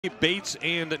Bates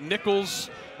and Nichols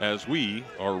as we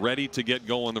are ready to get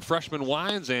going. The freshman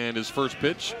winds, and his first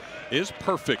pitch is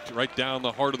perfect right down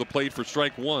the heart of the plate for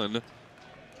strike one. A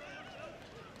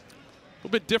little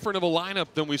bit different of a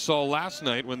lineup than we saw last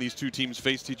night when these two teams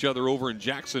faced each other over in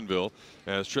Jacksonville,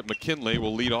 as Trip McKinley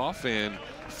will lead off and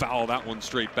foul that one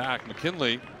straight back.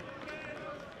 McKinley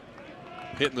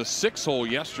hitting the 6-hole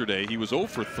yesterday. He was 0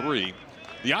 for 3.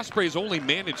 The Ospreys only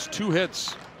managed 2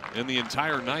 hits in the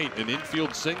entire night, an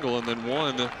infield single and then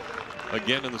one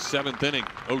again in the 7th inning.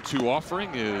 0-2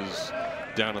 offering is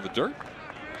down in the dirt.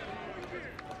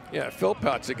 Yeah, Phil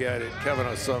Potts, a guy that Kevin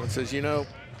O'Sullivan says, you know,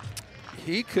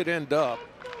 he could end up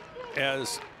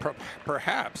as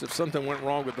perhaps if something went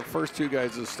wrong with the first 2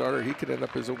 guys as a starter, he could end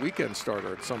up as a weekend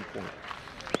starter at some point.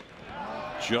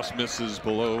 Just misses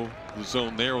below the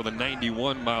zone there with a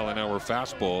 91-mile-an-hour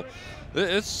fastball.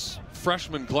 This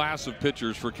freshman class of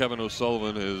pitchers for Kevin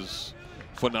O'Sullivan is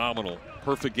phenomenal.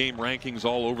 Perfect game rankings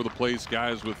all over the place,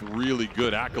 guys with really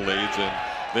good accolades,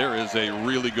 and there is a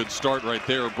really good start right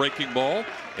there. A breaking ball,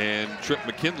 and Trip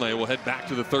McKinley will head back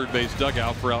to the third base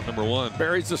dugout for out number 1.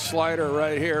 Buries the slider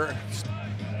right here.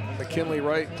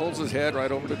 McKinley pulls his head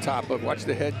right over the top of it. Watch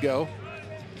the head go.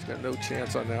 He's got no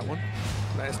chance on that one.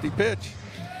 Nasty pitch.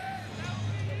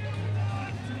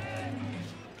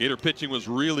 Gator pitching was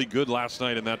really good last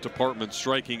night in that department,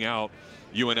 striking out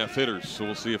UNF hitters. So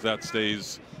we'll see if that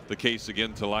stays the case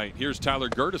again tonight. Here's Tyler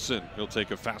Gertison. He'll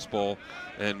take a fastball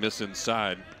and miss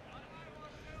inside.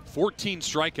 14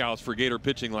 strikeouts for Gator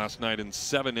pitching last night in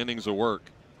 7 innings of work,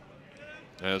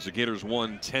 as the Gators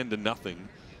won 10-0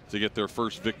 to get their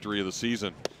first victory of the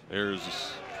season. There's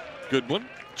a good one.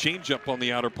 Changeup on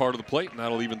the outer part of the plate, and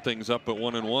that'll even things up at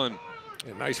 1-1.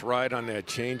 A nice ride on that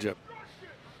changeup.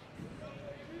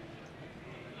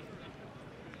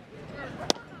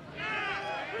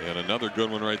 And another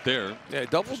good one right there. Yeah,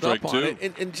 doubled up on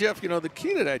it. And Jeff, you know, the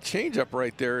key to that changeup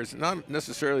right there is not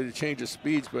necessarily the change of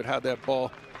speeds, but how that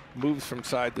ball moves from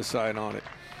side to side on it.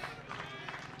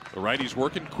 The righty's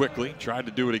working quickly. Tried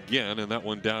to do it again, and that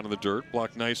one down in the dirt.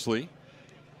 Blocked nicely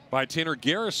by Tanner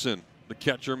Garrison, the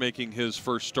catcher, making his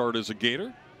first start as a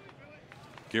Gator.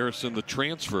 Garrison, the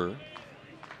transfer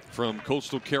from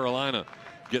Coastal Carolina,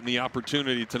 getting the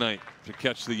opportunity tonight to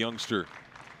catch the youngster.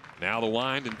 Now the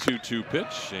wind and 2-2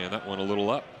 pitch, and that one a little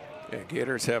up. Yeah,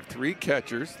 Gators have 3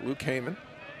 catchers: Luke Heyman,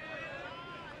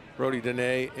 Brody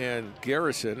Dene, and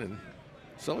Garrison. And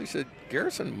Sully said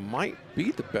Garrison might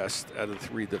be the best out of the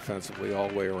 3 defensively all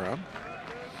the way around.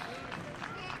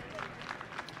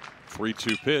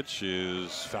 3-2 pitch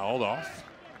is fouled off.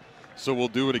 So we'll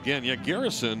do it again. Yeah,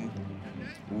 Garrison,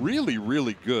 really,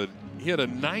 really good. He had a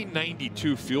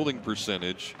 .992 fielding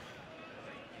percentage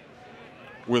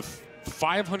with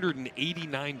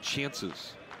 589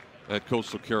 chances at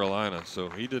Coastal Carolina,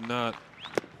 so he did not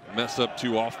mess up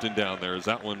too often down there, as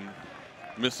that one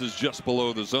misses just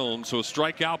below the zone. So a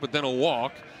strikeout, but then a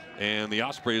walk, and the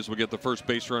Ospreys will get the first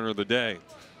base runner of the day.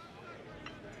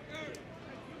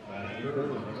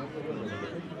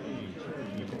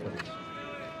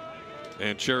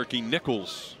 And Cherokee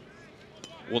Nichols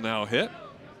will now hit.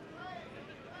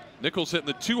 Nichols hitting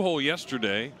the 2-hole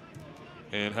yesterday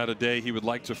and had a day he would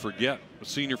like to forget. A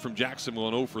senior from Jacksonville,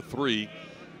 an 0 for 3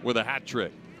 with a hat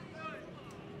trick.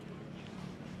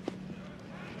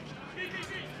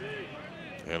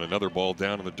 And another ball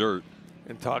down in the dirt.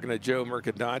 And talking to Joe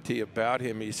Mercadante about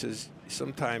him, he says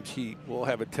sometimes he will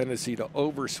have a tendency to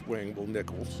overswing, will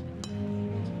Nichols.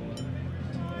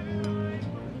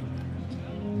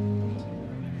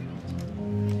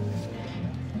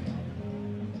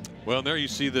 Well, there you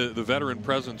see the veteran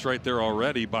presence right there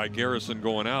already by Garrison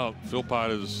going out. Philpott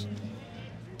has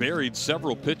buried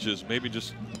several pitches, maybe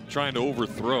just trying to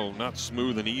overthrow, not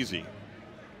smooth and easy.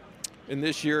 And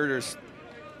this year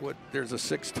there's a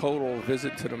 6 total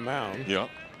visit to the mound. Yeah.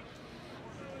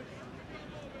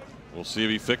 We'll see if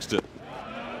he fixed it.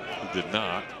 He did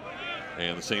not.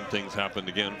 And the same things happened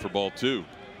again for ball 2.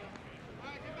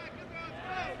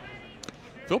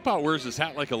 Philpott wears his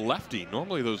hat like a lefty.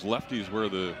 Normally those lefties wear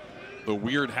the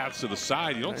weird hats to the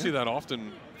side. You don't see that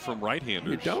often from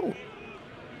right-handers. You don't.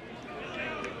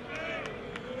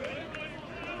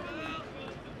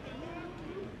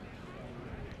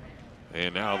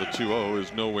 And now the 2-0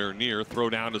 is nowhere near. Throw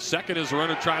down to second as the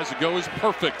runner tries to go is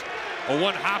perfect. A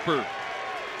one-hopper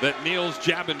that nails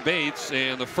Jabin Bates,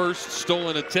 and the first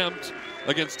stolen attempt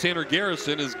against Tanner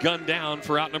Garrison is gunned down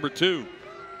for out number 2.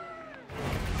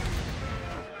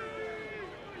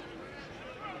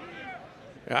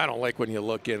 I don't like when you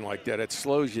look in like that. It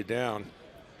slows you down.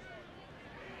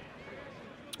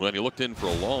 Well, and he looked in for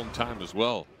a long time as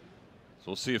well. So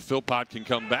we'll see if Philpott can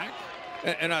come back.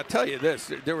 And I'll tell you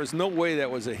this, there was no way that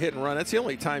was a hit and run. That's the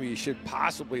only time you should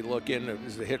possibly look in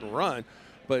as a hit and run,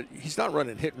 but he's not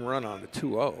running hit and run on the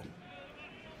 2-0.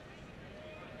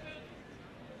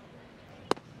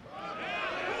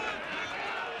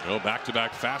 No,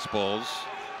 back-to-back fastballs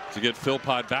to get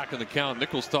Philpott back in the count.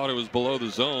 Nichols thought it was below the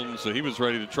zone, so he was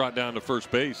ready to trot down to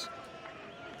first base.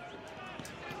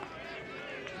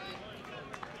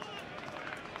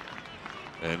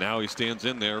 And now he stands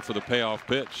in there for the payoff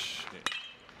pitch.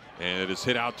 And it is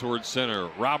hit out towards center.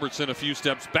 Robertson a few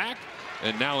steps back,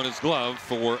 and now in his glove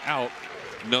for out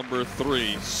number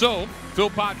 3. So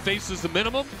Philpott faces the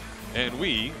minimum, and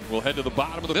we will head to the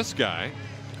bottom of this guy.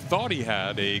 Thought he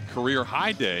had a career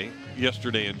high day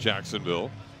yesterday in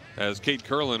Jacksonville, as Cade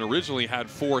Curlin originally had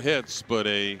 4 hits, but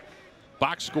a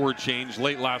box score change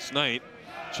late last night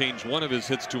changed one of his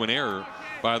hits to an error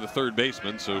by the third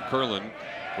baseman. So Curlin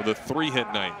with a 3-hit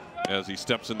night as he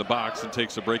steps in the box and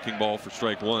takes a breaking ball for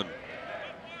strike 1.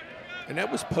 And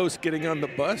that was post getting on the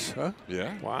bus, huh?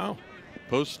 Yeah. Wow.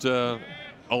 Post a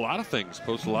lot of things.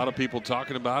 Post a lot of people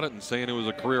talking about it and saying it was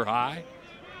a career high.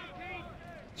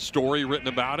 Story written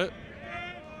about it.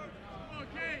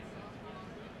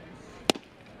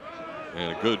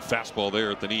 And a good fastball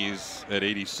there at the knees at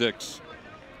 86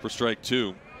 for strike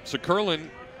 2. So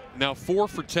Curlin now 4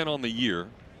 for 10 on the year,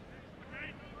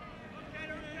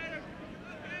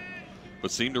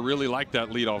 but seemed to really like that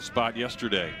leadoff spot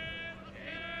yesterday.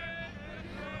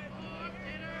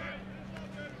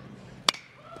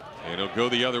 And he'll go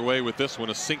the other way with this one,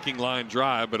 a sinking line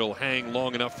drive, but it'll hang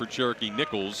long enough for Cherokee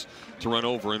Nichols to run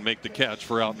over and make the catch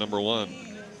for out number 1.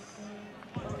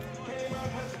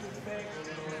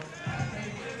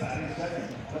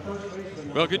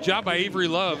 Well, good job by Avery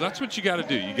Love. That's what you got to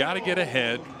do. You got to get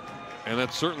ahead, and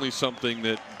that's certainly something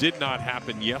that did not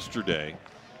happen yesterday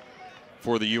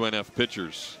for the UNF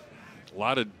pitchers. A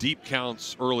lot of deep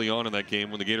counts early on in that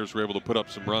game when the Gators were able to put up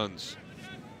some runs.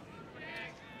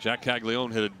 Jack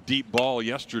Caglione hit a deep ball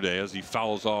yesterday as he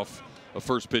fouls off a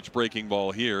first pitch breaking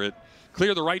ball here. It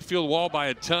cleared the right field wall by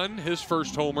a ton, his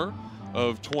first homer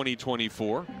of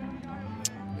 2024.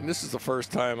 And this is the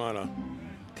first time on a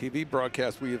TV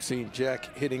broadcast we have seen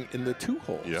Jack hitting in the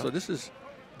 2-hole. Yeah. So this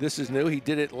is new. He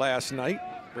did it last night.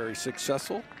 Very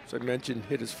successful. As I mentioned,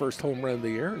 hit his first home run of the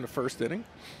year in the first inning.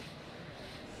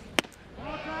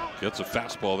 Gets a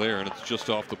fastball there, and it's just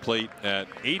off the plate at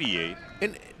 88.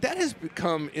 And that has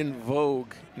become in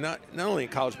vogue, not only in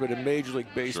college, but in Major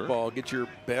League Baseball. Sure. Get your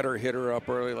better hitter up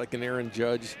early, like an Aaron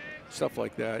Judge, stuff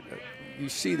like that. You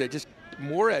see that just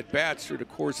more at-bats through the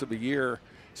course of a year,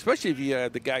 especially if you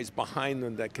have the guys behind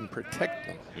them that can protect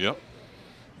them. Yep.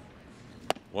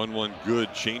 1-1 good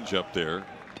changeup there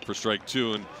for strike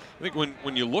 2. And I think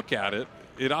when you look at it,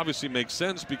 it obviously makes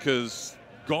sense, because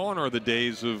gone are the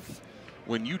days of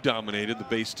when you dominated the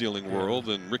base stealing world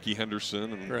and Ricky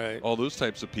Henderson and all those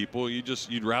types of people.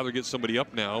 You'd rather get somebody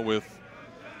up now with.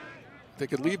 They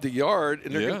could leave the yard,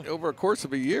 and they're gonna, over a course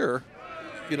of a year,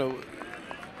 you know,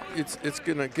 it's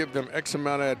going to give them X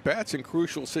amount of at bats in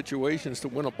crucial situations to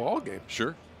win a ball game.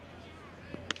 Sure.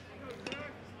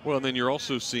 Well, and then you're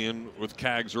also seeing with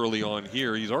Cags early on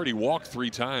here, he's already walked 3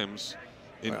 times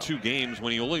in 2 games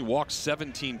when he only walked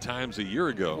 17 times a year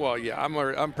ago. Well, yeah,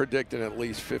 I'm predicting at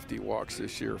least 50 walks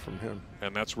this year from him.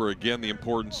 And that's where, again, the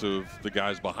importance of the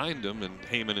guys behind him and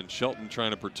Heyman and Shelton trying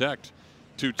to protect.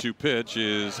 2-2 pitch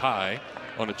is high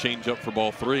on a changeup for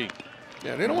ball 3.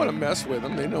 Yeah, they don't want to mess with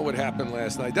him. They know what happened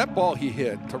last night. That ball he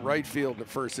hit to right field in the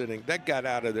first inning, that got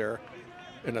out of there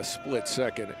in a split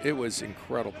second. It was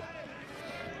incredible.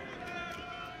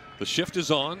 The shift is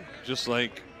on, just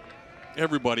like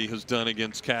everybody has done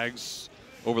against Cags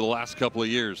over the last couple of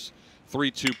years.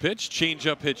 3-2 pitch,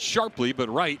 changeup hit sharply but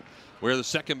right where the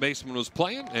second baseman was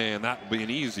playing, and that will be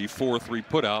an easy 4-3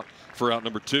 put out for out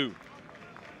number 2.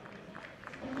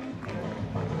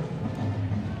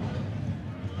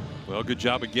 Well, good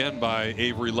job again by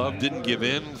Avery Love. Didn't give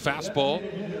in. Fastball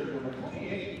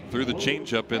threw the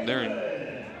changeup in there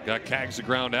and got Cags the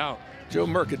ground out. Joe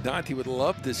Mercadante would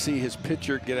love to see his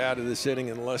pitcher get out of this inning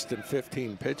in less than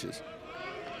 15 pitches.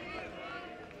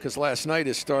 Because last night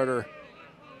his starter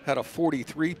had a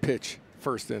 43 pitch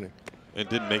first inning. And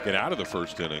didn't make it out of the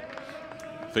first inning.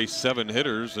 Faced 7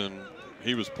 hitters and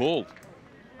he was pulled.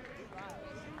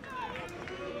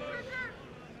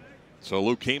 So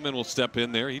Luke Heyman will step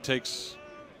in there. He takes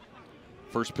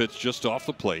first pitch just off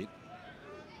the plate.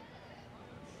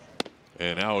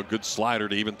 And now a good slider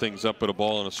to even things up at a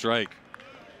ball and a strike.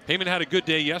 Heyman had a good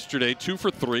day yesterday, 2 for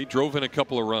 3, drove in a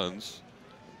couple of runs.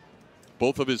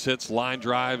 Both of his hits line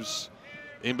drives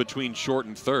in between short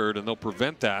and third, and they'll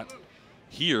prevent that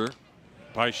here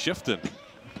by shifting.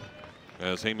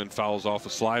 as Heyman fouls off a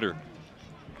slider.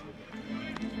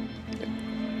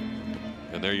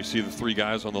 And there you see the 3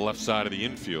 guys on the left side of the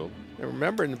infield. And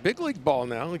remember, in the big league ball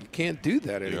now, you can't do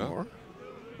that anymore. Yeah.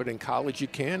 But in college you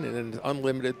can, and in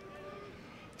unlimited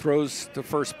throws to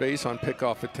first base on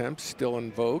pickoff attempts, still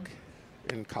in vogue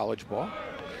in college ball.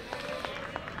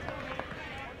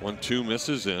 1-2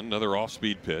 misses in, another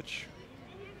off-speed pitch.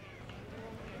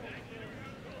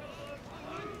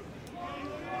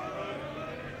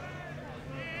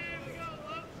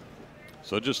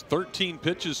 So just 13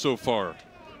 pitches so far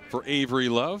for Avery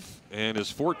Love, and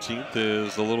his 14th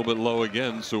is a little bit low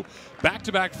again. So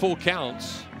back-to-back full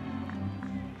counts.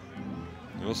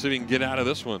 And we'll see if he can get out of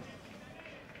this one.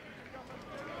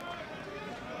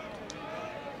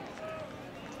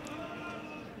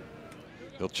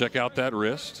 He'll check out that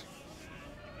wrist.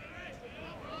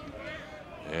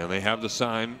 And they have the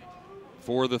sign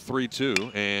for the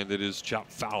 3-2, and it is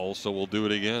chopped foul, so we'll do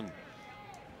it again.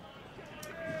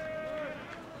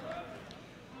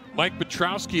 Mike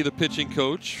Petrowski, the pitching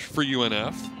coach for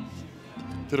UNF,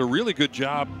 did a really good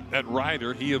job at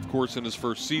Ryder. He, of course, in his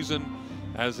first season,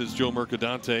 as is Joe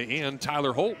Mercadante and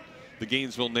Tyler Holt, the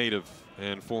Gainesville native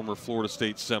and former Florida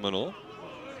State Seminole.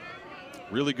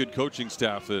 Really good coaching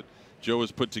staff that Joe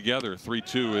has put together.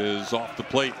 3-2 is off the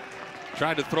plate.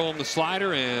 Tried to throw him the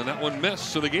slider, and that one missed.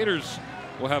 So the Gators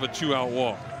will have a 2-out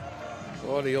walk.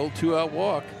 Well, the old 2-out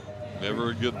walk.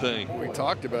 Never a good thing. We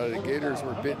talked about it. The Gators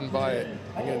were bitten by it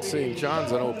against St.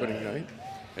 John's on opening night.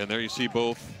 And there you see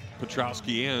both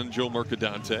Petrowski and Joe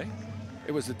Mercadante.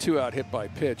 It was a 2-out hit by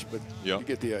pitch, but you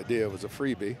get the idea. It was a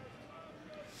freebie.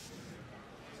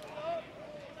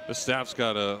 The staff's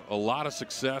got a lot of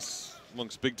success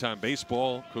amongst big-time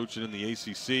baseball, coaching in the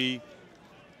ACC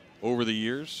over the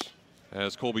years,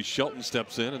 as Colby Shelton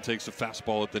steps in and takes a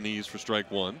fastball at the knees for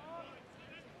strike 1.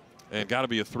 And got to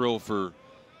be a thrill for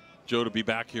Joe to be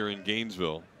back here in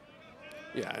Gainesville.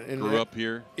 Yeah, and grew up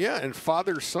here. Yeah, and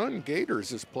father-son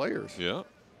Gators as players. Yeah.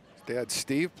 Dad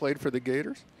Steve played for the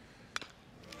Gators.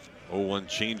 0-1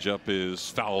 changeup is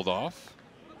fouled off.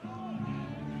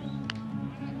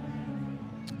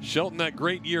 Shelton, that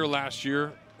great year last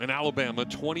year in Alabama,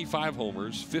 25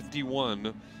 homers,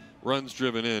 51 runs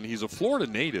driven in. He's a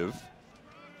Florida native.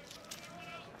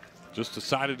 Just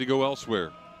decided to go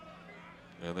elsewhere.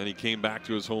 And then he came back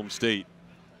to his home state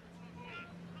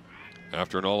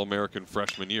after an All-American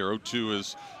freshman year. 0-2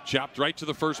 is chopped right to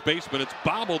the first baseman. It's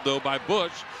bobbled, though, by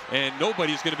Bush, and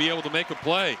nobody's going to be able to make a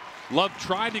play. Love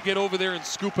tried to get over there and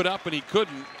scoop it up, and he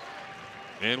couldn't.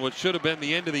 And what should have been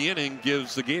the end of the inning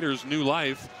gives the Gators new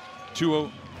life.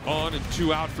 2 on and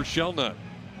 2 out for Shelnut.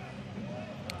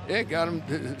 Yeah, got him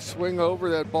to swing over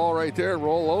that ball right there,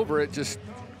 roll over it, just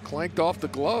clanked off the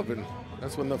glove, and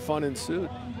that's when the fun ensued.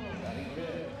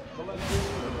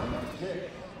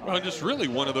 Well, just really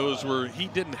one of those where he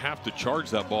didn't have to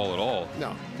charge that ball at all.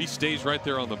 No. If he stays right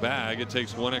there on the bag, it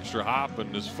takes one extra hop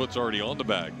and his foot's already on the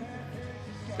bag.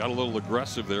 Got a little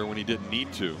aggressive there when he didn't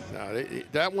need to. No,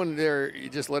 that one there, you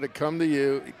just let it come to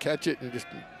you, catch it, and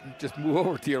just move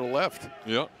over to your left.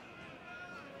 Yep.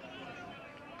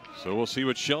 So we'll see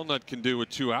what Shelnut can do with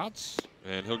 2 outs,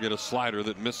 and he'll get a slider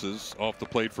that misses off the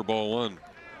plate for ball 1.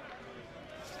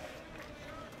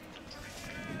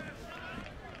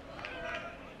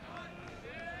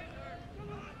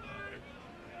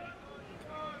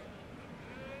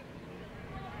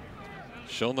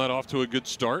 Shelnut off to a good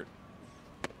start.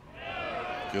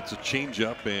 Gets a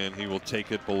changeup, and he will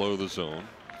take it below the zone.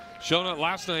 Shelnut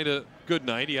last night a good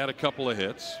night. He had a couple of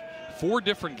hits. 4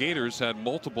 different Gators had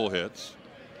multiple hits.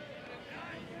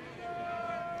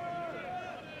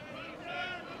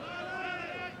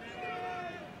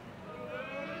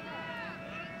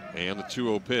 And the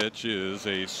 2-0 pitch is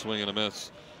a swing and a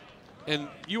miss. And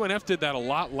UNF did that a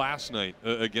lot last night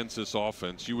against this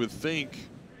offense. You would think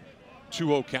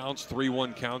 2-0 counts,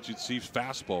 3-1 counts, you'd see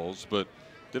fastballs, but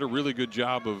did a really good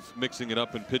job of mixing it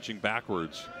up and pitching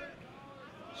backwards.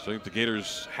 So I think the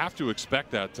Gators have to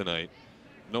expect that tonight,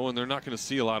 knowing they're not going to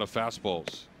see a lot of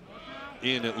fastballs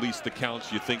in at least the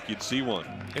counts you think you'd see one.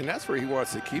 And that's where he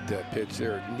wants to keep that pitch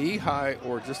there, knee high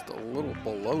or just a little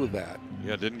below that.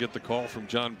 Yeah, didn't get the call from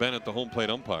John Bennett, the home plate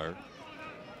umpire.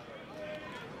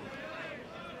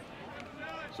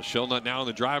 So Shelnut now in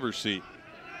the driver's seat.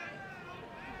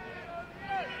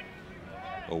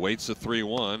 Awaits the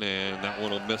 3-1, and that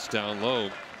one will miss down low.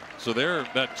 So there,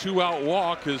 that 2-out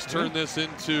walk has turned this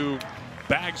into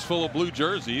bags full of blue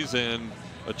jerseys and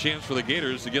a chance for the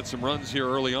Gators to get some runs here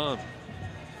early on.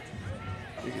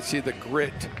 You can see the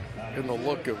grit in the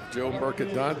look of Joe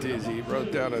Mercadante as he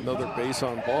wrote down another base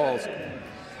on balls.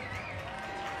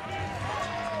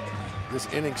 This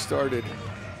inning started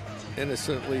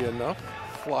innocently enough,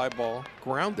 fly ball,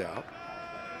 ground out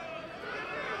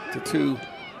to 2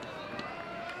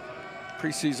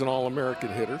 preseason All-American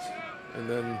hitters, and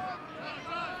then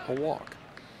a walk.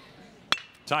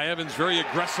 Ty Evans, very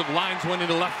aggressive, lines one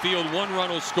into left field. 1 run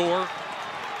will score.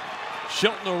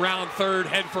 Shelton around third,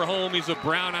 head for home. He's a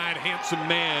brown-eyed, handsome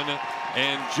man.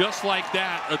 And just like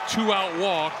that, a 2-out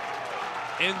walk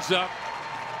ends up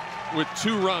with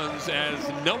 2 runs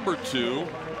as number 2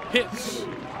 hits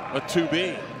a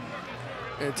 2B.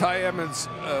 And Ty Evans,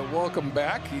 welcome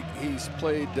back. He's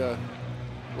played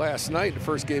last night, the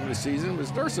first game of the season.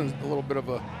 Was nursing a little bit of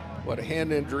a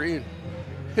hand injury. And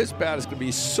his bat is going to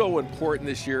be so important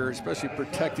this year, especially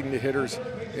protecting the hitters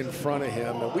in front of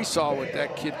him. And we saw what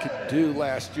that kid could do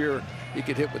last year. He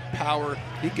could hit with power.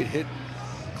 He could hit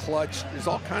clutch. There's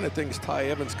all kind of things Ty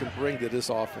Evans can bring to this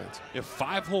offense. If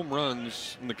 5 home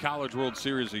runs in the College World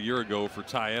Series a year ago for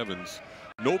Ty Evans,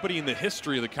 nobody in the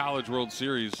history of the College World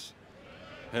Series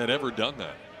had ever done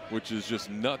that, which is just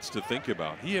nuts to think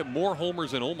about. He had more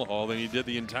homers in Omaha than he did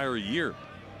the entire year.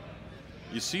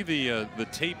 You see the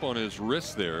tape on his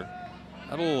wrist there.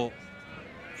 That little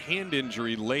hand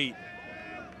injury late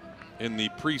in the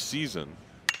preseason.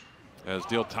 As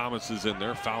Dale Thomas is in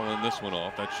there fouling this one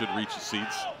off. That should reach the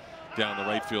seats down the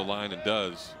right field line, and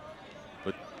does.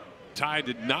 But Ty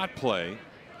did not play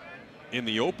in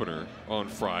the opener on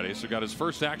Friday, so got his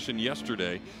first action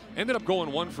yesterday. Ended up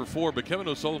going 1 for 4, but Kevin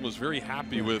O'Sullivan was very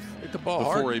happy with hit the ball the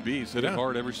hard. 4 ABs. Hit it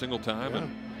hard every single time,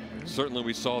 and certainly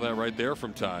we saw that right there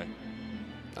from Ty.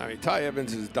 I mean, Ty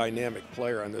Evans is a dynamic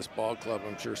player on this ball club.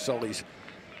 I'm sure Sully's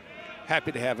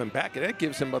happy to have him back, and that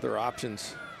gives him other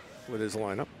options with his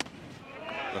lineup.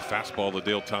 A fastball to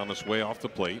Dale Thomas way off the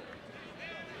plate.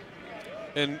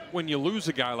 And when you lose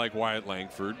a guy like Wyatt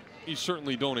Langford, you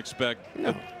certainly don't expect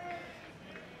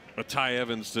a Ty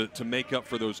Evans to make up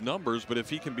for those numbers, but if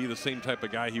he can be the same type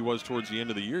of guy he was towards the end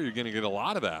of the year, you're going to get a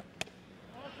lot of that.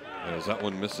 As that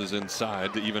one misses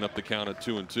inside to even up the count at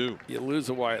 2-2. You lose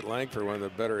a Wyatt Langford, one of the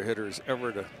better hitters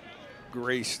ever to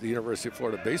grace the University of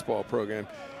Florida baseball program,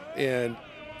 and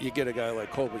you get a guy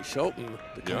like Colby Shelton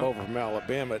to come over from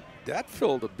Alabama. That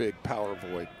filled a big power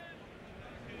void.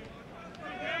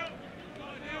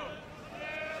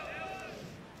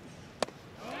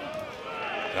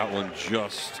 That one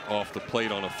just off the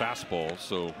plate on a fastball,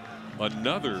 so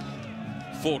another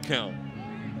full count.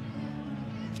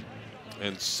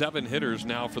 And 7 hitters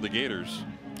now for the Gators.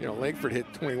 You know, Langford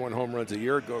hit 21 home runs a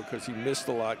year ago because he missed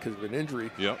a lot because of an injury.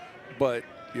 Yep. But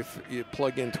if you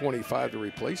plug in 25 to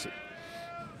replace it.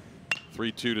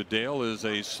 3-2 to Dale is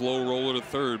a slow roller to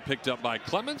third, picked up by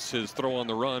Clements. His throw on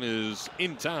the run is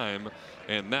in time,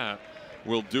 and that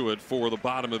will do it for the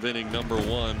bottom of inning number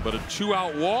 1. But a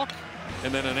 2-out walk,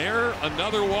 and then an error,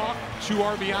 another walk, 2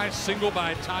 RBI single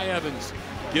by Ty Evans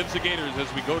gives the Gators,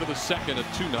 as we go to the second, a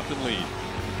 2-0 lead.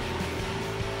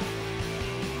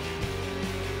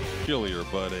 Chillier,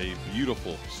 but a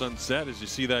beautiful sunset as you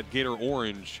see that Gator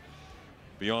orange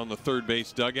beyond the third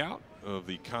base dugout of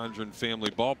the Condren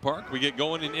family ballpark. We get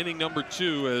going in inning number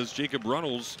 2 as Jacob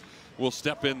Runnels will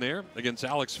step in there against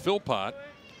Alex Philpott.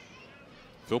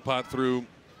 Philpott threw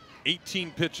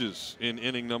 18 pitches in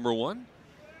inning number 1.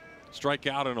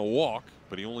 Strikeout and a walk,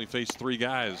 but he only faced 3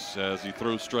 guys as he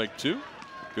throws strike 2.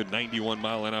 Good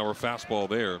 91-mile-an-hour fastball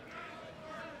there.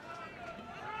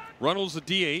 Runnels the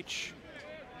DH.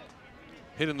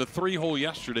 Hit in the 3-hole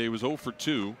yesterday, was 0 for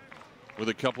 2 with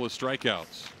a couple of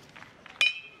strikeouts.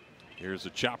 Here's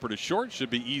a chopper to short, should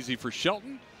be easy for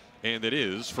Shelton, and it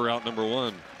is for out number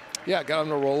 1. Yeah, got him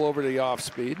to roll over to the off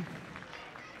speed.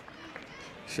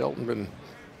 Shelton been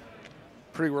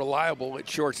pretty reliable at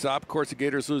shortstop. Of course, the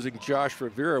Gators losing Josh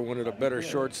Rivera, one of the better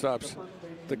shortstops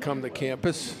to come to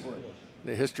campus in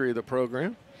the history of the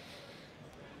program.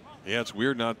 Yeah, it's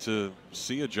weird not to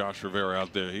see a Josh Rivera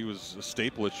out there. He was a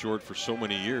staple at short for so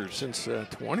many years. Since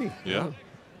 20. Yeah.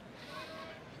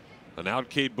 And out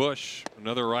Cade Bush,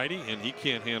 another righty, and he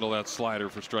can't handle that slider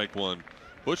for strike 1.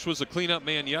 Bush was a cleanup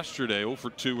man yesterday, 0 for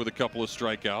 2 with a couple of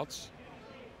strikeouts.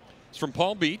 It's from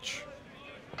Palm Beach.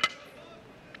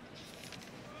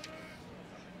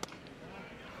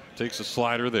 Takes a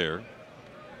slider there.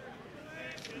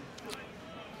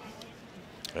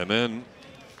 And then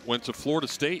went to Florida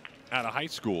State out of high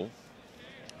school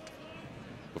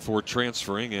before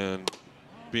transferring and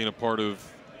being a part of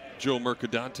Joe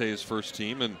Mercadante's first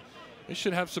team, and they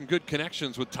should have some good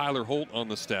connections with Tyler Holt on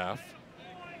the staff.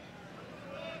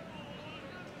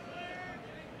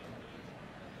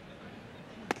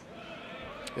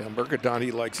 Yeah,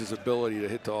 Mercadante likes his ability to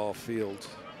hit to all fields.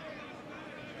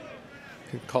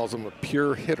 He calls him a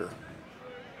pure hitter.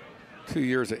 2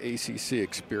 years of ACC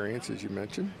experience, as you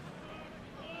mentioned.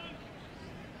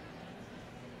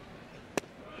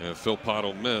 And Philpott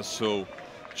will miss. So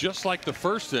just like the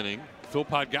first inning,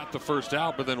 Philpott got the first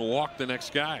out, but then walked the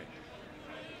next guy.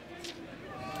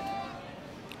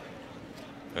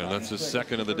 And that's his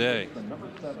second of the day.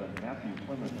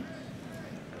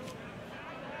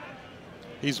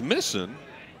 He's missing,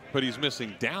 but he's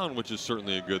missing down, which is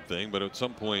certainly a good thing. But at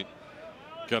some point,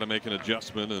 got to make an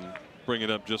adjustment and bring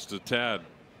it up just a tad.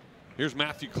 Here's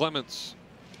Matthew Clements.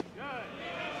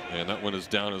 And that one is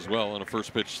down as well on a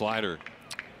first pitch slider.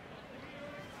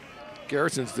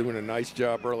 Garrison's doing a nice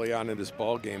job early on in this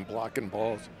ball game, blocking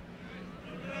balls.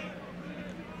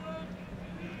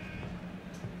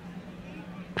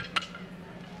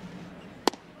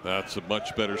 That's a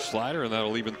much better slider, and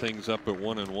that'll even things up at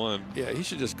 1-1. Yeah, he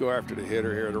should just go after the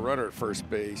hitter here, the runner at first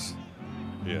base.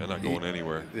 Yeah, not going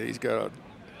anywhere. He's got a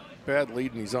bad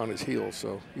lead, and he's on his heels,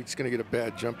 so he's going to get a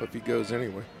bad jump if he goes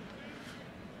anyway.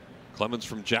 Clemens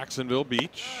from Jacksonville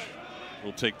Beach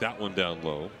will take that one down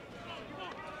low.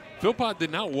 Philpott did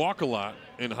not walk a lot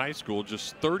in high school,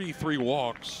 just 33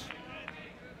 walks.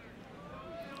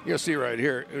 You'll see right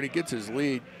here, when he gets his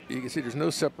lead, you can see there's no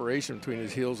separation between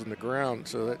his heels and the ground,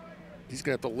 so that he's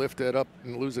going to have to lift that up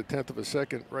and lose a tenth of a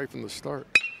second right from the start.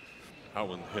 That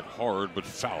one hit hard but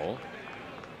foul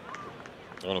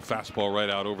on a fastball right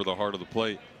out over the heart of the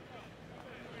plate.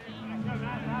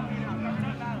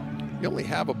 You only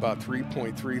have about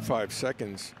 3.35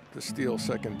 seconds to steal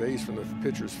second base from the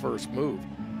pitcher's first move.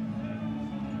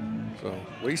 So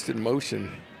wasted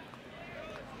motion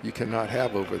you cannot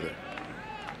have over there.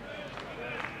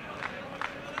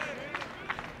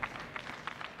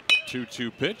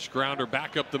 Two-two pitch, grounder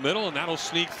back up the middle, and that'll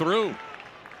sneak through.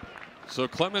 So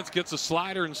Clements gets a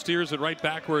slider and steers it right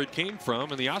back where it came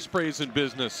from, and the Ospreys in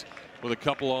business with a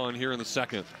couple on here in the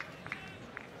second.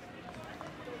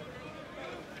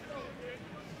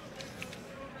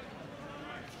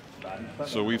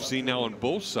 So we've seen now on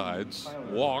both sides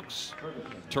walks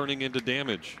turning into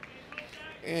damage.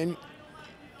 And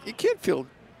you can't feel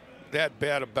that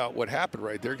bad about what happened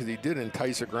right there, because he did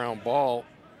entice a ground ball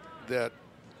that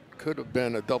could have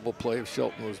been a double play if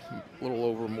Shelton was a little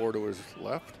over more to his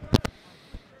left.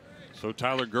 So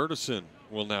Tyler Gertison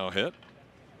will now hit.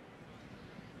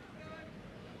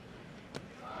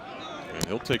 And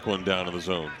he'll take one down in the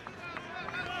zone.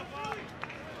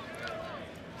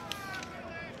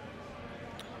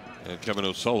 And Kevin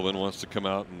O'Sullivan wants to come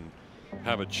out and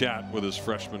have a chat with his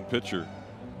freshman pitcher.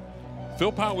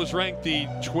 Philpott was ranked the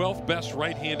 12th best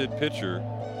right-handed pitcher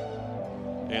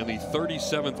and the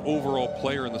 37th overall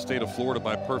player in the state of Florida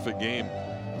by perfect game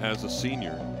as a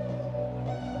senior.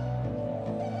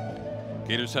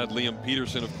 Gators had Liam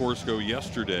Peterson, of course, go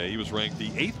yesterday. He was ranked the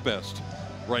 8th best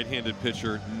right-handed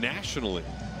pitcher nationally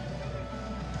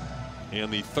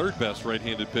and the 3rd best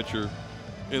right-handed pitcher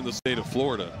in the state of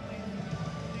Florida.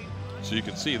 So you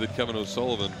can see that Kevin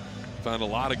O'Sullivan found a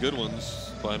lot of good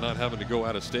ones by not having to go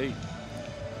out of state.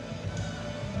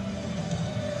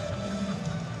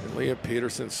 And Liam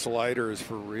Peterson's slider is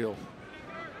for real.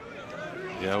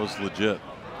 Yeah, it was legit.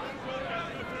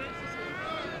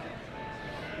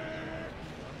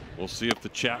 We'll see if the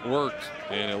chat worked,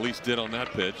 and at least did on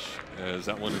that pitch, as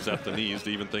that one is at the knees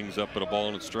to even things up at a ball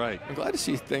and a strike. I'm glad to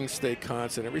see things stay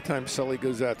constant. Every time Sully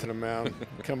goes out to the mound,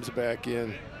 comes back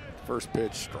in. First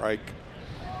pitch, strike.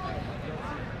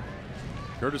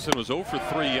 Gertison was 0 for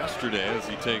 3 yesterday as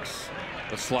he takes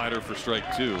a slider for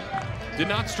strike 2. Did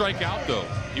not strike out, though.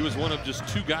 He was one of just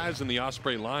 2 guys in the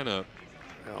Osprey lineup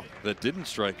that didn't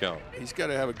strike out. He's got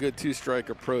to have a good 2-strike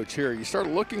approach here. You start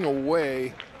looking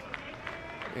away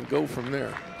and go from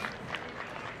there.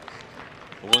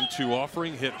 The 1-2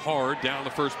 offering hit hard down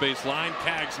the first base line.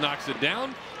 Kaggs knocks it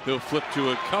down. He'll flip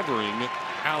to a covering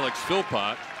Alex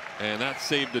Philpott. And that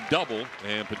saved a double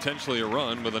and potentially a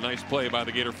run with a nice play by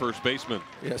the Gator first baseman.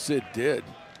 Yes, it did.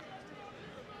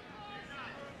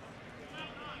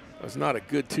 That was not a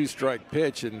good 2-strike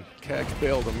pitch, and Kaggs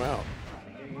bailed him out.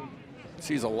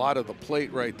 Sees a lot of the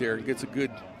plate right there and gets a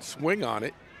good swing on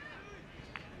it.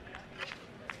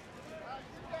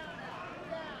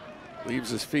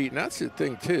 Leaves his feet, and that's the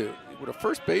thing too. With a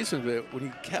first baseman, when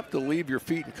you have to leave your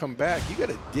feet and come back, you got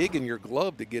to dig in your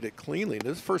glove to get it cleanly. And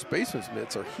those first baseman's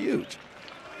mitts are huge.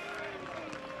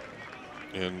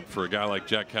 And for a guy like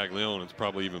Jack Caglione, it's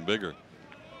probably even bigger.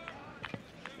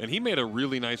 And he made a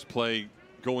really nice play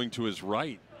going to his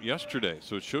right yesterday.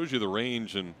 So it shows you the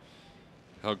range and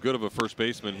how good of a first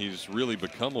baseman he's really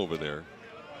become over there.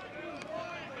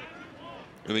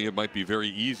 I think it might be very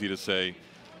easy to say,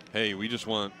 hey, we just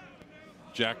want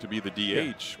Jack to be the DH.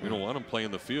 Yeah. We don't want him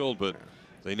playing the field, but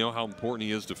they know how important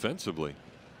he is defensively.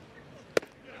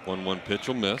 1-1 pitch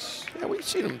will miss. Yeah, we've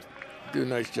seen him do a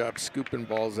nice job scooping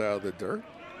balls out of the dirt.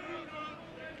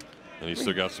 And he's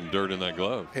still got some dirt in that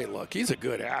glove. Hey, look, he's a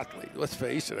good athlete. Let's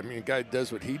face it. I mean, a guy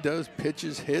does what he does,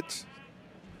 pitches, hits.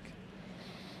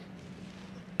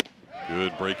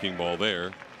 Good breaking ball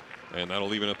there. And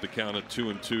that'll even up the count at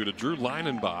 2-2 to Drew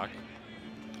Leinenbach.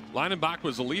 Leinenbach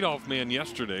was the leadoff man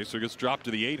yesterday, so he gets dropped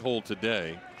to the 8-hole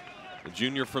today. The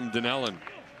junior from Dunellen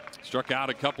struck out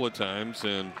a couple of times,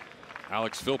 and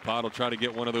Alex Philpott will try to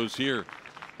get one of those here.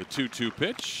 The 2-2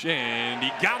 pitch, and he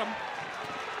got him.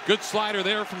 Good slider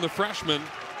there from the freshman.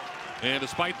 And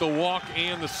despite the walk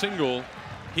and the single,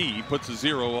 he puts a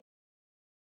 0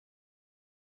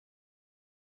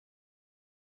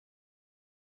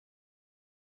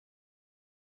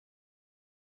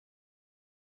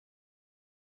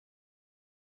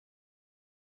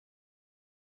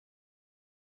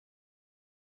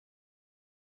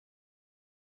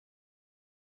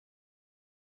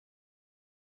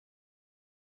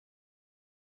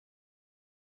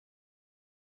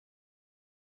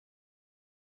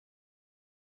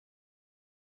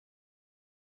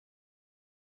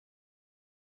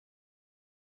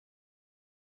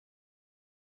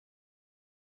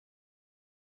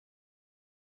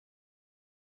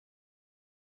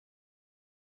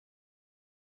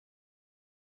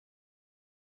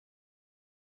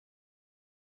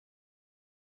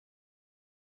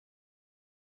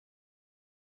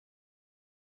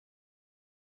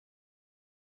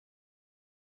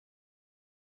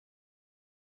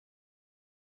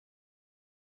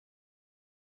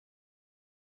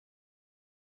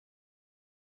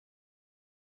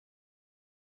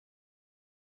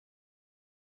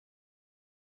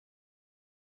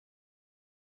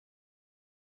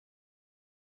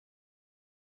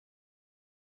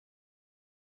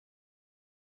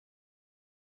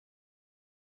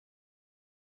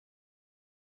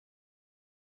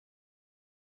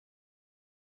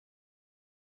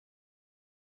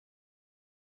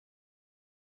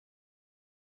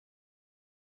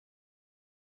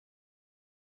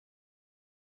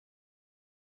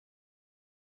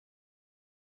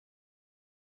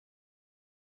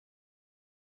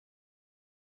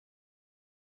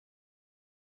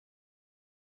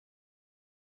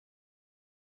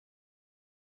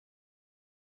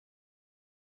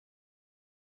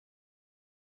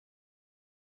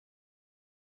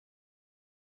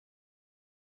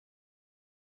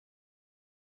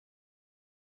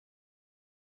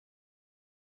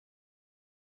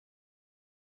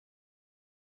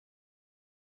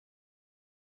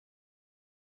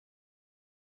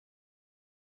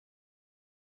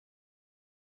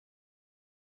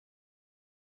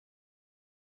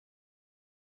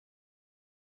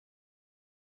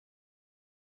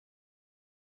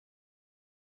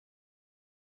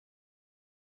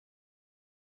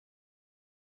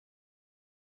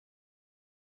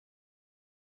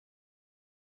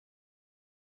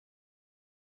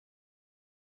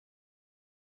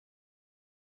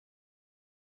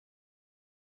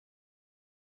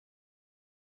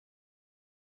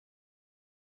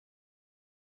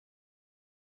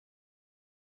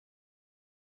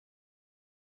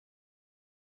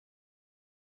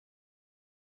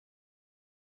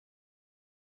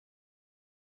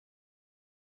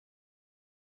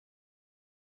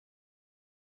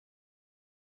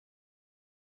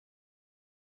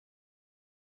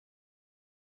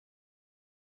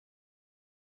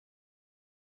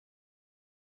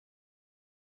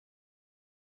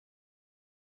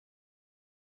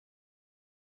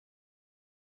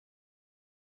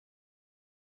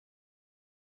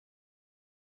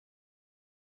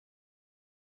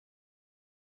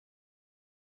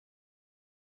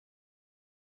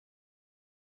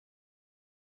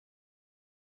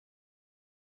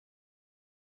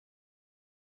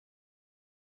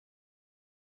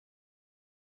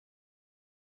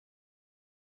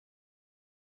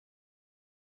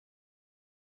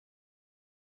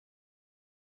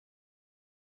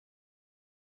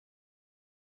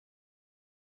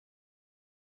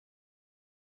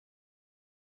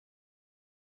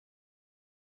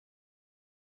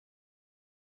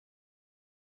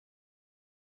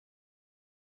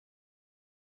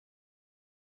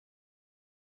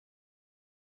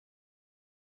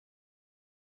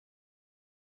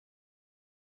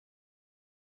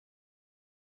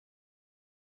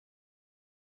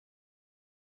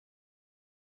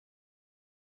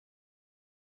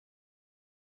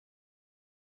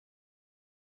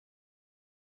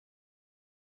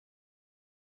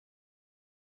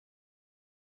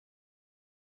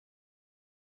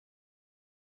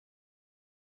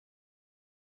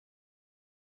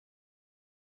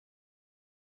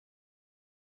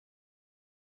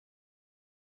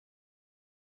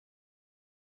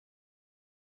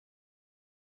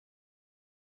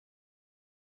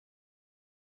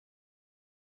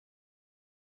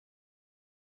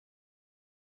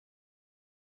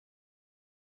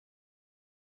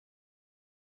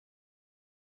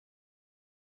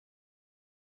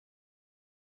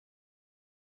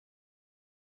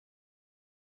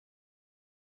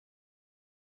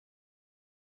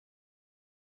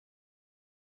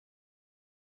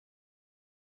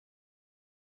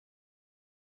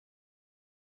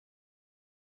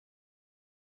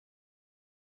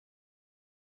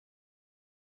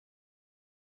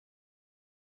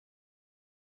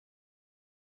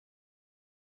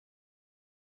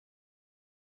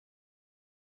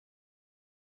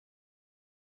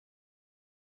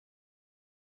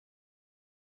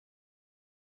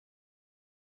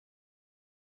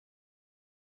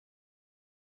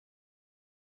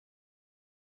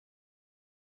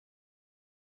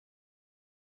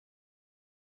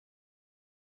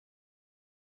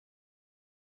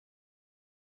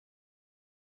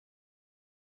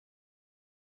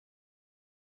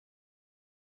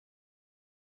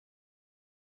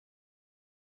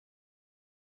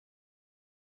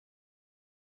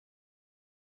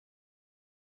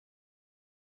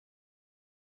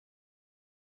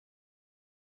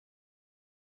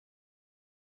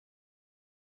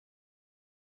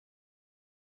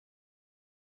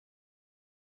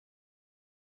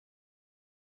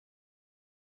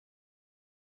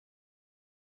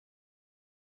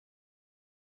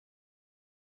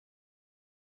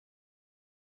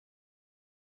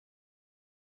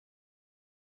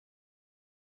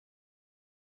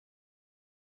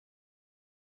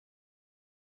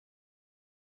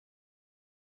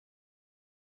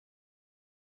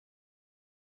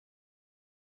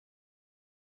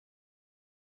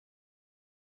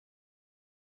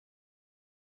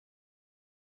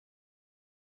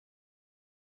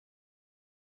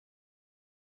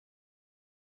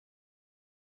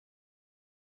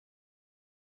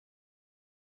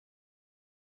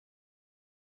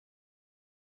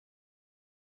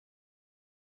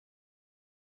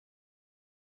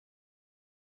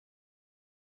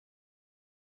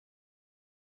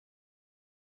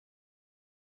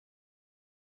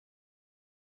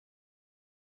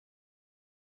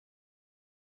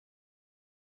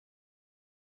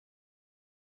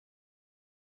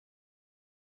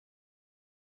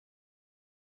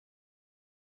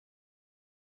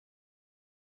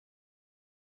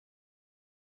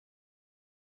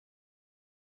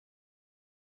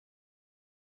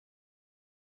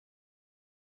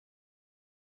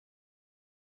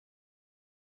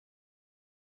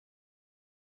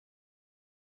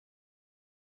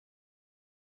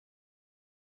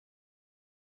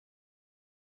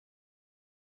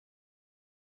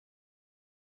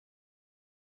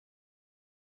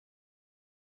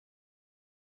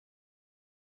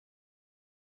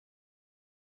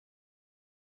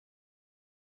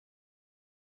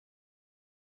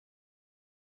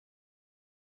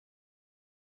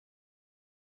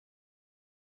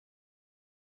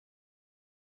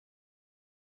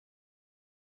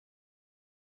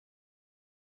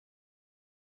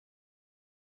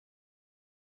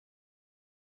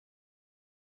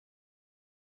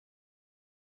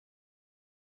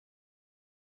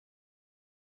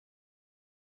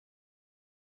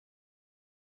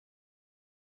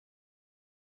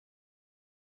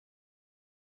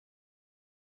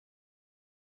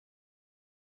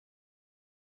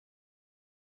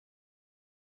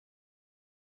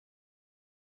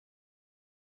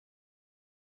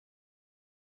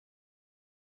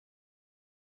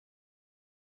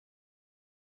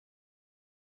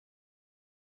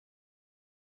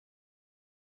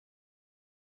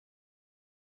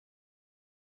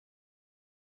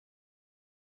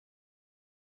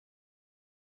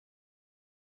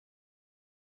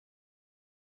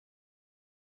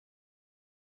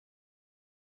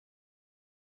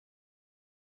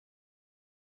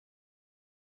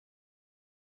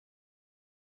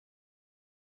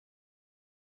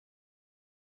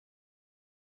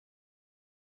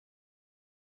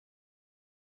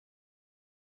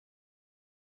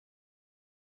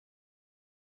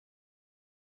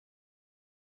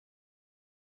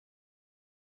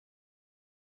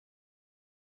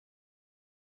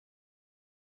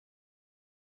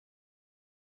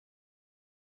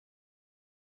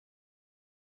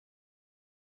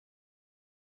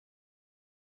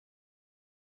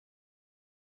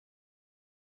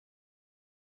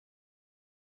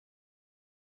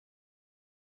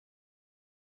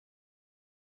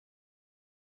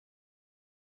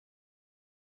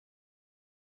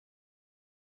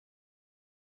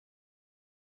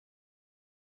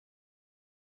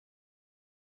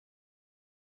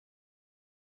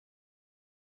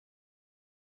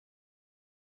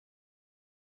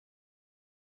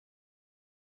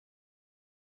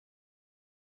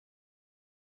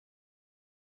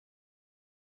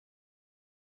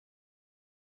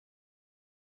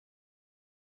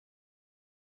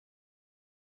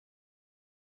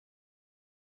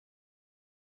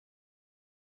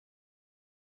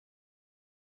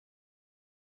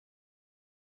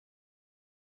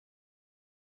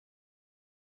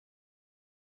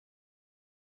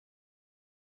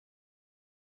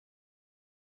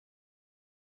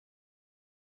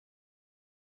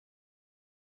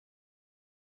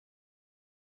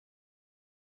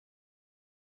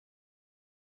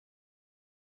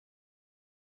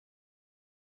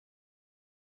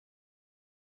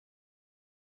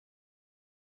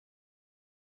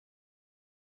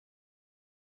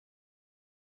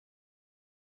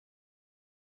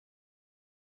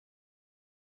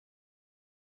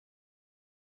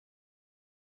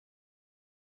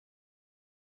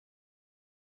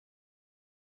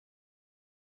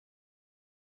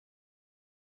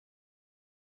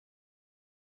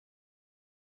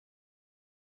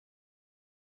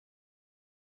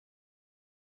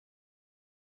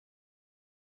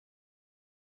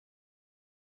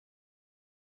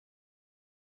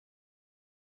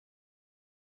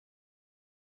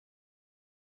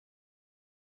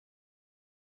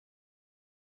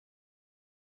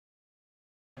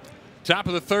 Top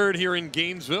of the third here in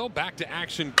Gainesville. Back to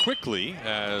action quickly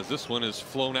as this one is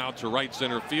flown out to right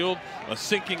center field. A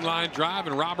sinking line drive,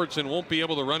 and Robertson won't be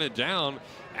able to run it down.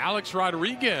 Alex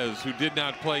Rodriguez, who did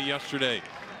not play yesterday,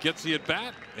 gets the at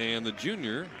bat, and the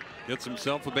junior gets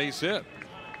himself a base hit.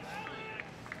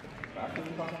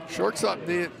 Shortstop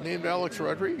named Alex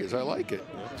Rodriguez. I like it.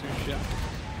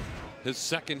 His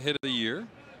second hit of the year.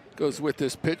 Goes with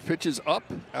this pitch. Pitches up,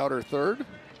 outer third.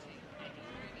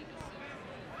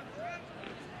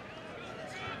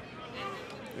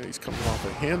 Yeah, he's coming off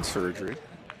of hand surgery.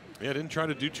 Yeah, didn't try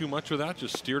to do too much with that.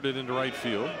 Just steered it into right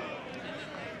field.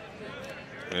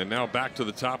 And now back to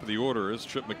the top of the order as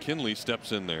Trip McKinley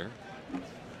steps in there.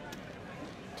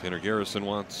 Tanner Garrison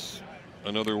wants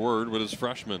another word with his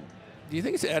freshman. Do you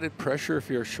think it's added pressure if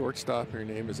you're a shortstop and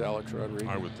your name is Alex Rodriguez?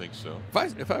 I would think so.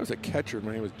 If I was a catcher,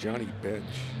 my name was Johnny Bench.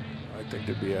 I think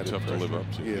there'd be added tough pressure. to live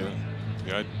up to.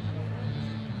 Yeah.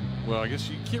 Well, I guess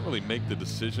you can't really make the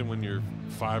decision when you're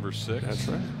 5 or 6. That's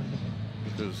right.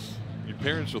 Because your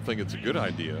parents will think it's a good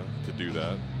idea to do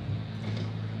that.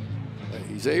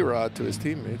 He's A-Rod to his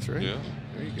teammates, right? Yeah.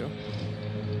 There you go.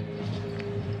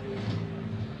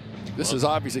 This is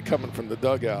obviously coming from the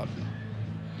dugout.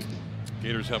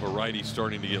 Gators have a righty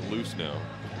starting to get loose now.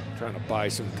 Trying to buy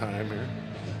some time here.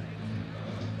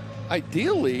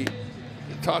 Ideally,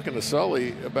 talking to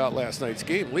Sully about last night's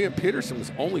game, Liam Peterson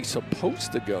was only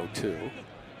supposed to go 2,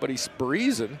 but he's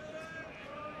breezing.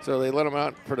 So they let him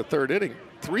out for the third inning.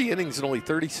 3 innings and only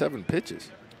 37 pitches.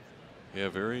 Yeah,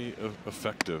 very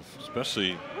effective,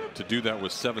 especially to do that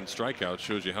with 7 strikeouts.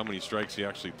 Shows you how many strikes he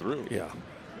actually threw. Yeah,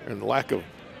 and lack of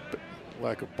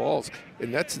balls.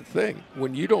 And that's the thing.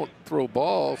 When you don't throw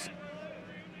balls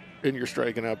and you're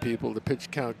striking out people, the pitch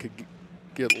count could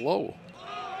get low.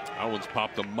 That one's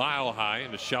popped a mile high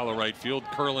into shallow right field.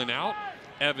 Curlin out,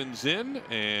 Evans in,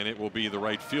 and it will be the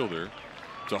right fielder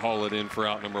to haul it in for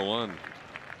out number 1.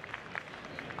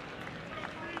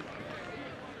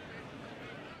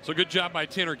 So good job by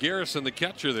Tanner Garrison, the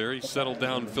catcher there. He settled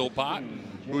down Philpott,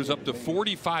 who's up to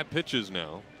 45 pitches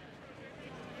now.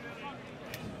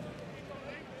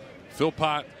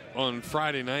 Philpott on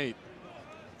Friday night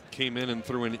came in and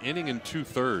threw an inning and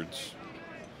 2/3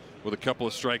 with a couple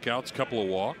of strikeouts, couple of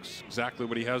walks. Exactly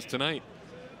what he has tonight.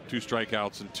 2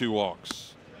 strikeouts and 2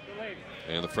 walks.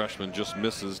 And the freshman just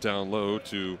misses down low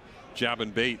to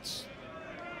Jabin Bates.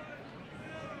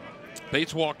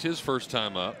 Bates walked his first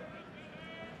time up.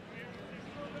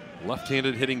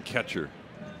 Left-handed hitting catcher.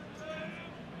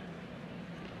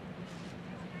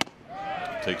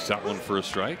 Takes that one for a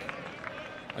strike.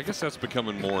 I guess that's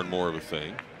becoming more and more of a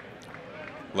thing.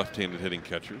 Left-handed hitting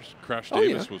catchers. Crash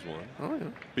Davis was one. Oh, yeah.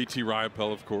 BT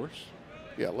Riopel, of course.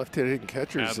 Yeah, left-handed hitting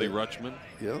catchers. Adley Rutschman.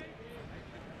 Yep.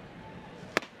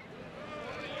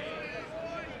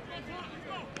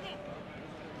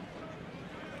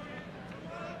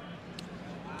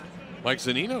 Mike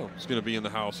Zunino is going to be in the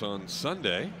house on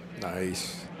Sunday.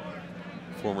 Nice.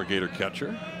 Former Gator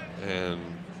catcher and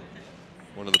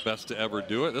one of the best to ever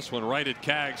do it. This one right at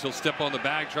Kaggs. He'll step on the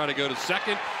bag, try to go to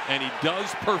second, and he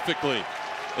does perfectly.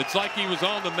 It's like he was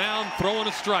on the mound throwing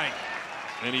a strike,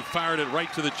 and he fired it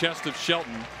right to the chest of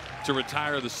Shelton to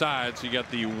retire the side. So you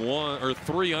got the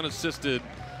 3 unassisted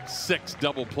 6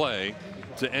 double play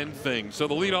to end things. So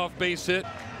the leadoff base hit,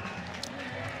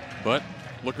 but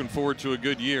looking forward to a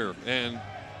good year and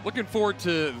looking forward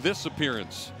to this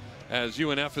appearance as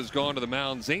UNF has gone to the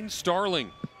mound. Zane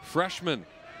Starling, freshman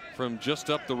from just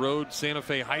up the road, Santa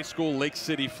Fe High School, Lake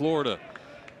City, Florida,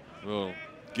 will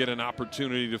get an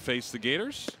opportunity to face the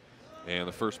Gators. And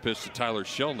the first pitch to Tyler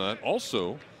Shelnut,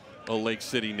 also a Lake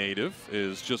City native,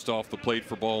 is just off the plate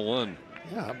for ball 1.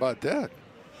 Yeah, how about that?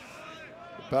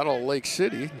 Battle of Lake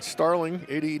City. Starling,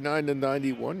 89 to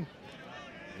 91.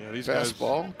 Yeah, these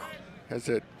fastball guys has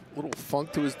that little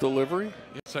funk to his delivery.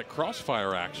 It's that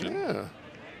crossfire action. Yeah.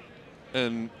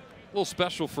 And a little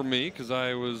special for me because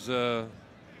I was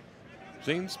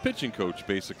Zane's pitching coach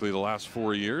basically the last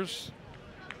 4 years.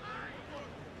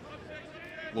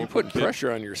 You're putting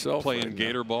pressure on yourself. Playing right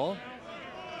Gator ball.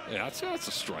 Yeah, that's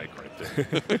a strike right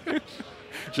there.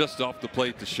 Just off the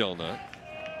plate to Shelnut.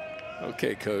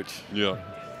 Okay, coach. Yeah.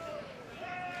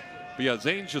 But yeah,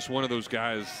 Zane's just one of those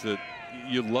guys that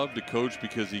you love to coach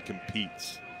because he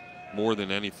competes more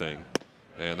than anything.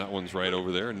 And that one's right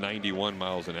over there, 91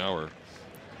 miles an hour.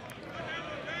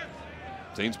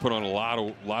 Zane's put on a lot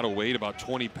of weight, about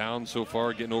 20 pounds so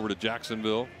far, getting over to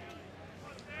Jacksonville.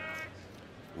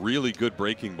 Really good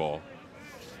breaking ball.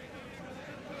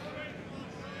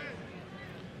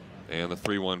 And the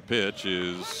 3-1 pitch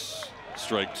is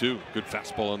strike 2. Good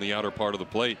fastball on the outer part of the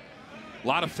plate. A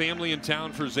lot of family in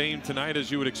town for Zane tonight,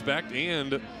 as you would expect,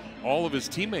 and all of his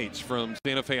teammates from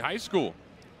Santa Fe High School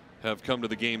have come to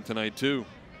the game tonight too.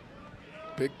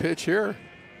 Big pitch here.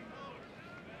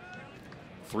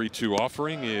 3-2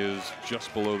 offering is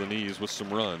just below the knees with some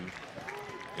run.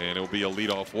 And it'll be a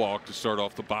leadoff walk to start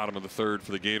off the bottom of the third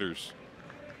for the Gators.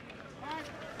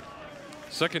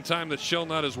 Second time that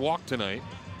Shellnut has walked tonight.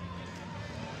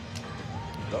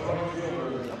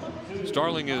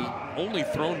 Starling has only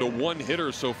thrown to one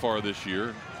hitter so far this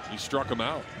year. He struck him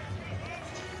out.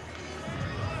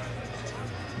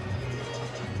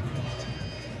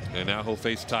 And now he'll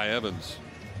face Ty Evans.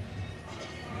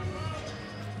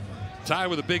 Ty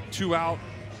with a big 2-out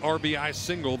RBI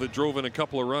single that drove in a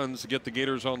couple of runs to get the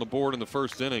Gators on the board in the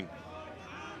first inning.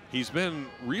 He's been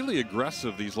really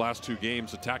aggressive these last 2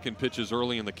 games, attacking pitches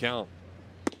early in the count.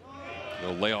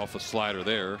 They'll lay off a slider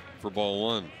there for ball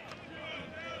 1.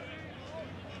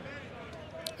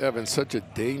 Evans, such a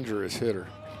dangerous hitter.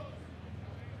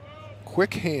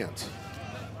 Quick hands.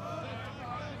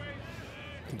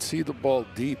 Can see the ball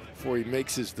deep before he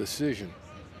makes his decision.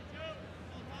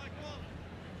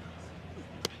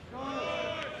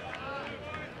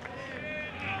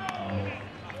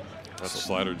 That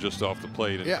slider just off the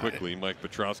plate, and quickly Mike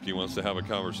Petrowski wants to have a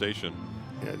conversation.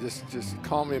 Yeah, just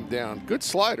calm him down. Good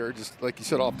slider, just like you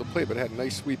said, off the plate, but had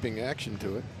nice sweeping action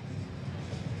to it.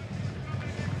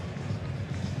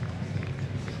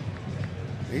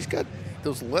 He's got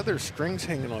those leather strings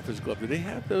hanging off his glove. Do they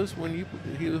have those when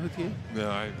he was with you? No,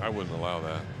 I wouldn't allow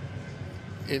that.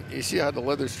 And you see how the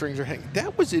leather strings are hanging?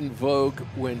 That was in vogue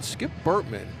when Skip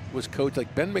Burtman was coach,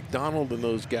 like Ben McDonald and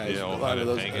those guys. Yeah, a lot of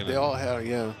those, they all had,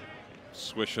 yeah.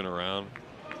 Swishing around.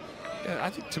 Yeah, I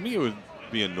think to me it would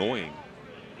be annoying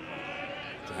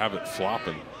to have it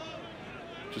flopping.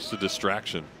 Just a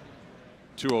distraction.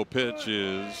 2-0 pitch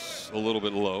is a little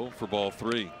bit low for ball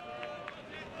 3.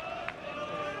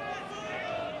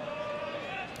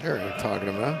 There you're talking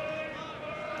about.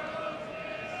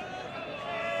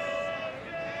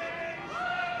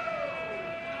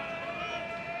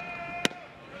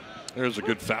 There's a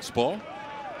good fastball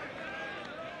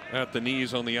at the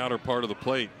knees on the outer part of the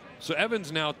plate. So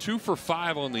Evans now 2 for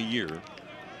 5 on the year.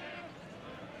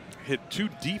 Hit 2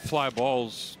 deep fly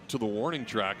balls to the warning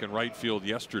track in right field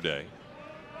yesterday.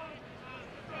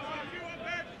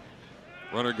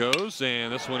 Runner goes,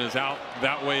 and this one is out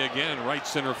that way again, right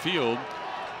center field.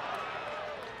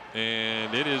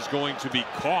 And it is going to be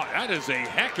caught. That is a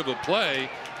heck of a play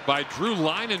by Drew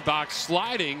Leinenbach,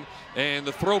 sliding, and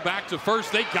the throw back to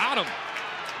first. They got him.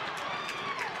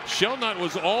 Shellnut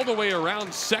was all the way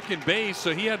around second base,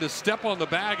 so he had to step on the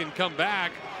bag and come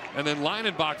back. And then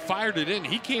Leinenbach fired it in.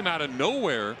 He came out of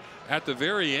nowhere at the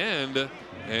very end,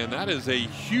 and that is a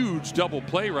huge double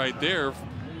play right there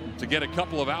to get a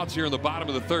couple of outs here in the bottom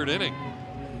of the third inning.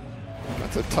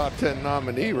 That's a top 10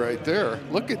 nominee right there.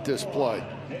 Look at this play.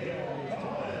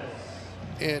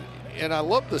 And I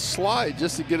love the slide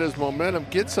just to get his momentum.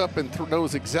 Gets up and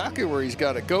knows exactly where he's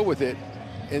got to go with it.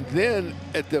 And then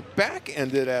at the back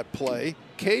end of that play,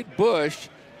 Cade Bush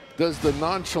does the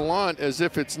nonchalant as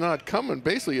if it's not coming,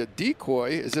 basically a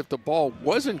decoy, as if the ball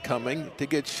wasn't coming, to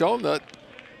get Shellnut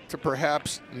to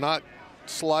perhaps not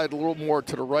slide a little more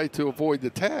to the right to avoid the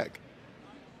tag.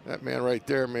 That man right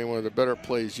there made one of the better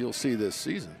plays you'll see this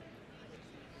season.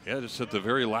 Yeah, just at the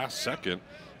very last second.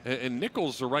 And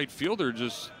Nichols, the right fielder,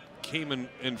 just came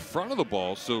in front of the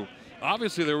ball. So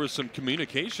obviously there was some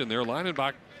communication there.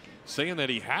 Leinenbach saying that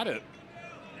he had it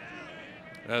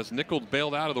as Nichols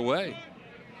bailed out of the way.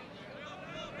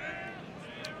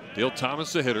 Dale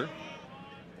Thomas, the hitter,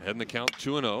 heading the count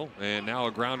 2-0, and now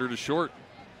a grounder to short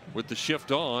with the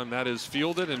shift on. That is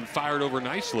fielded and fired over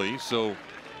nicely. So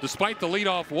despite the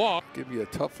leadoff walk, give you a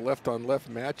tough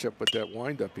left-on-left matchup with that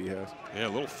windup he has. Yeah, a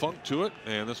little funk to it,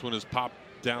 and this one is popped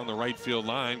down the right field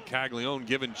line. Caglione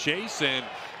giving chase, and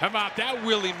how about that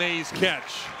Willie Mays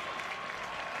catch?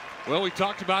 Well, we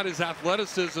talked about his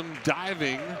athleticism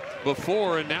diving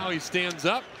before, and now he stands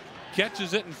up,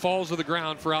 catches it, and falls to the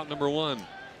ground for out number 1.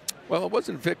 Well, it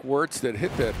wasn't Vic Wirtz that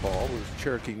hit that ball. It was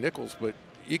Cherokee Nichols, but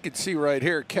you can see right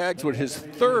here, Cags with his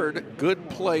 3rd good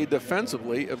play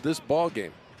defensively of this ball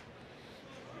game.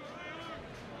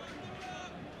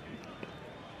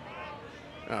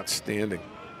 Outstanding.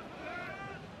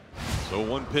 So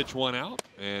 1 pitch, 1 out,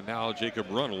 and now Jacob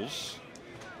Runnels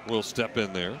will step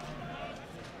in there.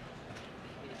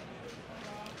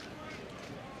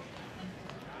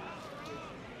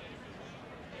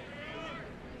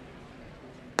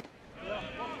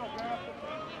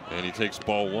 And he takes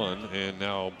ball 1 and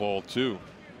now ball 2.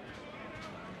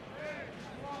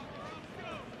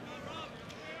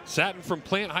 Satin from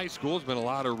Plant High School. Has been a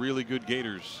lot of really good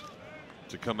Gators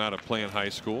to come out of Plant High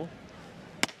School.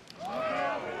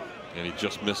 And he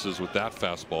just misses with that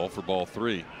fastball for ball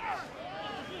 3.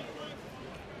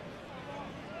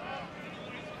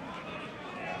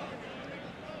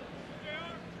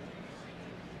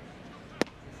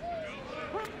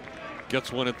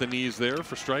 Gets one at the knees there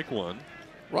for strike 1.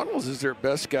 Runnels is their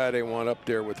best guy they want up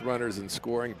there with runners in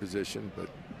scoring position, but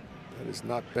that has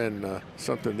not been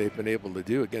something they've been able to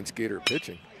do against Gator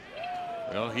pitching.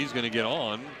 Well, he's going to get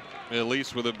on, at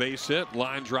least with a base hit.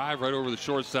 Line drive right over the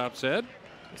shortstop's head.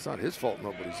 It's not his fault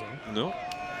nobody's on. No.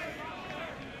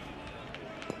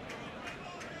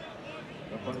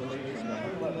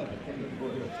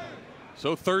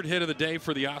 So 3rd hit of the day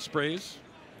for the Ospreys.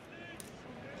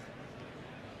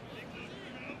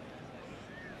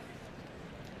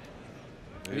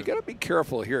 You got to be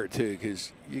careful here too,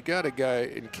 because you got a guy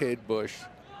in Cade Bush,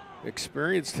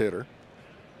 experienced hitter.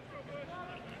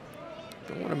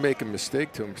 Don't want to make a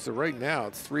mistake to him. So right now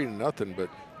it's 3-0, but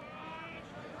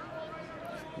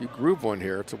you groove one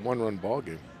here. It's a 1-run ball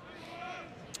game.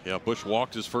 Yeah, Bush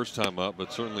walked his first time up,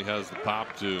 but certainly has the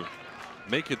pop to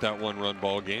make it that 1-run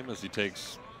ball game as he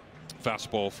takes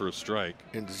fastball for a strike.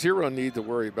 And 0 need to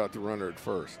worry about the runner at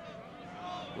first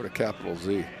with a capital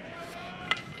Z.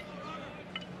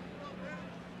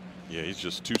 Yeah, he's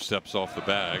just 2 steps off the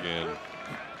bag, and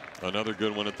another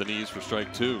good one at the knees for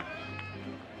strike 2.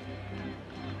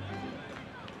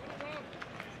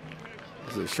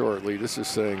 This is a short lead. This is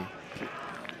saying,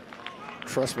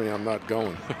 trust me, I'm not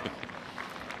going.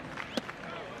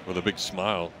 With a big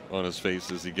smile on his face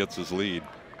as he gets his lead.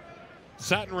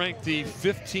 Satin ranked the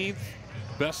 15th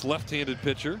best left-handed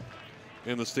pitcher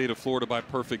in the state of Florida by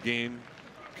perfect game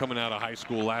coming out of high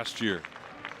school last year.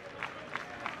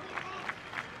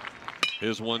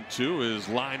 His 1-2 is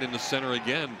lined in the center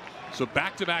again. So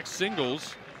back-to-back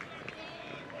singles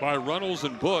by Runnels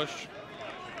and Bush.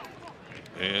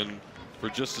 And for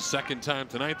just the 2nd time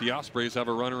tonight, the Ospreys have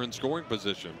a runner in scoring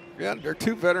position. Yeah, they're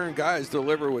 2 veteran guys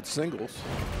deliver with singles.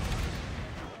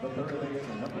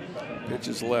 Pitch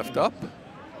is left up.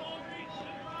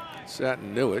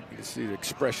 Satin knew it. You can see the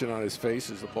expression on his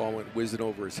face as the ball went whizzing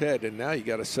over his head. And now you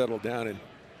got to settle down and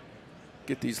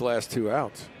get these last 2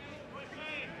 outs.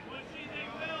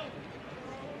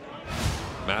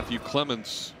 Matthew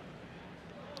Clements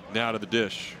now to the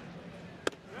dish.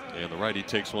 And the righty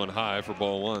takes one high for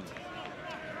ball 1.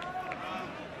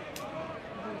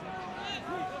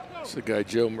 It's the guy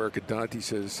Joe Mercadante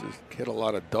says hit a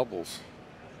lot of doubles.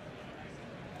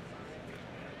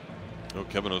 Oh,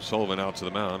 Kevin O'Sullivan out to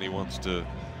the mound. He wants to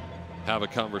have a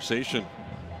conversation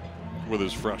with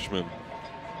his freshman.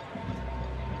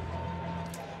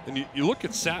 And you look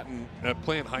at Satin at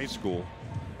playing high school.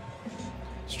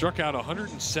 Struck out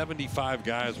 175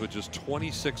 guys with just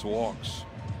 26 walks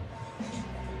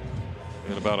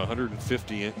and about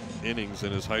 150 innings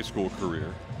in his high school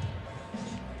career.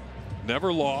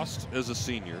 Never lost as a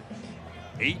senior.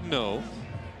 8-0,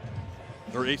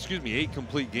 or excuse me, 8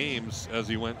 complete games as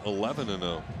he went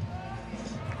 11-0.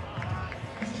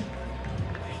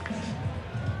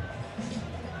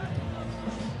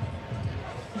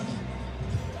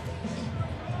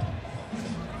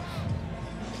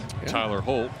 Tyler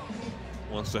Holt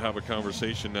wants to have a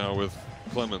conversation now with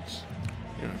Clements.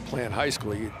 You know, playing high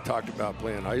school, you talked about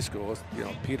playing high school. You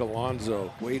know, Pete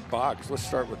Alonso, Wade Boggs. Let's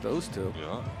start with those 2.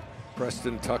 Yeah.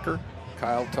 Preston Tucker,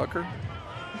 Kyle Tucker.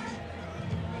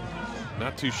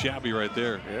 Not too shabby right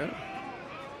there. Yeah.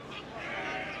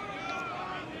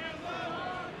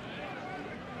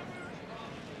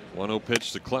 One 0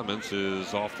 pitch to Clements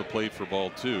is off the plate for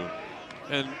ball 2.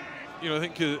 And, you know, I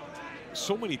think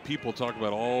so many people talk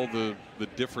about all the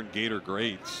different Gator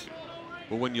greats.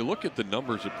 But when you look at the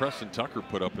numbers that Preston Tucker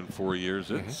put up in 4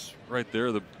 years, it's right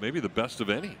there, maybe the best of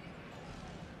any.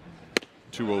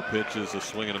 2-0 pitch is a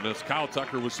swing and a miss. Kyle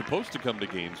Tucker was supposed to come to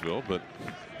Gainesville, but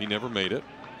he never made it.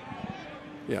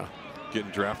 Yeah.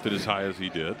 Getting drafted as high as he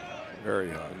did. Very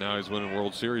high. And now he's winning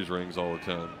World Series rings all the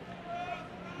time.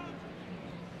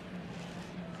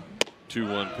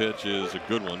 2-1 pitch is a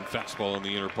good one. Fastball on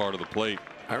the inner part of the plate.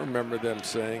 I remember them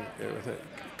saying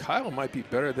Kyle might be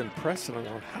better than Preston. I'm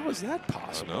going, how is that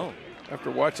possible? I know. After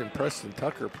watching Preston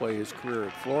Tucker play his career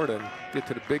at Florida and get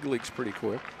to the big leagues pretty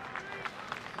quick.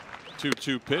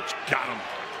 2-2 pitch, got him.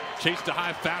 Chased a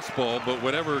high fastball, but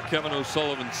whatever Kevin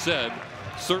O'Sullivan said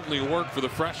certainly worked for the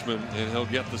freshman, and he'll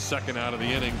get the 2nd out of the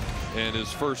inning and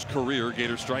his first career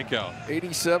Gator strikeout.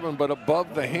 87, but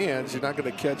above the hands. You're not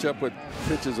going to catch up with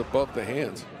pitches above the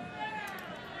hands.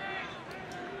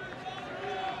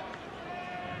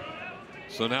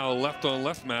 So now a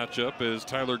left-on-left matchup as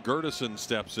Tyler Gertison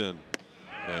steps in,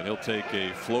 and he'll take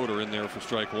a floater in there for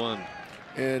strike 1.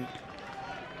 And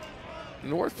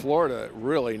North Florida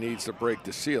really needs to break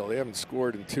the seal. They haven't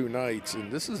scored in 2 nights,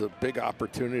 and this is a big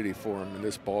opportunity for them in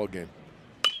this ball game.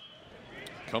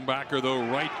 Comebacker, though,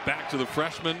 right back to the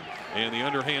freshman, and the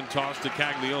underhand toss to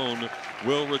Caglione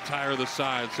will retire the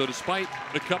side. So despite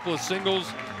a couple of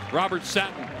singles, Robert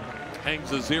Satin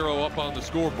hangs a 0 up on the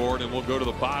scoreboard, and we'll go to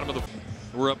the bottom of the.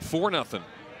 We're up 4-0.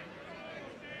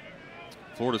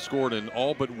 Florida scored in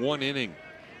all but 1 inning,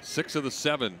 6 of the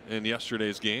 7 in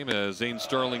yesterday's game, as Zane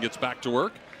Starling gets back to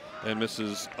work and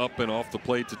misses up and off the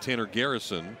plate to Tanner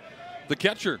Garrison. The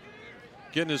catcher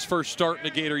getting his first start in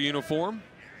a Gator uniform.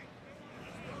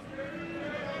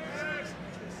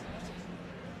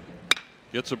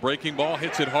 Gets a breaking ball,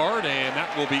 hits it hard, and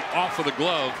that will be off of the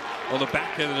glove on the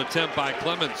backhand attempt by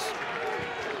Clemens.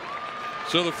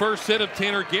 So the first hit of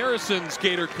Tanner Garrison's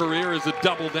Gator career is a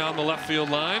double down the left field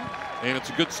line, and it's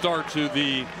a good start to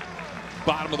the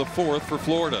bottom of the 4th for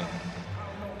Florida.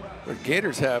 The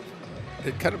Gators have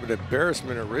kind of an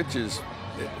embarrassment of riches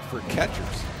for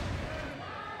catchers.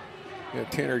 You know,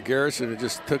 Tanner Garrison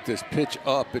just took this pitch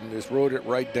up and just rode it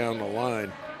right down the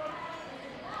line.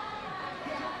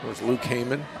 There's Luke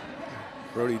Heyman,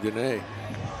 Brody Dene.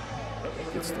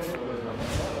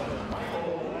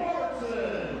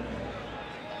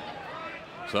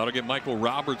 So that'll get Michael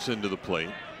Robertson to the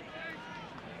plate.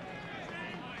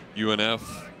 UNF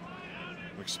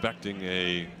expecting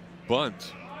a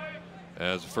bunt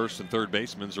as first and third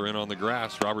basemen are in on the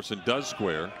grass. Robertson does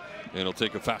square, and he'll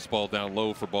take a fastball down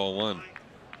low for ball 1.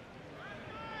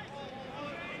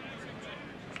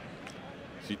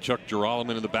 See Chuck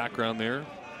Girolamo in the background there,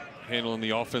 handling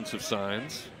the offensive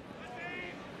signs.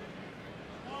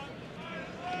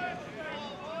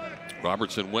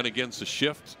 Robertson went against the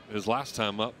shift his last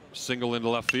time up, single into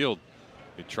left field.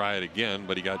 He'd try it again,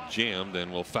 but he got jammed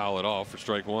and will foul it off for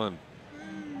strike 1.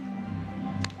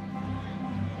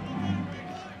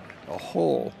 A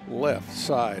whole left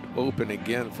side open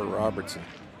again for Robertson.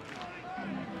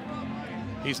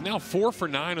 He's now 4 for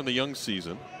 9 on the young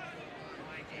season.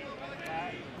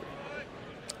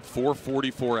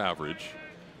 444 average.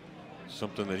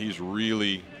 Something that he's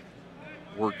really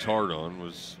worked hard on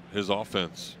was his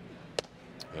offense,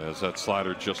 as that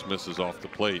slider just misses off the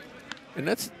plate. And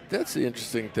that's the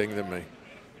interesting thing to me.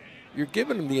 You're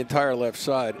giving him the entire left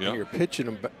side, yep, and you're pitching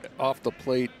him off the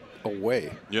plate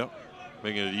away. Yep,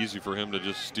 making it easy for him to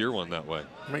just steer one that way.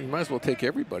 I mean, you might as well take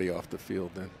everybody off the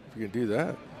field then, if you can do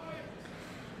that.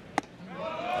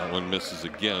 That one misses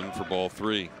again for ball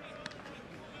 3.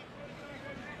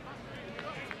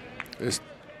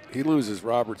 He loses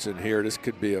Robertson here. This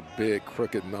could be a big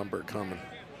crooked number coming.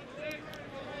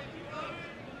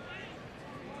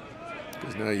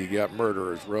 Because now you got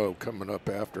Murderer's Row coming up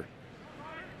after.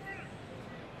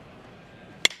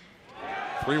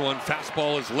 3-1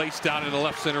 fastball is laced out into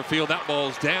left center field. That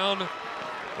ball's down,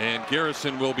 and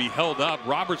Garrison will be held up.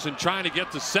 Robertson trying to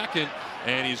get to second,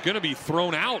 and he's going to be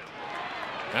thrown out.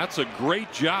 That's a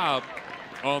great job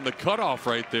on the cutoff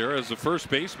right there, as the first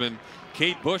baseman,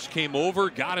 Kate Bush, came over,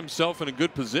 got himself in a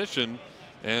good position,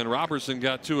 and Robertson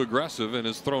got too aggressive and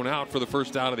is thrown out for the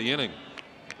first out of the inning.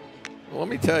 Well, let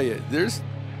me tell you,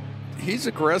 he's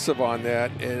aggressive on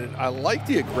that, and I like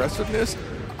the aggressiveness.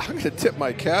 I'm going to tip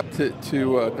my cap to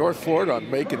North Florida on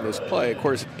making this play. Of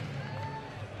course,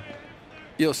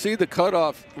 you'll see the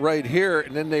cutoff right here,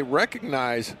 and then they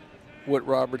recognize what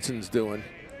Robertson's doing.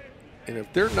 And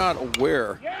if they're not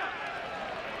aware.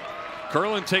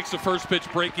 Curlin takes the first pitch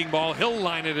breaking ball. He'll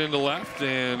line it into left,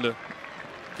 and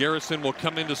Garrison will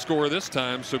come in to score this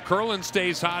time. So Curlin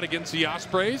stays hot against the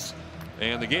Ospreys,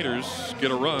 and the Gators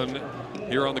get a run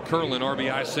here on the Curlin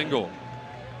RBI single.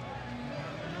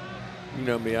 You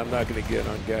know me, I'm not going to get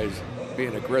on guys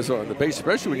being aggressive on the base,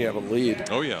 especially when you have a lead.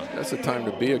 Oh, yeah. That's the time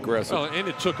to be aggressive. Well, and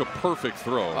it took a perfect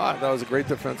throw. That was a great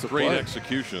defensive play. Great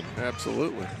execution.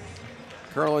 Absolutely.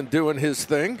 Curlin doing his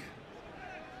thing.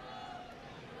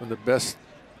 One of the best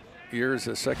years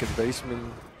as second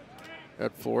baseman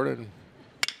at Florida in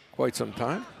quite some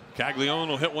time. Caglione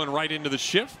will hit one right into the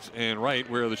shift and right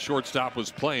where the shortstop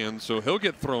was playing, so he'll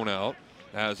get thrown out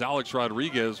as Alex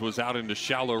Rodriguez was out into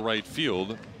shallow right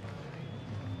field.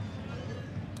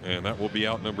 And that will be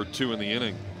out number 2 in the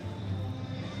inning.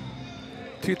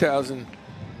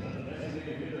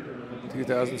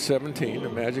 2017, the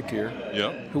magic year.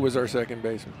 Yep. Who was our second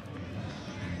baseman?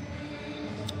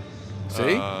 See?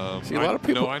 See, a lot of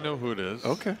people. No, I know who it is.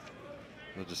 Okay.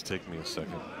 It'll just take me a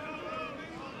second.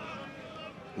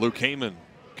 Luke Heyman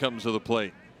comes to the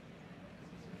plate.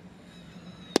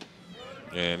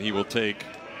 And he will take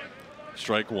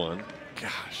strike 1.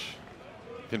 Gosh.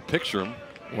 Can picture him.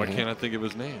 Why can't I think of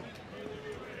his name?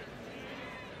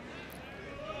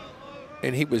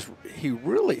 And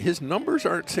his numbers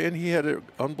aren't saying he had an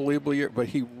unbelievable year, but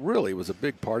he really was a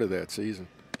big part of that season.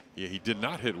 Yeah, he did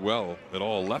not hit well at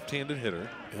all. Left-handed hitter.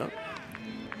 Yep.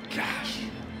 Gosh.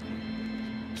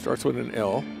 Starts with an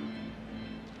L.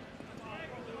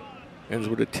 Ends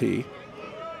with a T.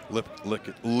 Lip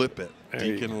it.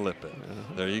 Deacon Lip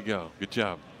it. There you go. Good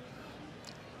job.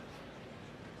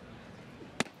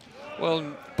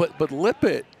 Well, but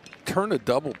Lippett turned a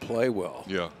double play well.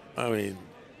 Yeah. I mean,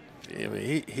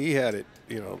 he had it.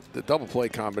 You know, the double play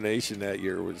combination that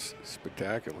year was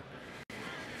spectacular.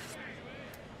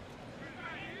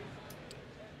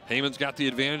 Heyman's got the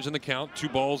advantage in the count. 2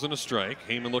 balls and a strike.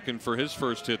 Heyman looking for his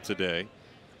first hit today.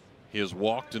 He has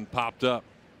walked and popped up.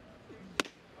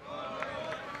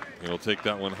 He'll take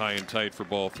that one high and tight for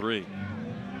ball 3.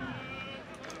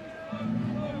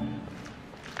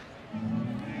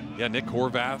 Yeah, Nick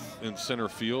Horvath in center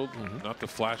field. Not the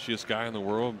flashiest guy in the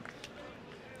world.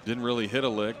 Didn't really hit a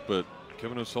lick, but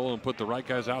Kevin O'Sullivan put the right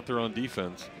guys out there on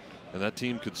defense, and that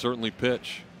team could certainly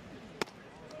pitch.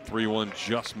 3-1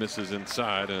 just misses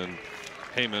inside, and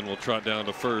Heyman will trot down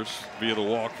to first via the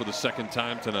walk for the 2nd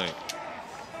time tonight.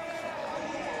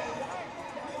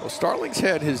 Well, Starling's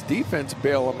had his defense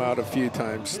bail him out a few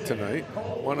times tonight.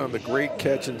 One on the great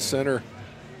catch in center,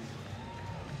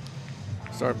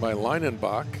 started by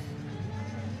Leinenbach.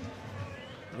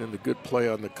 And then the good play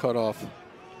on the cutoff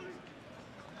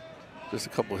just a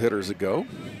couple hitters ago.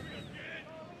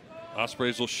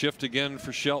 Ospreys will shift again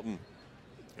for Shelton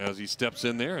as he steps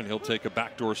in there, and he'll take a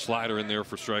backdoor slider in there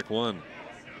for strike 1.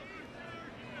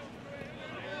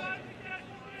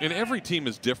 And every team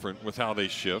is different with how they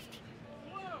shift.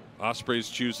 Ospreys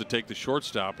choose to take the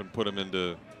shortstop and put him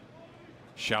into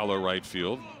shallow right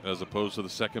field as opposed to the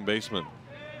second baseman.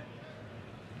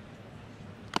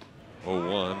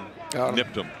 0-1,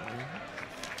 nipped him.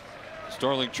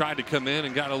 Starling tried to come in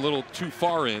and got a little too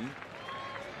far in,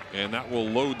 and that will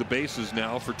load the bases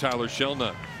now for Tyler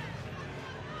Shelnut.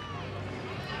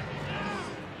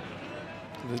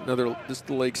 This is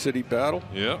the Lake City battle.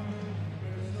 Yep.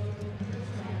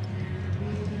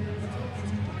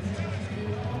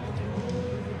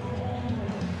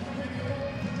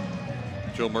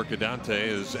 Joe Mercadante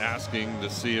is asking to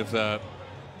see if that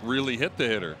really hit the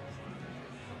hitter.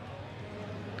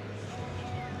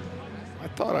 I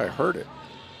thought I heard it.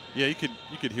 Yeah, you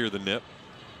could hear the nip.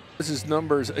 This is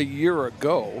numbers a year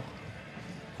ago.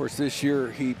 Of course, this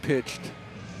year he pitched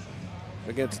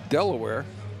against Delaware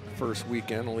first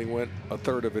weekend, only went a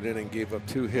third of an inning, gave up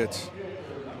 2 hits.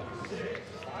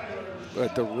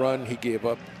 But the run he gave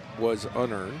up was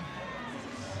unearned.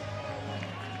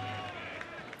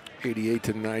 88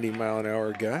 to 90 mile an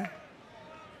hour guy.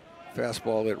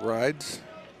 Fastball that rides.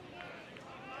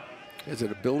 Has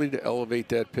an ability to elevate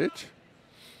that pitch.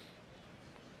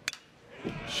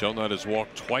 Shelnut has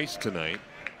walked twice tonight,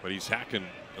 but he's hacking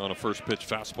on a first pitch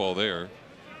fastball there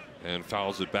and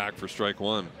fouls it back for strike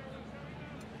 1.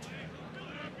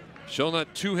 Shelnut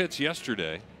 2 hits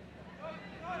yesterday.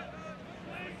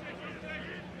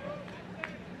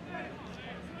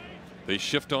 They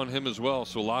shift on him as well,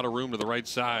 so a lot of room to the right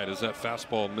side as that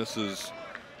fastball misses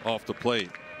off the plate.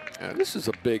 Now, this is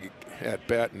a big at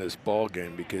bat in this ball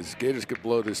game because Gators could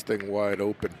blow this thing wide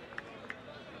open.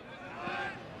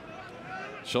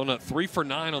 Shelnut 3 for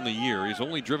 9 on the year. He's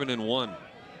only driven in 1.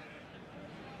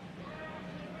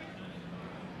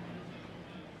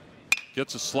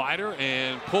 Gets a slider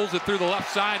and pulls it through the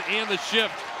left side and the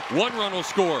shift. 1 run will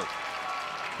score.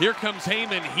 Here comes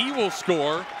Heyman. He will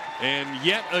score. And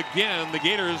yet again, the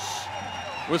Gators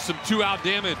with some 2-out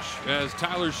damage as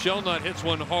Tyler Shelnut hits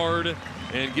one hard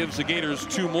and gives the Gators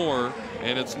 2 more.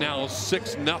 And it's now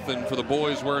 6-0 for the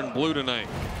boys wearing blue tonight.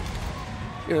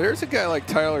 You know, there's a guy like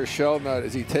Tyler Shelnut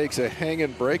as he takes a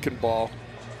hanging breaking ball,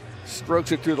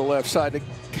 strokes it through the left side. It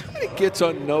kind of gets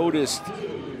unnoticed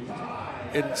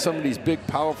in some of these big,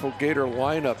 powerful Gator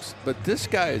lineups, but this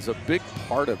guy is a big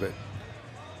part of it.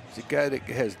 He's a guy that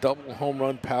has double home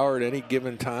run power at any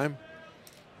given time.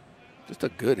 Just a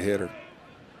good hitter.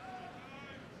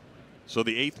 So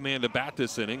the 8th man to bat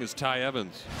this inning is Ty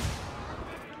Evans.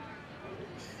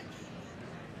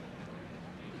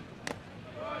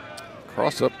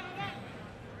 Cross up.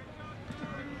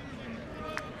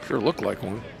 Sure looked like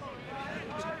one.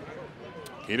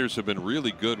 Gators have been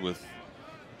really good with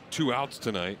 2 outs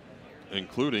tonight,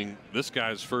 including this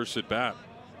guy's first at bat.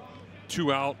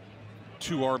 2 out,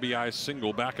 2 RBI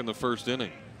single back in the first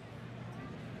inning.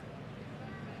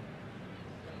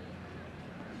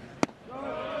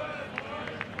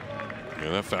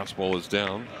 Yeah, that fastball is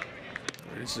down.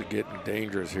 This is getting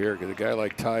dangerous here because a guy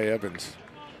like Ty Evans,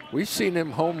 we've seen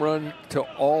him home run to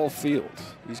all fields.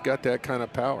 He's got that kind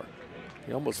of power.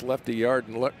 He almost left the yard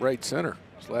and let right center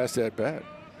his last at bat.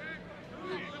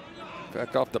 In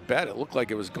fact, off the bat, it looked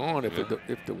like it was gone if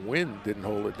the wind didn't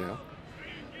hold it down.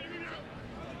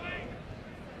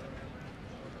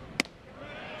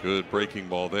 Good breaking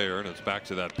ball there, and it's back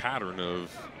to that pattern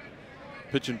of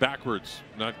pitching backwards,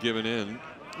 not giving in.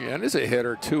 Yeah, and as a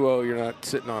hitter, 2-0, you're not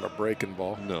sitting on a breaking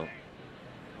ball. No.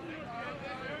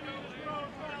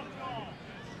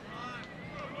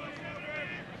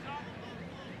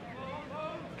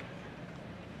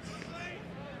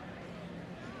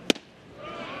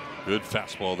 Good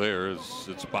fastball there as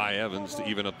it's by Evans to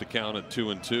even up the count at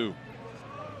 2-2.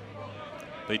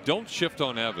 They don't shift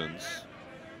on Evans.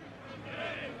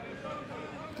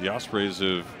 The Ospreys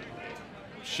have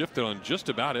shifted on just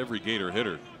about every Gator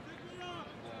hitter.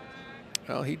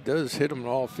 Well, he does hit them in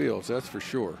all fields, that's for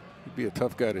sure. He'd be a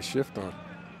tough guy to shift on.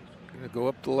 Gonna go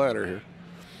up the ladder here.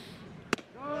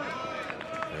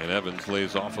 And Evans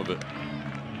lays off of it.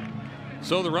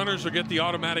 So the runners will get the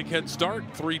automatic head start,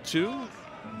 3-2,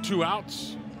 2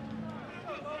 outs.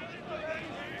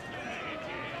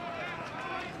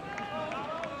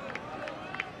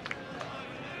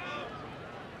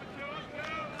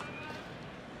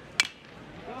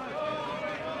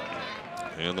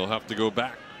 And they'll have to go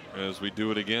back as we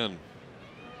do it again.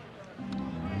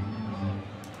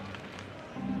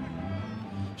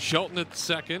 Shelton at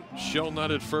second, Shelnut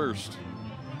at first.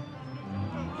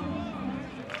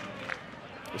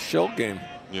 A shell game.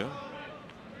 Yeah.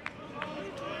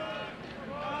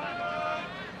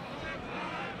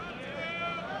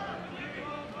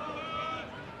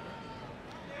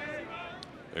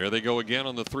 There they go again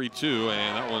on the 3-2,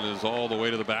 and that one is all the way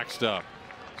to the backstop.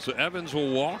 So Evans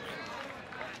will walk.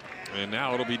 And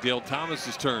now it'll be Dale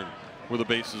Thomas's turn with the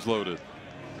bases loaded.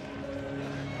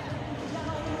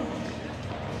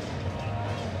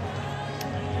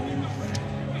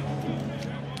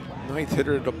 Ninth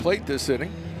hitter at the plate this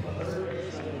inning.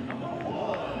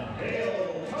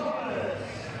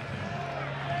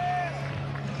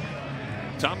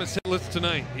 Thomas hitless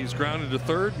tonight. He's grounded to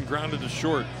third and grounded to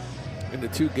short. In the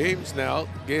 2 games now,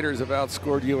 Gators have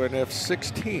outscored UNF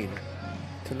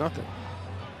 16-0.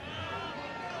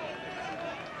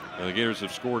 And the Gators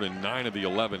have scored in 9 of the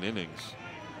 11 innings.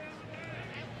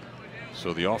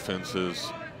 So the offense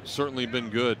has certainly been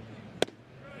good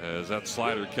as that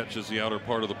slider catches the outer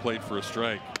part of the plate for a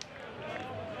strike.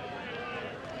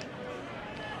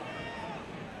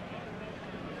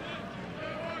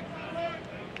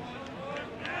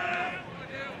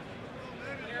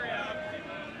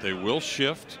 They will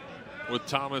shift with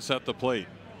Thomas at the plate.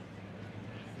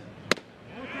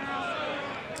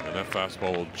 And that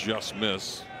fastball will just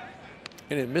miss.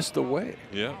 And it missed away.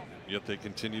 Yeah, yet they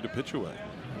continue to pitch away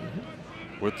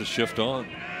with the shift on.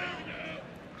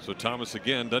 So Thomas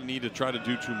again doesn't need to try to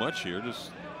do too much here.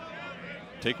 Just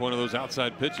take one of those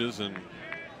outside pitches and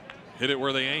hit it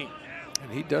where they ain't.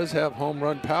 And he does have home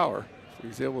run power. So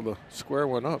he's able to square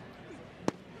one up.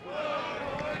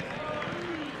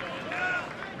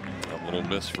 A little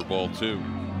miss for ball 2.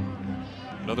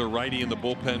 Another righty in the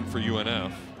bullpen for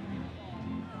UNF.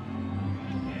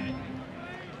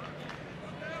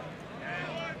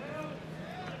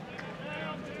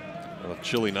 A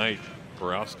chilly night.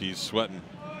 Borowski's sweating.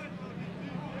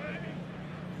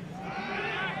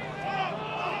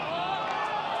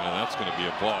 And that's going to be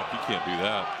a balk. You can't do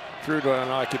that. Threw to an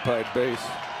unoccupied base.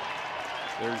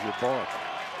 There's your balk.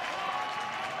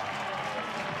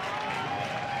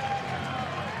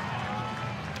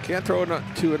 Can't throw it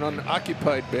to an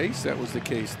unoccupied base. That was the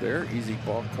case there. Easy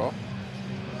balk call.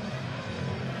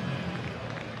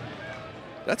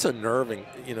 That's unnerving,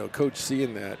 you know, coach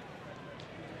seeing that.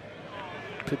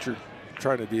 Pitcher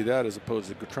trying to do that as opposed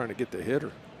to trying to get the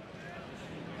hitter.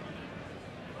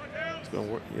 It's going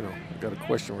to, you know, got to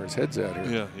question where his head's at here.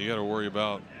 Yeah, you got to worry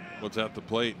about what's at the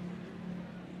plate.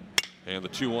 And the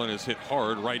 2-1 is hit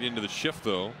hard right into the shift,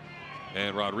 though.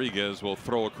 And Rodriguez will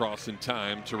throw across in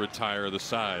time to retire the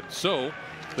side. So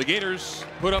the Gators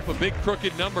put up a big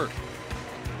crooked number.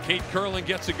 Kate Curlin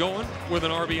gets it going with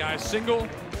an RBI single.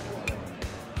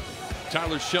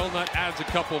 Tyler Shelnut adds a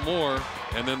couple more.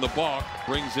 And then the balk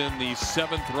brings in the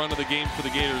 7th run of the game for the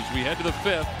Gators. We head to the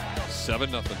 5th,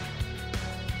 7-0.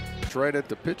 It's right at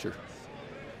the pitcher.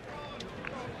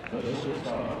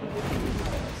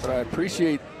 But I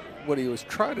appreciate what he was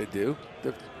trying to do.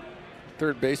 The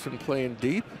third baseman playing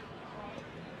deep.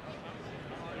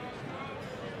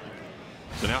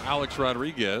 So now Alex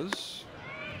Rodriguez,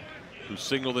 who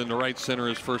singled into right center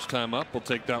his first time up, will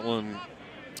take that one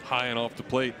high and off the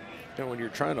plate. And when you're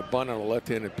trying to bunt on a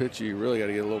left-handed pitcher, you really got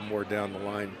to get a little more down the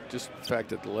line. Just the fact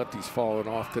that the lefty's falling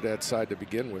off to that side to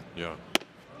begin with. Yeah.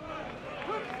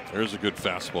 There's a good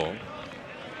fastball.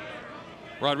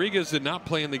 Rodriguez did not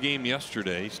play in the game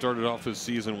yesterday. He started off his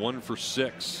season 1 for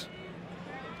 6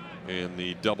 in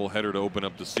the doubleheader to open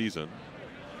up the season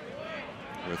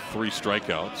with 3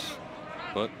 strikeouts,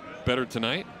 but better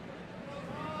tonight.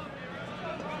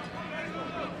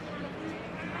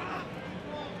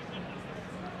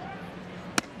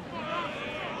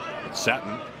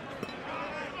 Satin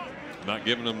not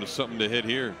giving them something to hit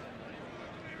here.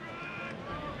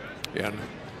 Yeah.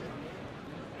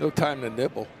 No time to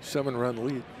nibble. 7-run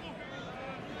lead.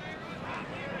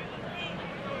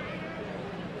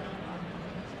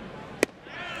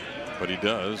 But he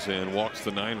does, and walks the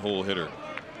 9-hole hitter.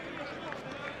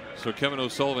 So Kevin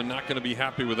O'Sullivan not going to be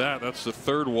happy with that. That's the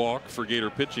 3rd walk for Gator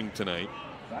pitching tonight.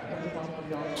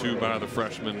 2 by the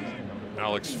freshman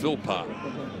Alex Philpott.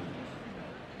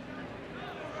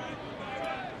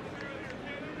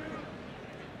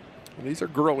 And these are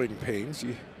growing pains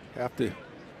you have to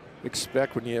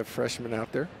expect when you have freshmen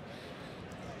out there.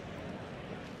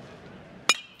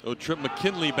 Oh, Trip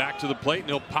McKinley back to the plate, and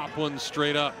he'll pop one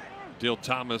straight up. Dale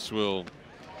Thomas will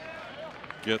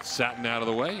get Satin out of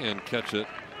the way and catch it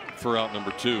for out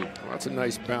number 2. Well, that's a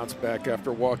nice bounce back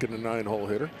after walking the 9-hole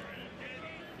hitter.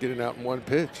 Getting out in 1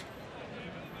 pitch.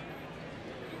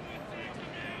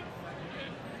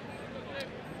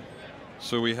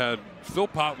 So we had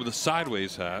Philpott with a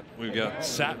sideways hat. We've got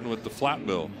Satin with the flat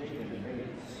bill.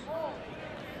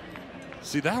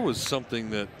 See, that was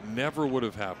something that never would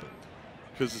have happened.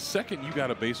 Because the second you got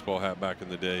a baseball hat back in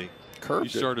the day, you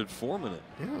started forming it,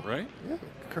 right? Yeah,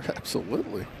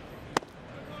 absolutely.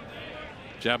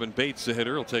 Jabin Bates, the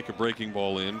hitter, will take a breaking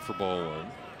ball in for ball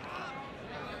 1.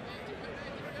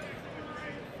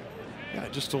 Yeah, I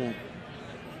just don't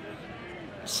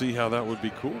see how that would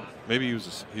be cool. Maybe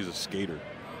he's a skater.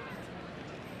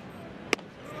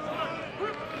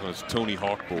 Oh, it's Tony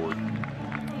Hawk board.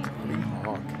 Tony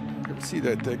Hawk. You ever see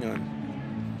that thing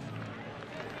on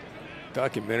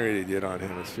documentary they did on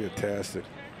him? It's fantastic.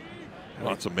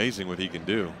 Well, it's amazing what he can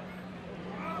do.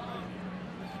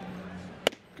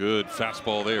 Good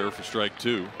fastball there for strike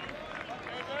 2.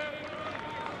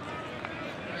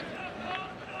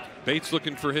 Bates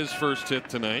looking for his first hit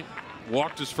tonight.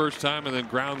 Walked his first time and then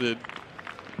grounded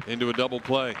into a double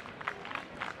play.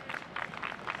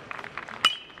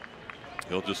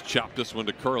 He'll just chop this one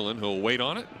to Curlin. He'll wait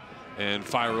on it and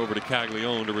fire over to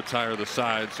Caglione to retire the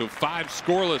side. So 5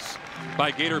 scoreless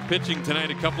by Gator pitching tonight.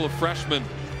 A couple of freshmen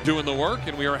doing the work,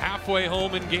 and we are halfway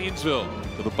home in Gainesville.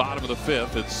 To the bottom of the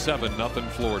 5th, it's 7-0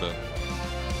 Florida.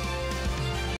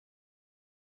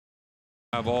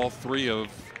 Have all 3 of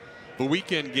the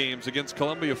weekend games against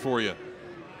Columbia for you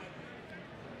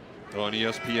on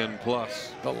ESPN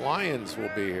Plus. The Lions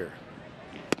will be here.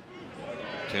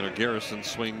 Tanner Garrison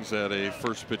swings at a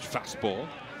first pitch fastball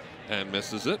and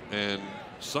misses it. And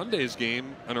Sunday's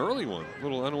game, an early one, a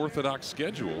little unorthodox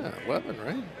schedule. Yeah, 11,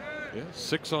 right? Yeah,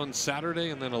 6 on Saturday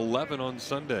and then 11 on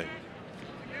Sunday.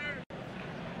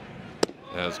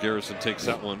 As Garrison takes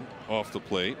that one off the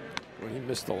plate. Well, he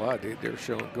missed a lot. They're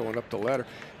showing going up the ladder.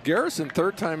 Garrison,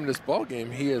 3rd time in this ball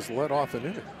game, he has let off an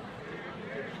inning.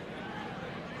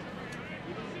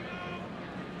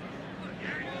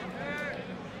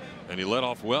 And he led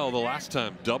off well the last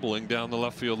time, doubling down the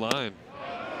left field line.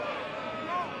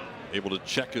 Able to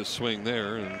check his swing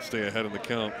there and stay ahead in the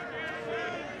count.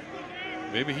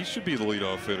 Maybe he should be the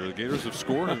leadoff hitter. The Gators have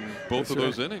scored in both of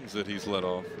those innings that he's led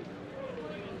off.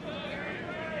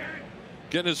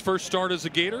 Getting his first start as a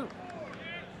Gator.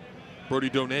 Brody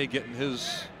Donay getting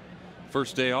his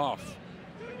first day off.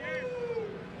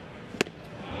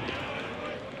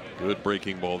 Good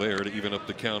breaking ball there to even up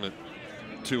the count at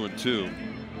 2-2.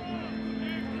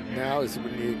 Now is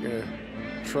when you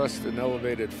trust an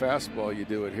elevated fastball, you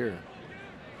do it here.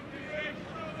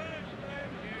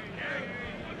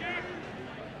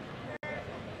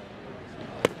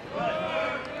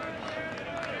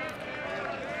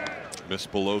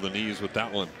 Missed below the knees with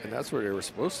that one. And that's where they were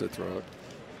supposed to throw it,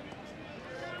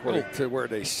 according to where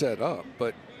they set up.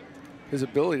 But his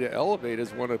ability to elevate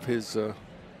is one of his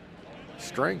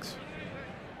strengths.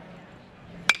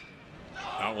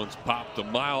 That one's popped a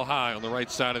mile high on the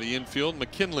right side of the infield.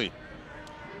 McKinley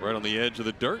right on the edge of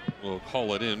the dirt will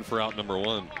haul it in for out number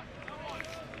 1.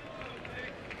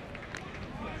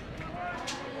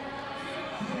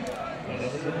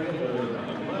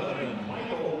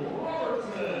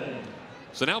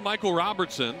 So now Michael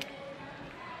Robertson.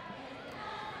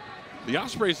 The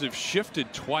Ospreys have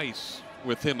shifted twice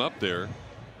with him up there,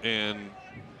 and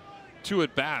 2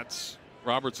 at bats.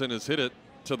 Robertson has hit it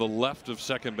to the left of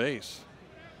second base.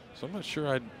 So I'm not sure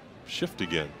I'd shift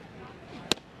again.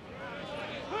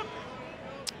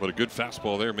 But a good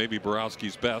fastball there, maybe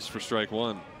Borowski's best for strike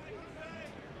one.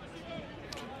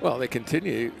 Well, they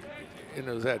continue in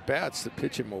those at-bats to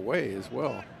pitch him away as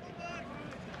well.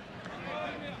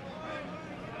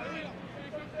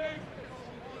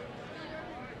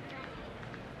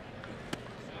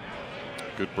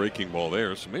 Good breaking ball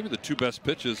there. So maybe the two best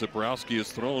pitches that Borowski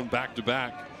has thrown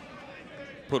back-to-back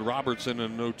put Robertson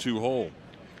in a 0-2 hole.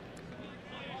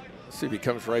 Let's see if he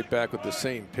comes right back with the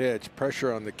same pitch.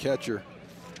 Pressure on the catcher.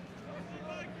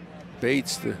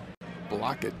 Bates to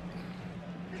block it.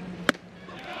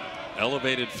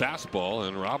 Elevated fastball,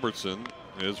 and Robertson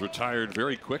is retired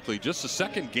very quickly. Just the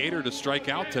second Gator to strike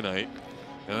out tonight,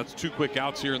 and that's 2 quick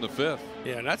outs here in the 5th.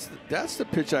 Yeah, and that's the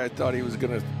pitch I thought he was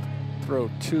going to throw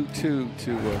 2-2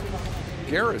 to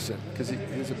Garrison, because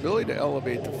his ability to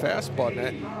elevate the fastball.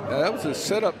 That was a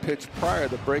setup pitch prior,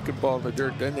 the breaking ball in the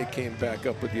dirt. Then they came back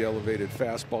up with the elevated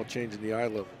fastball, changing the eye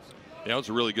levels. Yeah, it was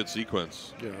a really good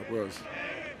sequence. Yeah, it was.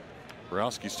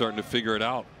 Borowski's starting to figure it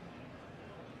out.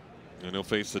 And he'll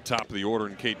face the top of the order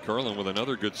in Cade Curlin with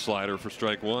another good slider for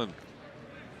strike one.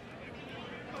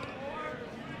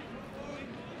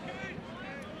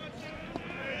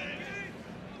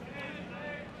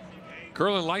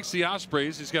 Curlin likes the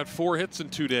Ospreys. He's got 4 hits in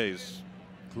 2 days,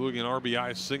 including an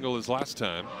RBI single his last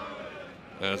time,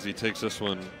 as he takes this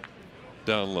one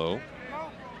down low.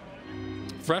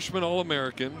 Freshman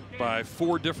All-American by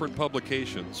 4 different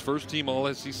publications. First team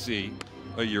All-SEC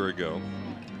a year ago.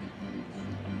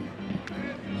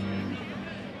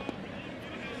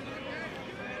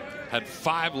 Had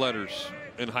 5 letters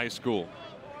in high school,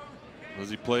 as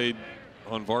he played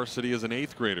on varsity as an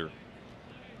 8th grader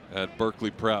at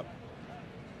Berkeley Prep.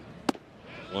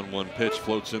 1-1 pitch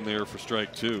floats in there for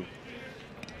strike 2.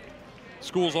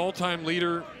 School's all-time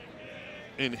leader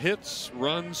in hits,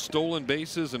 runs, stolen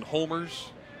bases, and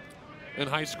homers in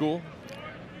high school.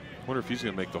 Wonder if he's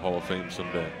going to make the Hall of Fame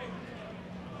someday.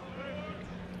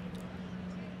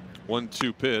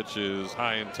 1-2 pitch is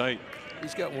high and tight.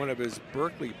 He's got one of his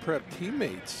Berkeley Prep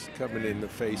teammates coming in to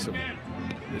face him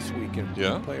this weekend.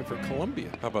 Yeah, playing for Columbia.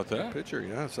 How about that? Pitcher,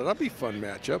 yeah. So that'll be a fun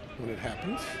matchup when it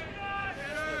happens.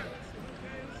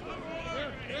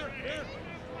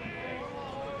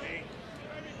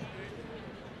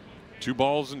 Two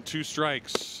balls and 2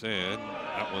 strikes, and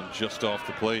that one just off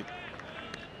the plate.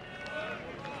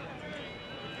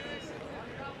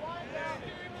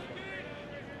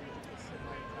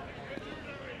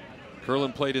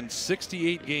 Curlin played in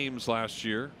 68 games last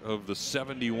year of the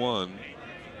 71.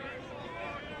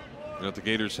 And the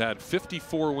Gators had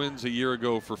 54 wins a year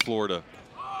ago for Florida,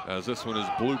 as this one is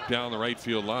blooped down the right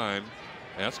field line.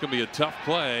 That's going to be a tough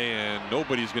play, and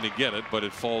nobody's going to get it, but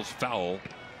it falls foul.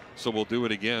 So we'll do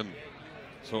it again.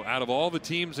 So out of all the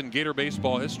teams in Gator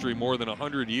baseball history, more than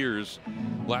 100 years,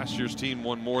 last year's team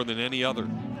won more than any other,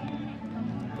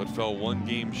 but fell 1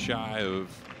 game shy of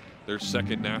their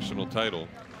 2nd national title.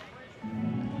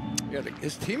 Yeah,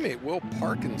 his teammate Will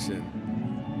Parkinson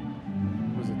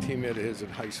was a teammate of his in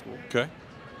high school. Okay.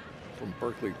 From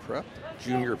Berkeley Prep,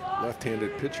 junior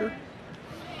left-handed pitcher.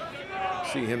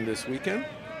 See him this weekend.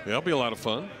 Yeah, that'll be a lot of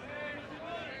fun.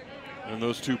 And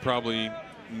those two probably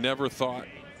never thought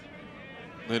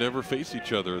they'd ever face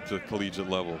each other at the collegiate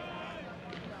level.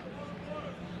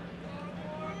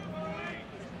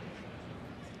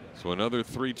 So another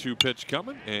 3-2 pitch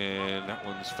coming, and that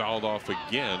one's fouled off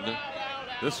again.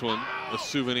 This one a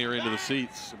souvenir into the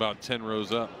seats, about 10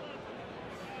 rows up.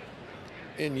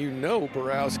 And you know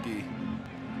Borowski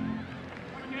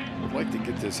would like to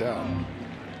get this out,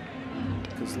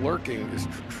 because lurking is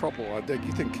trouble. I think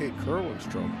you think Cade Curlin's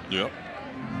trouble. Yep.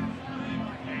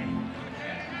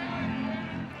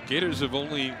 Gators have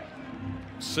only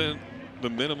sent the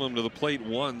minimum to the plate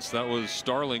once. That was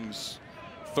Starling's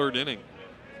 3rd inning,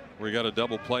 where he got a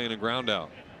double play and a ground out.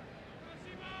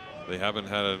 They haven't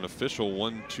had an official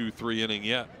 1-2-3 inning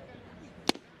yet,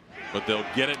 but they'll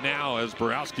get it now as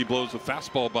Borowski blows the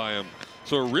fastball by him.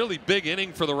 So a really big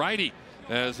inning for the righty,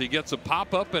 as he gets a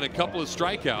pop-up and a couple of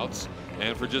strikeouts.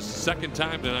 And for just the 2nd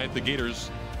time tonight, the Gators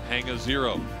hang a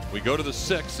 0. We go to the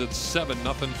 6th. It's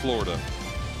 7-0 Florida.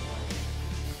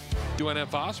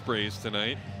 UNF Ospreys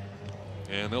tonight,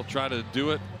 and they'll try to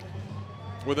do it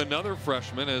with another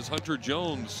freshman, as Hunter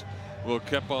Jones will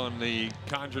keep on the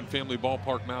Condren Family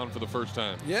Ballpark mound for the first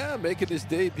time. Yeah, making his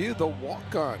debut, the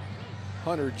walk-on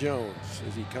Hunter Jones,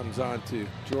 as he comes on to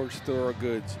George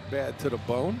Thorogood's bat to the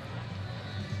bone.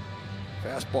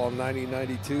 Fastball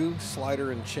 90-92,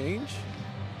 slider and change.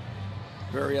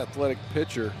 Very athletic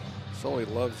pitcher. That's all he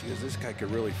loves, because this guy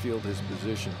could really field his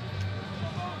position.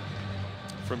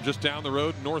 From just down the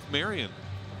road, North Marion.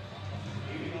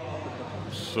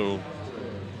 So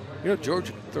You know,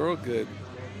 George Thorogood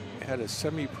had a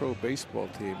semi-pro baseball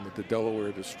team with the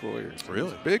Delaware Destroyers.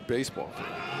 Really? Big baseball team.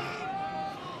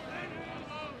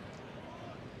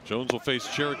 Jones will face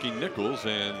Cherokee Nichols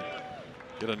and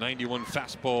get a 91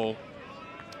 fastball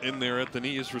in there at the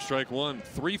knees for strike one.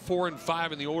 3, 4, and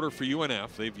 5 in the order for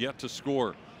UNF. They've yet to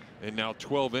score in now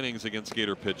 12 innings against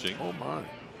Gator pitching. Oh my.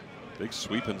 Big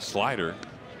sweep and slider,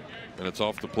 and it's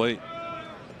off the plate.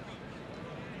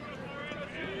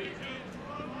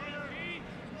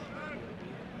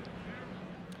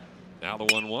 Now the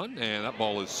 1-1, and that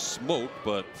ball is smoked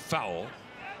but foul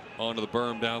onto the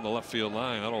berm down the left field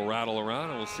line. That'll rattle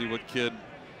around, and we'll see what kid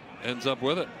ends up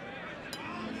with it.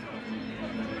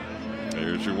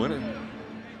 There's your winner.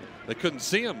 They couldn't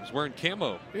see him. He's wearing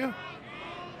camo. Yeah.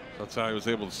 That's how he was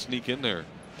able to sneak in there.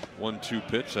 1-2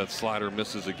 pitch. That slider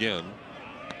misses again,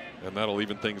 and that'll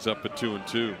even things up at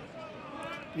 2-2.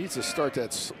 Needs to start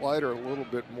that slider a little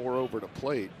bit more over the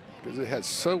plate because it has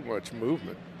so much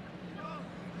movement.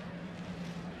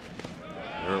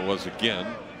 There it was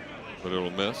again, but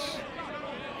it'll miss.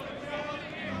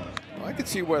 Well, I can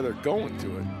see why they're going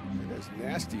to it. It has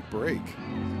nasty break.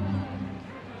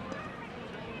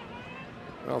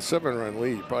 Well, 7-run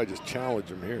lead, you probably just challenge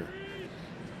him here.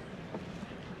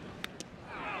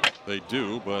 They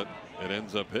do, but it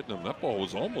ends up hitting him. That ball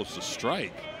was almost a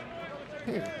strike.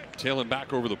 Tailing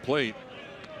back over the plate,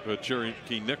 but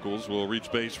Cherokee Nichols will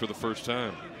reach base for the first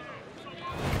time.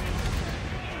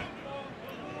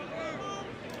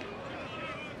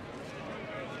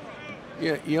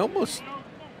 Yeah, you almost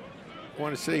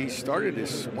want to say he started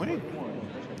his swing.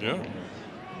 Yeah.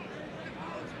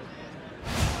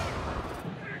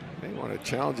 They want to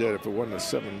challenge that if it wasn't a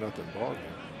 7-0 ball game.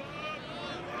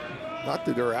 Not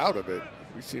that they're out of it.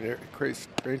 We've seen crazy,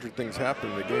 stranger things happen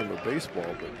in the game of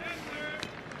baseball,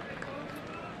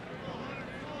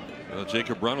 but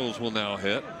Jacob Runnels will now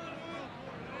hit.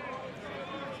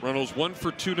 Runnels 1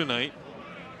 for 2 tonight.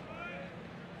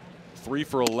 3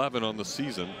 for 11 on the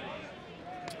season,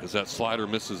 as that slider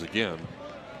misses again.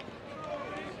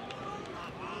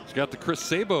 He's got the Chris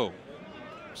Sabo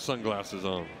sunglasses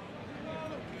on.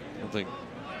 I don't think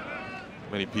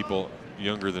many people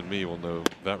younger than me will know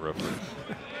that reference.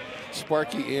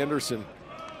 Sparky Anderson,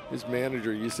 his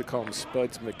manager, used to call him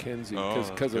Spuds McKenzie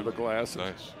because of the glasses.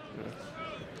 Nice. Yeah.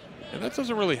 And that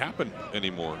doesn't really happen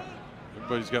anymore.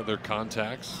 Everybody's got their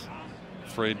contacts,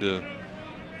 afraid to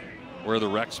wear the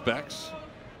rec specs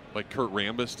like Kurt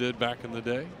Rambis did back in the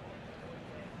day.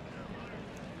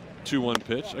 2-1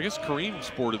 pitch. I guess Kareem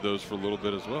sported those for a little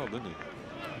bit as well, didn't he?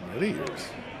 Many years.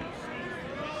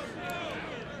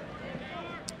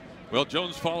 Well,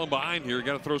 Jones falling behind here.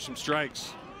 Got to throw some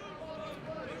strikes.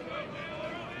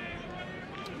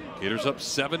 Gators up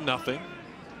 7-0.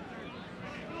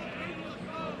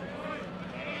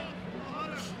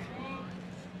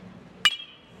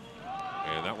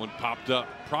 And that one popped up.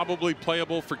 Probably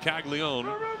playable for Caglione.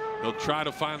 He'll try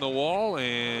to find the wall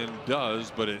and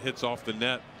does, but it hits off the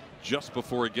net just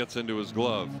before it gets into his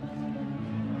glove.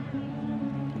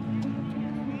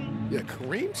 Yeah,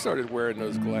 Kareem started wearing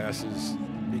those glasses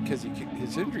because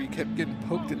his injury kept getting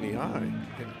poked in the eye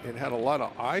and had a lot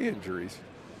of eye injuries,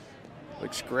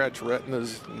 like scratch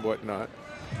retinas and whatnot.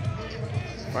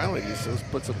 Finally, he says,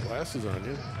 put some glasses on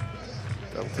you.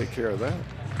 That'll take care of that.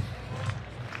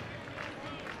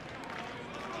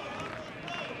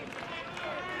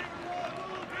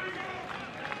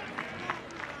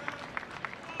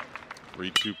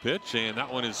 Three-two pitch, and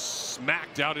that one is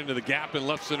smacked out into the gap in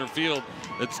left center field.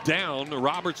 It's down.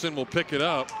 Robertson will pick it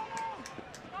up,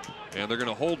 and they're going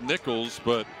to hold Nichols,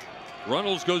 but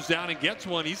Runnels goes down and gets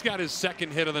one. He's got his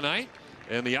second hit of the night,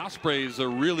 and the Ospreys a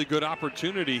really good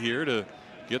opportunity here to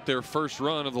get their first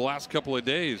run of the last couple of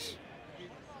days.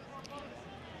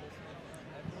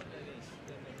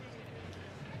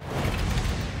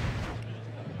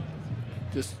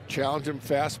 Just challenge him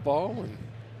fastball and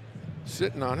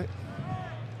sitting on it.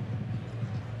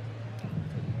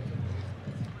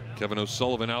 Kevin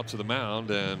O'Sullivan out to the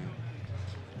mound, and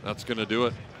that's going to do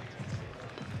it.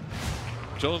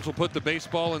 Jones will put the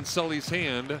baseball in Sully's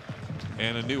hand,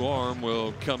 and a new arm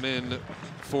will come in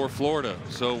for Florida.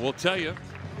 So we'll tell you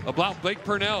about Blake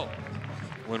Purnell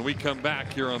when we come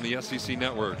back here on the SEC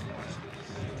Network.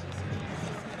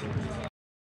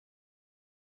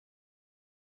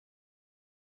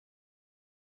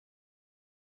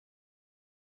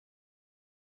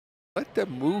 Let the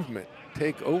movement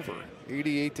take over.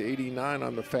 88 to 89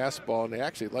 on the fastball, and they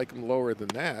actually like him lower than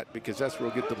that because that's where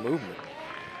we'll get the movement.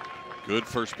 Good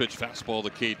first pitch fastball to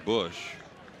Kate Bush,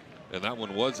 and that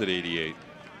one was at 88.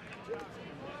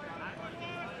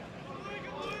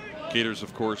 Gators,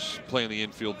 of course, playing the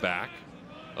infield back.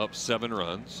 up 7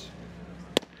 runs.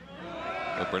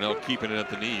 But Burnell keeping it at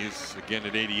the knees again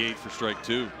at 88 for strike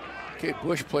 2. Kate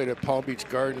Bush played at Palm Beach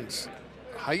Gardens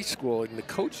High School, and the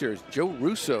coach there is Joe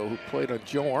Russo, who played on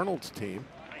Joe Arnold's team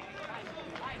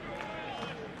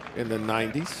in the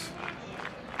 90s.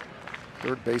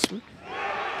 Third baseman.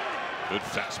 Good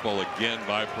fastball again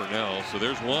by Purnell. So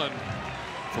there's one.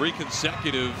 3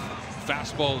 consecutive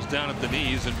fastballs down at the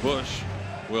knees, and Bush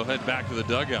will head back to the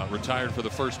dugout, retired for the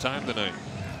first time tonight.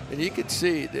 And you can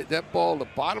see that ball, the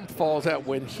bottom falls out.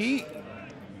 When he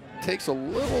takes a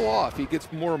little off, he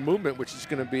gets more movement, which is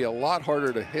going to be a lot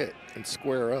harder to hit and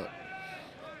square up.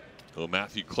 Well,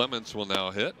 Matthew Clements will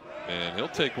now hit, and he'll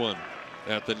take one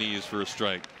at the knees for a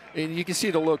strike. And you can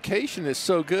see the location is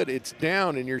so good. It's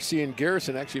down, and you're seeing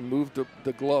Garrison actually move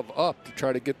the glove up to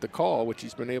try to get the call, which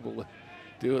he's been able to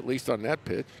do, at least on that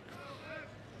pitch.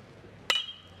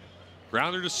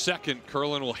 Grounder to second.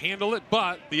 Curlin will handle it,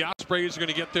 but the Ospreys are going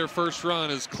to get their first run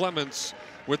as Clements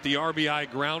with the RBI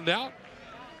ground out.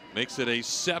 Makes it a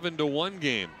 7-1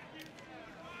 game.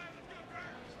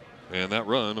 And that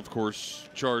run, of course,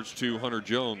 charged to Hunter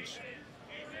Jones.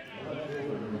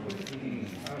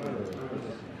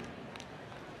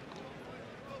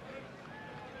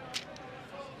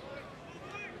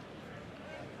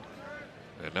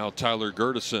 And now Tyler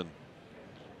Gerdison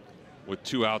with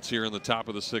 2 outs here in the top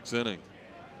of the 6th inning.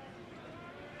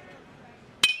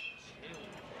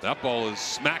 That ball is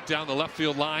smacked down the left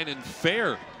field line and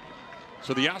fair.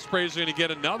 So the Ospreys are going to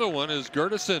get another one as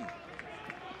Gerdison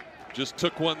just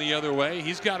took one the other way.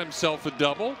 He's got himself a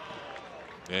double,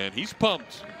 and he's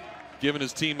pumped, giving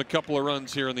his team a couple of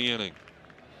runs here in the inning.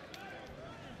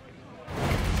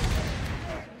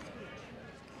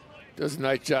 Does a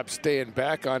nice job staying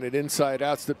back on it. Inside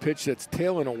out's the pitch that's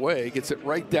tailing away. Gets it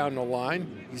right down the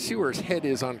line. You see where his head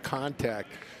is on contact.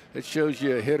 It shows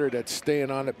you a hitter that's staying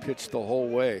on the pitch the whole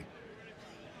way.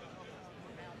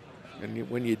 And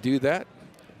when you do that,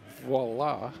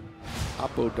 voila,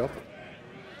 oppo double.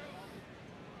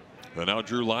 And now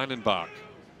Drew Leinenbach.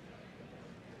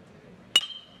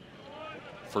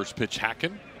 First pitch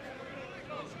hacking.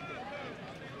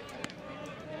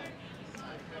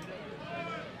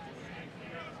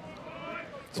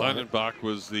 Leinenbach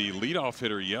was the leadoff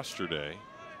hitter yesterday.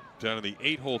 Down in the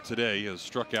 8-hole today, he has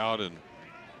struck out, and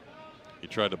he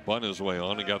tried to bunt his way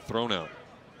on and got thrown out.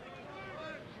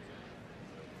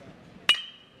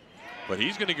 But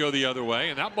he's going to go the other way,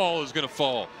 and that ball is going to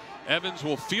fall. Evans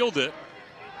will field it,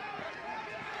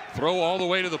 throw all the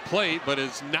way to the plate, but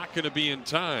is not going to be in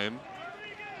time.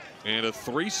 And a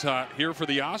 3-shot here for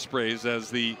the Ospreys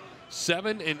as the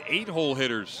 7- and 8-hole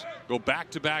hitters go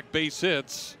back-to-back base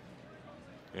hits.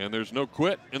 And there's no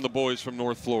quit in the boys from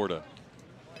North Florida.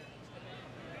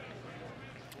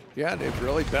 Yeah, they've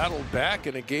really battled back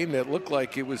in a game that looked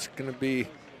like it was going to be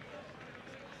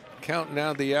counting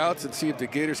down the outs and see if the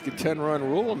Gators could 10-run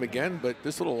rule them again. But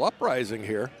this little uprising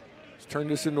here has turned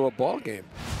this into a ball game.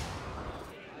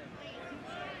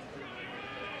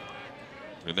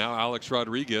 And now Alex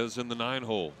Rodriguez in the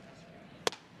 9-hole.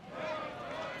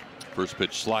 First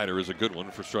pitch slider is a good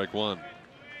one for strike 1.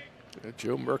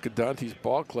 Joe Mercadante's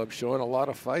ball club showing a lot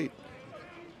of fight.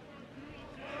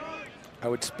 I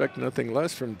would expect nothing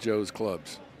less from Joe's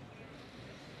clubs.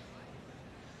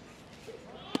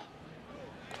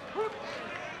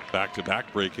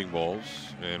 Back-to-back breaking balls,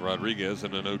 and Rodriguez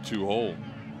in an 0-2 hole.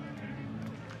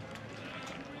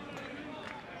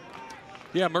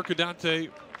 Yeah, Mercadante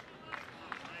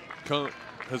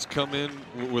has come in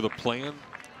with a plan,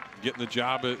 getting the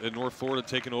job at North Florida,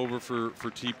 taking over for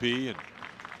TP, and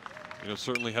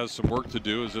certainly has some work to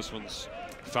do as this one's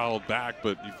fouled back.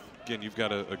 But you've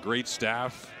got a great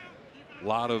staff, a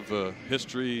lot of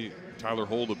history. Tyler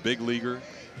Holt, a big leaguer.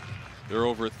 They're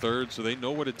over at third, so they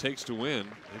know what it takes to win.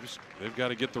 They've got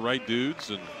to get the right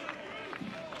dudes, and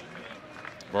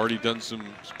have already done some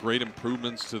great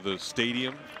improvements to the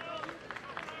stadium.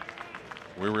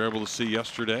 We were able to see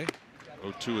yesterday.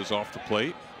 0-2 is off the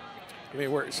plate. I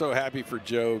mean, we're so happy for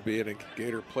Joe being a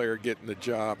Gator player, getting the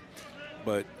job.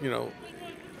 But,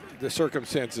 the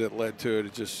circumstances that led to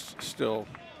it just still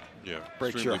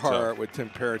breaks your heart with Tim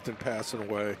Perrington passing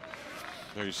away.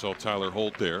 There you saw Tyler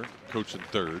Holt there, coaching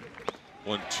third.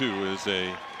 1-2 is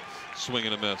a swing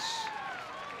and a miss.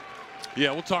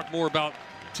 Yeah, we'll talk more about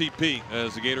TP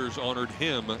as the Gators honored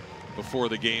him before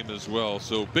the game as well.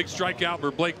 So big strikeout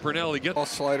for Blake Purnell. He gets ball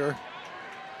slider,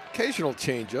 occasional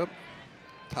changeup,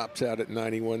 tops out at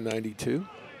 91-92.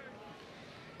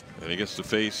 And he gets to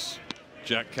face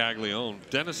Jack Caglione.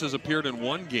 Dennis has appeared in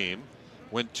 1 game,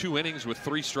 went 2 innings with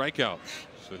 3 strikeouts.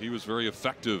 So he was very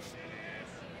effective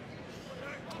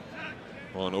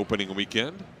on opening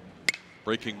weekend.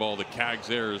 Breaking ball to Kaggs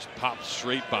there is popped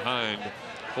straight behind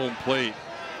home plate.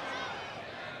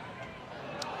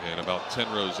 And about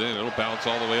 10 rows in, it'll bounce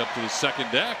all the way up to the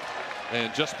second deck.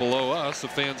 And just below us, the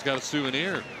fans got a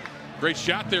souvenir. Great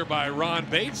shot there by Ron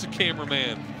Bates, the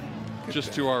cameraman,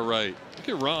 just to our right. Look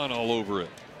at Ron all over it.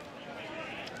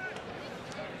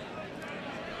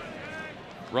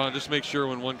 Ron, just make sure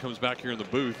when one comes back here in the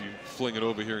booth, you fling it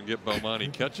over here and get Belmonte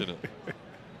catching it.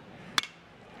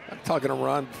 I'm talking to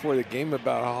Ron before the game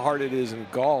about how hard it is in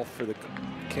golf for the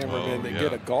cameraman to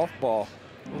get a golf ball.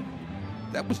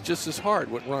 That was just as hard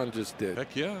what Ron just did.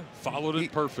 Heck yeah, followed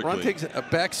it perfectly. Ron takes a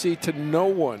backseat to no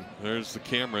one. There's the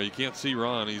camera. You can't see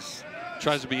Ron. He's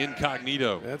tries to be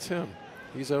incognito. That's him.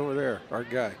 He's over there, our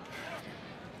guy.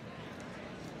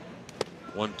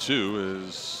 1-2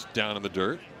 is down in the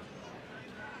dirt.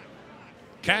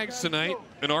 Kaggs tonight,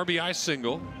 an RBI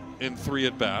single in 3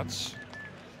 at-bats.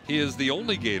 He is the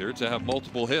only Gator to have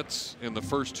multiple hits in the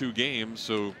first 2 games,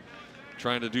 so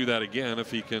trying to do that again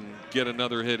if he can get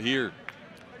another hit here.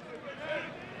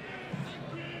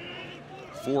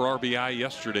 4 RBI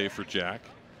yesterday for Jack.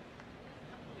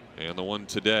 And the one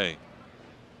today.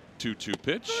 2-2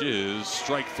 pitch is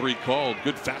strike 3 called.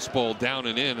 Good fastball down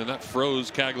and in, and that froze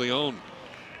Caglione,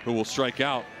 who will strike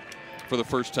out for the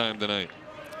first time tonight.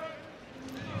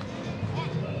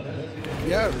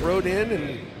 Yeah, it rode in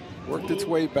and worked its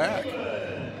way back.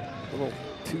 Little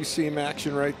 2-seam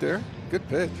action right there. Good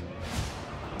pitch.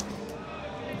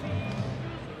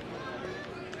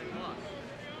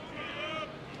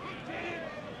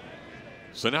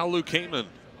 So now Luke Heyman.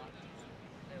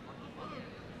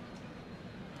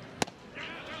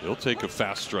 He'll take a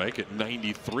fast strike at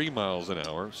 93 miles an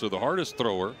hour. So the hardest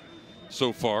thrower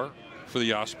so far for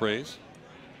the Ospreys.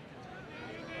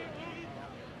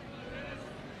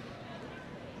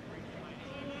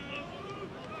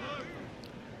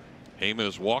 Heyman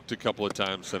has walked a couple of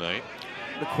times tonight.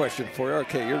 The question for you,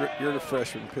 okay, you're the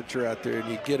freshman pitcher out there, and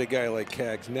you get a guy like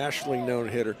Kaggs, nationally known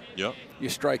hitter. Yep. You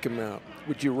strike him out.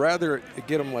 Would you rather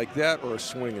get him like that or a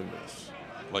swing and miss?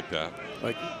 Like that.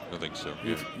 Like I think so.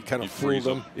 You kind of fooled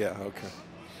him. Yeah. Okay.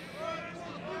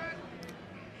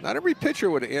 Not every pitcher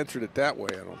would have answered it that way,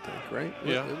 I don't think, right?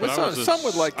 Yeah. Some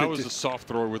would like to. I was a soft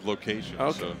thrower with location.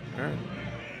 Okay. So all right.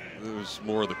 it was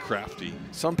more of the crafty.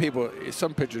 Some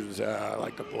pitchers, I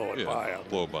like to blow it by him.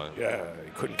 Blow by him. Yeah,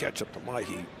 he couldn't catch up to my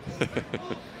heat.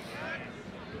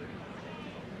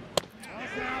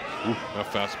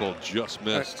 That fastball just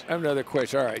missed. I have another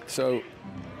question. All right, so,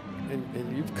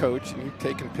 and you've coached and you've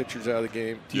taken pitchers out of the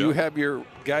game. Do you have your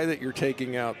guy that you're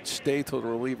taking out stay till the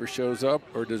reliever shows up,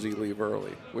 or does he leave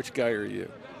early? Which guy are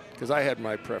you? Because I had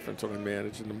my preference when I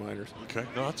managed in the minors. Okay,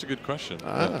 no, that's a good question.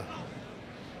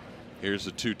 Here's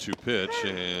a 2-2 pitch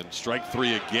and strike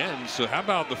 3 again. So how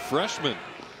about the freshman?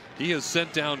 He has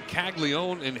sent down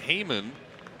Caglione and Heyman.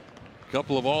 A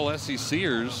couple of all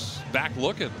SECers back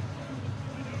looking.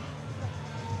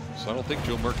 So I don't think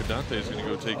Joe Mercadante is going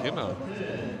to go take him out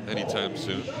anytime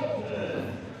soon.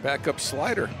 Backup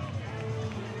slider.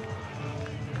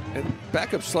 And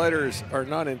backup sliders are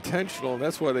not intentional, and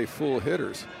that's why they fool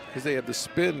hitters, because they have the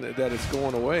spin that it's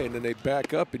going away, and then they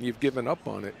back up, and you've given up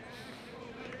on it.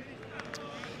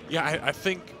 Yeah, I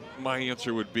think my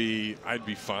answer would be I'd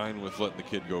be fine with letting the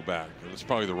kid go back. It's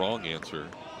probably the wrong answer.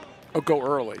 Oh, go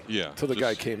early. Yeah. Till the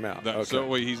guy came out. Okay. So that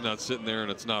way he's not sitting there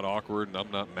and it's not awkward, and I'm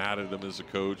not mad at him as a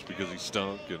coach because he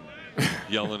stunk and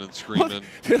yelling and screaming.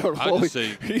 I just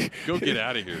say, go get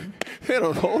out of here. They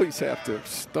don't always have to have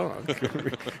stunk.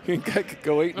 I mean, guy could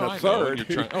go 8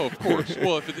 1/3. Oh, of course.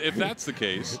 Well, if that's the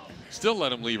case, still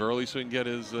let him leave early so he can get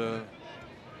his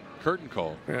curtain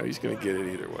call. Yeah, he's going to get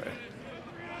it either way.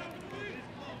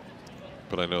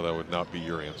 But I know that would not be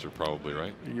your answer, probably,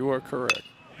 right? You are correct.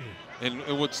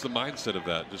 And what's the mindset of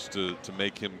that? Just to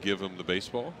make him give him the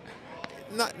baseball?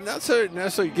 Not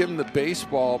necessarily give him the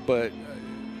baseball, but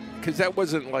because that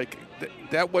wasn't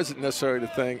necessarily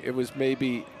the thing. It was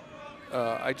maybe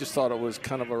I just thought it was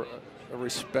kind of a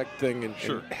respect thing, and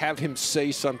have him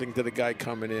say something to the guy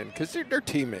coming in, because they're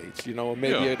teammates, you know,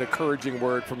 maybe an encouraging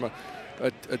word from a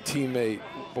teammate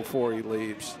before he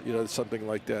leaves, you know, something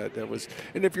like that. That was,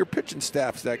 and if your pitching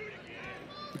staff's that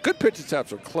good, pitching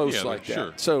staffs are close like that.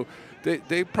 Sure. So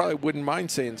they probably wouldn't mind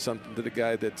saying something to the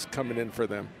guy that's coming in for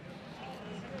them.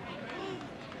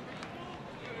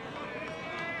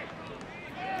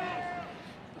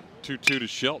 Two to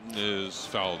Shelton is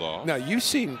fouled off. Now, you've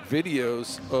seen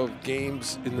videos of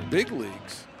games in the big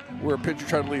leagues where a pitcher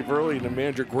tried to leave early and the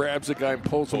manager grabs the guy and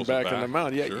pulls him back on the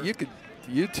mound. Yeah, you could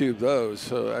YouTube those.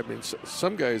 So, I mean,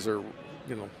 some guys are,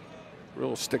 you know,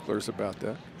 real sticklers about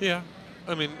that. Yeah.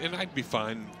 I mean, and I'd be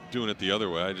fine doing it the other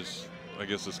way. I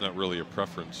guess it's not really a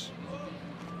preference.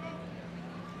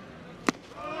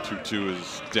 2-2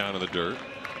 is down in the dirt.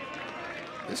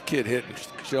 This kid hitting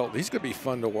Shelton, he's going to be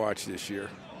fun to watch this year.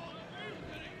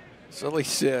 Sully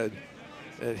said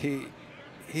that he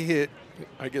hit,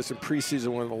 I guess in preseason,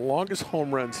 one of the longest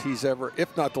home runs he's ever,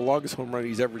 if not the longest home run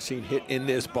he's ever seen hit in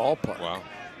this ballpark. Wow.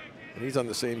 And he's on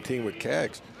the same team with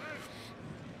Kaggs.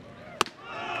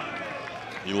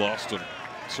 He lost him.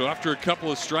 So after a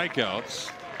couple of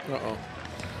strikeouts,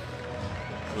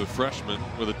 the freshman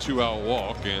with a 2-out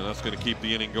walk, and that's going to keep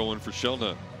the inning going for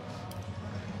Shelnut.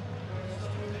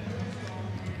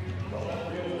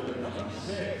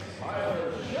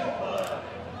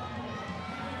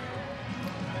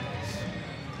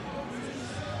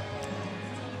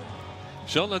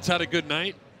 Shelnut's had a good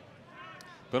night.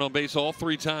 Been on base all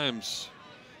 3 times.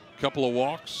 A couple of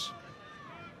walks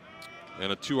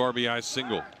and a 2 RBI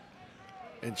single.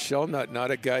 And Shelnut,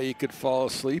 not a guy you could fall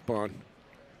asleep on.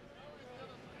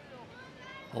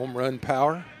 Home run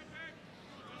power.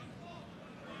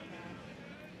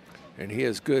 And he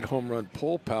has good home run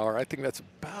pull power. I think that's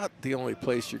about the only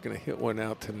place you're going to hit one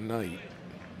out tonight,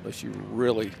 unless you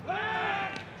really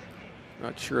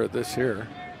not sure of this here.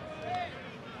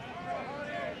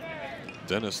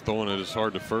 Dennis throwing it as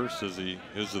hard to first as he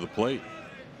is to the plate.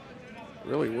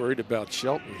 Really worried about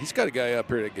Shelton. He's got a guy up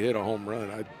here that can hit a home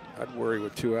run. I'd worry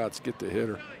with 2 outs, get the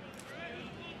hitter.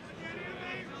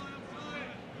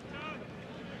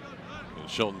 And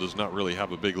Shelton does not really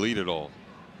have a big lead at all.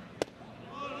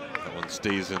 That one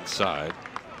stays inside.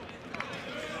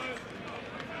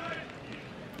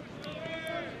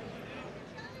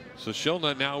 So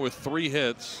Shelton now with 3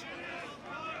 hits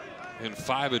and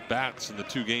 5 at bats in the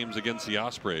 2 games against the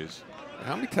Ospreys.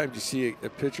 How many times do you see a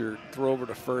pitcher throw over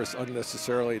to first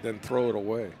unnecessarily, then throw it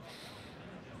away?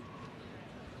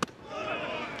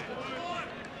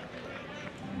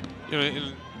 You know,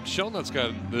 and Shelnut's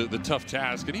got the tough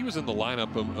task, and he was in the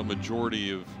lineup a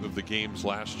majority of the games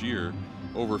last year,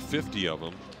 over 50 of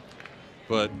them.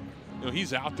 But you know,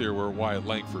 he's out there where Wyatt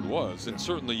Langford was, and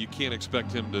certainly you can't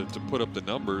expect him to put up the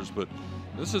numbers, but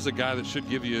this is a guy that should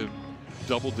give you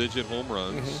double-digit home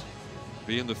runs,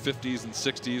 be in the 50s and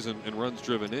 60s and runs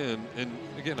driven in. And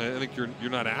again, I think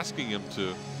you're not asking him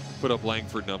to put up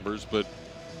Langford numbers, but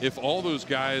if all those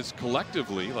guys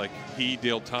collectively, like he,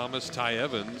 Dale Thomas, Ty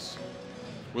Evans,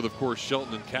 with of course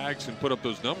Shelton and Kaggs, can put up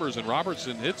those numbers, and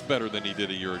Robertson hits better than he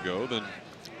did a year ago, then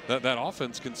that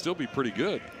offense can still be pretty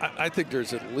good. I think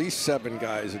there's at least 7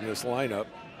 guys in this lineup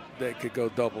that could go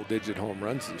double-digit home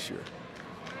runs this year.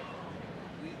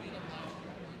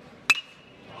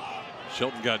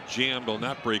 Shelton got jammed on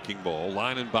that breaking ball.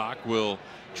 Leinenbach will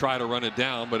try to run it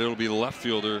down, but it'll be the left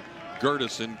fielder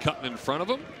Gertison cutting in front of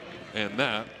him, and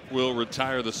that will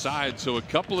retire the side. So a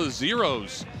couple of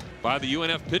zeros by the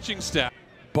UNF pitching staff.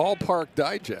 Ballpark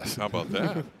Digest. How about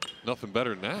that? Nothing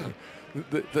better than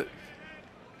that.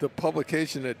 The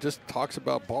publication that just talks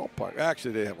about ballpark.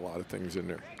 Actually, they have a lot of things in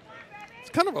there. It's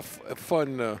kind of a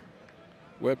fun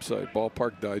website,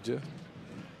 Ballpark Digest.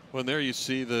 Well, there you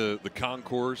see the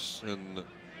concourse and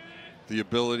the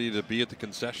ability to be at the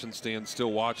concession stand,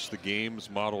 still watch the games,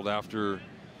 modeled after, of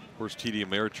course, TD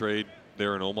Ameritrade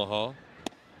there in Omaha.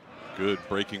 Good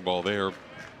breaking ball there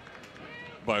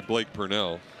by Blake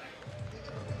Purnell.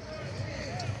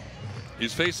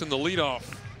 He's facing the leadoff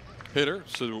hitter,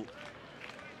 so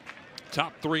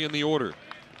top 3 in the order.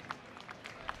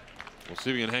 We'll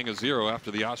see if he can hang a 0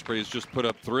 after the Ospreys just put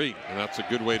up 3, and that's a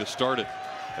good way to start it,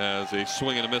 as a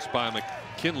swing and a miss by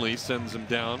McKinley sends him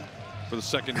down for the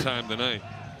 2nd time tonight.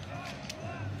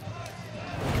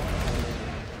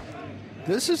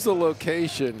 This is the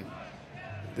location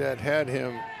that had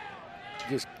him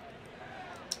just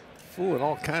fooling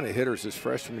all kind of hitters his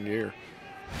freshman year.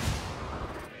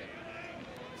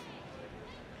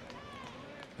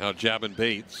 Now Jabin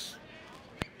Bates,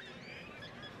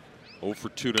 0 for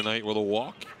 2 tonight with a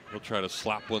walk. He'll try to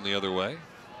slap one the other way.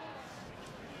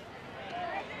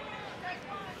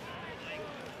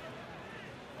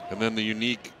 And then the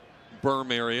unique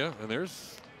berm area, and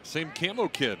there's same camo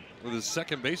kid with his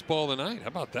 2nd baseball of the night. How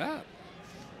about that?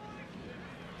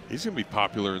 He's going to be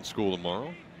popular in school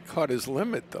tomorrow. Caught his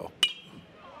limit, though.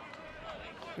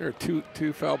 There are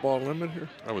two foul ball limit here?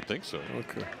 I would think so.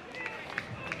 Okay.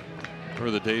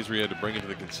 Remember the days where you had to bring it to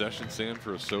the concession stand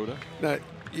for a soda? Now,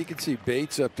 you can see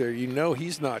Bates up there. You know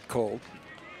he's not cold.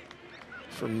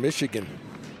 From Michigan.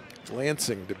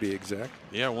 Lansing, to be exact.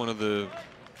 Yeah, one of the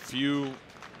few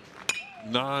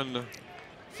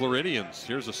non-Floridians.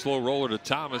 Here's a slow roller to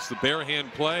Thomas. The bare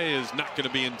hand play is not going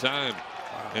to be in time.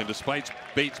 Wow. And despite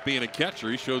Bates being a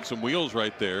catcher, he showed some wheels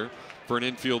right there for an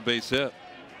infield base hit.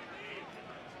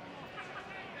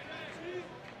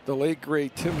 The late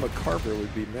great Tim McCarver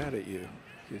would be mad at you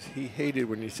because he hated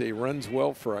when you say runs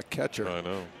well for a catcher. I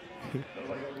know.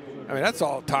 I mean, that's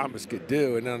all Thomas could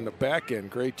do. And on the back end,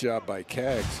 great job by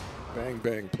Kaggs. Bang,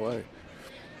 bang play.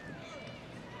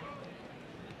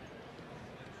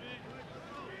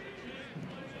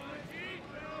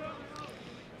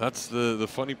 That's the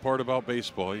funny part about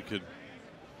baseball. You could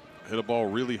hit a ball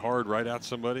really hard right at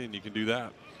somebody, and you can do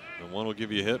that. And one will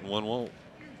give you a hit, and one won't.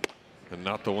 And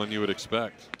not the one you would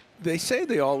expect. They say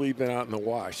they all even out in the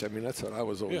wash. I mean, that's what I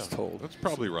was always told. That's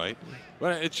probably right.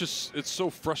 But it's so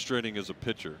frustrating as a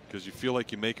pitcher because you feel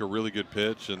like you make a really good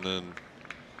pitch and then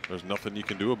there's nothing you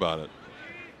can do about it.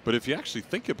 But if you actually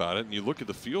think about it and you look at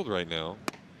the field right now,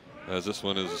 as this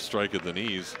one is a strike at the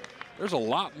knees, there's a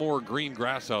lot more green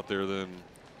grass out there than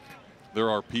there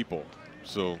are people.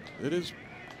 So it is.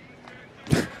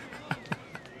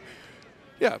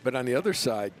 Yeah, but on the other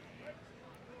side,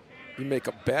 you make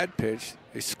a bad pitch,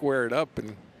 they square it up,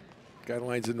 and guy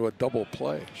lines into a double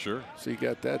play. Sure. So you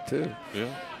got that too.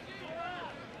 Yeah.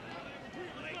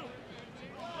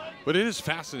 But it is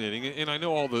fascinating, and I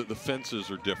know all the fences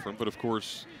are different, but of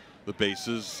course the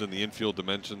bases and the infield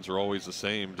dimensions are always the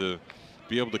same. To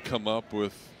be able to come up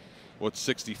with what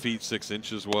 60 feet 6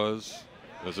 inches was,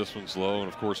 as this one's low, and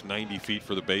of course 90 feet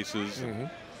for the bases. Mm-hmm.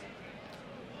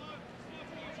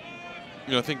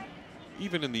 You know, I think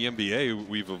even in the NBA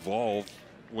we've evolved.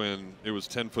 When it was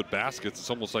 10-foot baskets, it's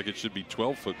almost like it should be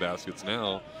 12-foot baskets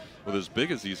now with as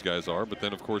big as these guys are. But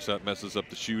then of course that messes up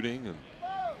the shooting, and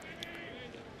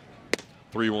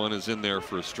 3-1 is in there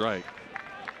for a strike.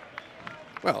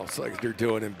 Well, it's like they're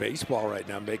doing in baseball right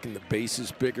now, making the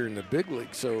bases bigger in the big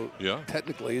league. So yeah,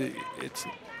 technically it's,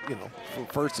 you know, from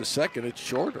first to second it's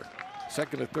shorter.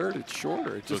 Second to third it's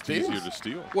shorter. It so just it's easier to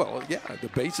steal. Well, yeah, the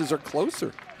bases are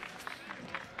closer.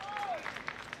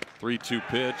 3-2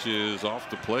 pitch is off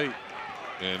the plate,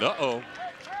 and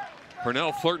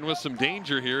Purnell flirting with some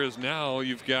danger here, as now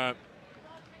you've got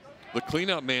the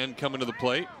cleanup man coming to the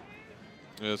plate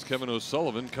as Kevin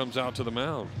O'Sullivan comes out to the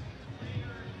mound.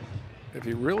 If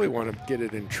you really want to get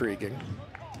it intriguing,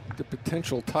 the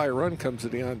potential tie run comes to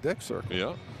the on-deck circle.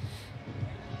 Yeah.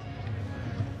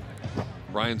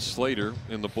 Ryan Slater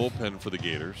in the bullpen for the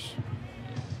Gators,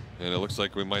 and it looks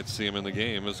like we might see him in the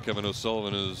game as Kevin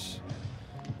O'Sullivan is.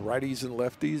 Righties and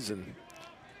lefties, and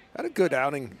had a good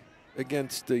outing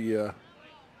against the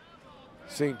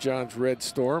St. John's Red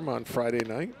Storm on Friday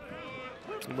night.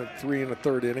 He went 3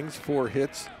 1/3 innings, 4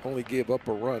 hits, only gave up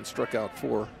a run, struck out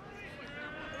 4.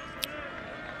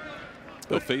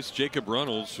 They'll face Jacob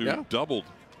Runnels, who doubled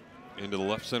into the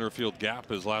left center field gap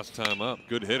his last time up.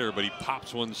 Good hitter, but he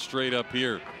pops one straight up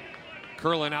here.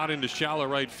 Curling out into shallow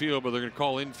right field, but they're going to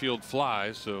call infield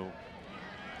fly, so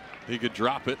he could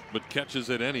drop it, but catches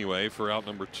it anyway for out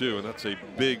number 2, and that's a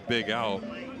big out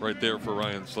right there for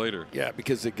Ryan Slater. Yeah,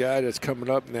 because the guy that's coming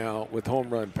up now with home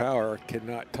run power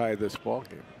cannot tie this ball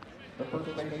game. The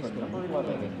first baseman, number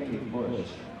 11, Cade Bush.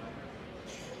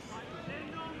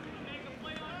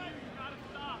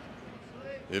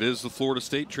 It is the Florida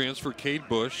State transfer, Cade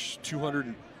Bush,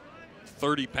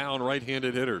 230-pound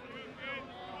right-handed hitter.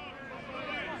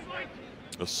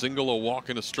 A single, a walk,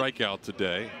 and a strikeout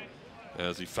today,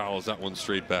 as he fouls that one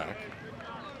straight back.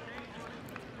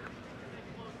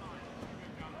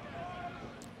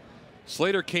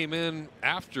 Slater came in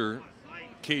after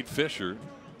Cade Fisher,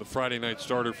 the Friday night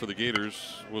starter for the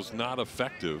Gators, was not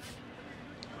effective.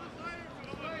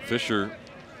 Fisher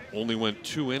only went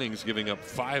 2 innings, giving up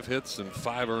 5 hits and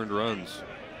 5 earned runs.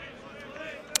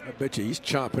 I bet you he's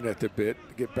chomping at the bit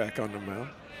to get back on the mound.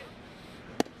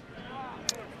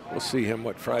 We'll see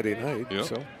him Friday night. Yep.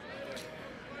 So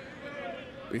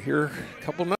be here a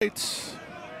couple nights.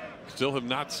 Still have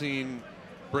not seen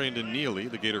Brandon Neely,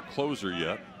 the Gator closer,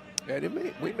 yet.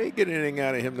 And we may get anything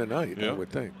out of him tonight, Yeah. I would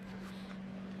think.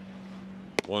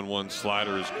 1-1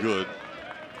 slider is good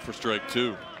for strike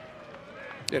 2.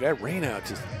 Yeah, that rain out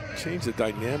just changed the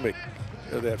dynamic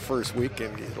of that first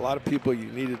weekend. A lot of people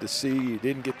you needed to see, you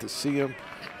didn't get to see them.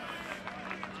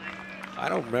 I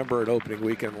don't remember an opening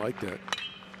weekend like that.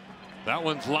 That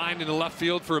one's lined into left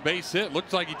field for a base hit.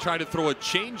 Looks like he tried to throw a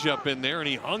changeup in there, and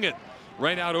he hung it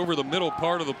right out over the middle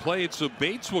part of the plate. So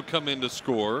Bates will come in to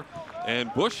score,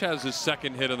 and Bush has his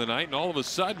second hit of the night, and all of a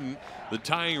sudden the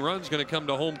tying run's going to come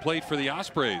to home plate for the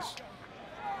Ospreys.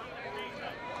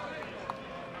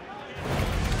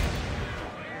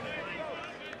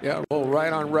 Yeah, well,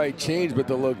 right on right change, but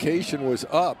the location was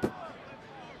up,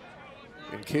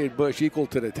 and Cade Bush equal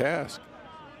to the task.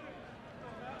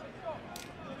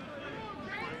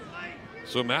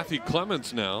 So Matthew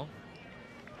Clements now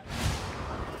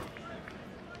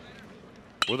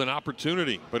with an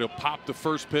opportunity, but he'll pop the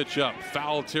first pitch up.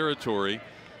 Foul territory.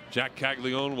 Jack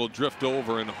Caglione will drift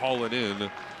over and haul it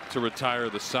in to retire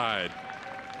the side.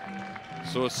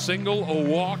 So a single, a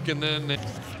walk, and then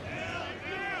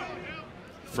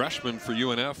freshman for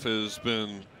UNF has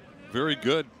been very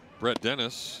good. Brett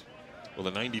Dennis with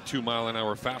a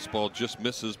 92-mile-an-hour fastball just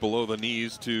misses below the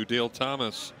knees to Dale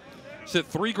Thomas. He's hit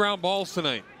 3 ground balls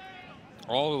tonight.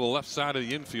 All to the left side of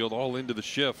the infield, all into the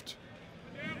shift.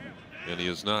 And he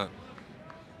has not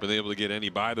been able to get any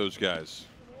by those guys,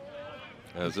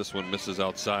 as this one misses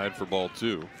outside for ball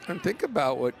 2. And think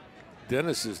about what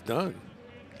Dennis has done.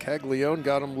 Caglione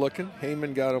got him looking.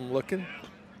 Heyman got him looking.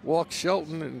 Walked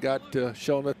Shelton and got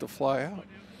Shelton to fly out.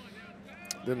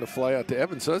 Then the fly out to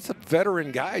Evans. So that's the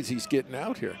veteran guys he's getting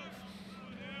out here.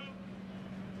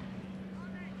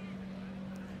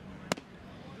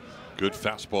 Good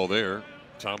fastball there.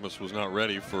 Thomas was not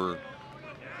ready for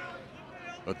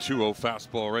a 2-0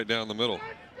 fastball right down the middle.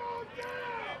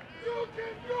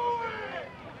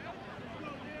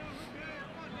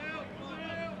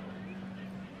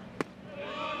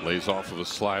 Lays off of a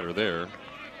slider there,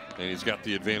 and he's got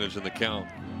the advantage in the count.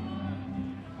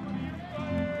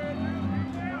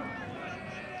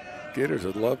 Gators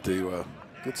would love to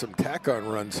get some tack-on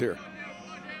runs here.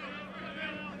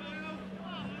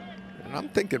 And I'm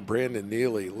thinking Brandon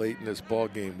Neely late in this ball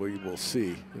game we will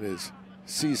see in his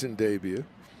season debut.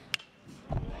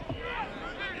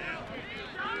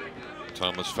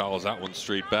 Thomas fouls that one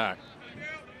straight back.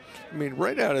 I mean,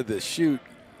 right out of the chute,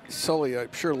 Sully,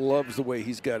 I'm sure, loves the way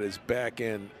he's got his back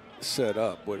end set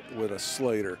up with a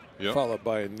Slater, followed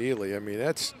by a Neely. I mean,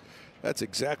 that's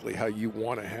exactly how you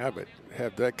want to have it.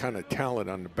 Have that kind of talent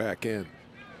on the back end.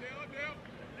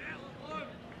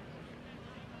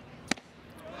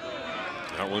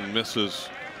 That one misses,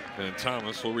 and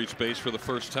Thomas will reach base for the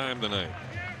first time tonight.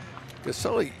 Because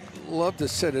Sully loved to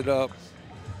set it up,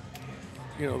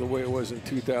 you know, the way it was in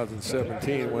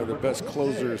 2017, one of the best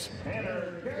closers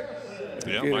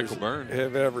Michael Byrne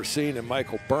have ever seen, and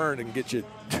Michael Byrne, and get you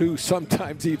 2,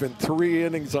 sometimes even 3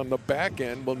 innings on the back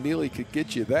end. Well, Neely could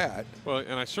get you that. Well,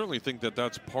 and I certainly think that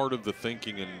that's part of the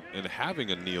thinking in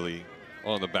having a Neely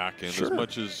on the back end. As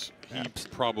much as he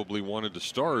probably wanted to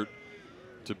start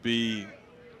to be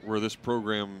where this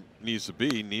program needs to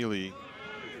be, Neely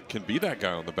can be that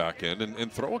guy on the back end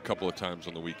and throw a couple of times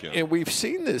on the weekend. And we've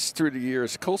seen this through the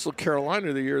years. Coastal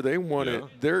Carolina, the year they won it,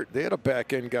 they had a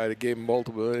back end guy that gave them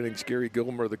multiple innings. Gary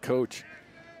Gilmer, the coach,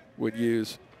 would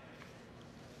use.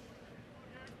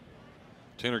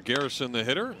 Tanner Garrison, the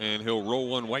hitter, and he'll roll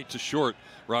one white to short.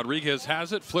 Rodriguez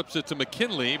has it, flips it to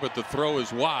McKinley, but the throw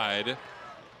is wide,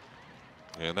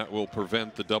 and that will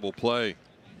prevent the double play.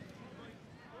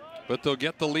 But they'll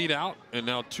get the lead out, and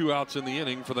now 2 outs in the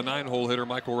inning for the 9-hole hitter,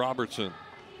 Michael Robertson.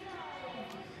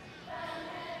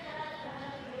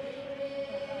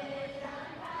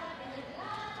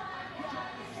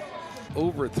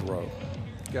 Overthrow.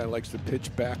 Guy likes to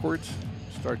pitch backwards,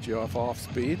 start you off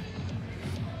speed.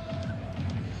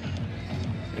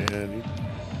 And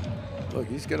look,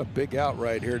 he's got a big out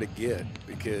right here to get,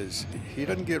 because he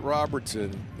doesn't get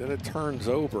Robertson, then it turns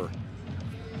over.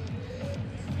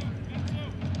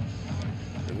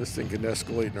 This thing can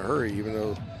escalate in a hurry, even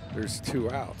though there's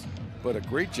 2 outs. But a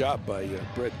great job by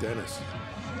Brett Dennis.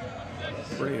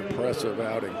 Pretty impressive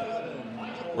outing.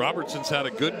 Robertson's had a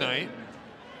good night.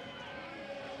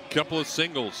 Couple of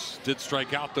singles. Did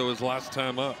strike out, though, his last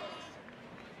time up.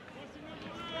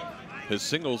 His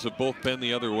singles have both been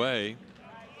the other way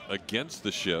against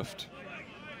the shift.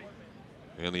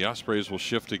 And the Ospreys will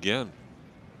shift again.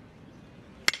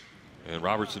 And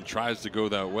Robertson tries to go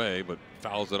that way, but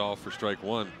fouls it off for strike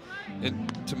 1.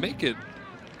 And to make it,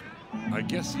 I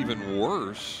guess, even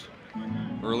worse,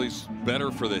 or at least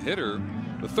better for the hitter,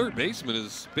 the third baseman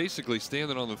is basically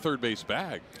standing on the third base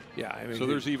bag. Yeah, I mean, so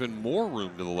there's even more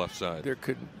room to the left side.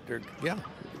 Yeah,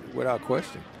 without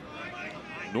question.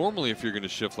 Normally, if you're going to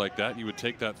shift like that, you would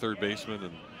take that third baseman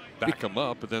and back him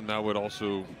up, but then that would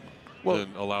also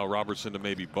then allow Robertson to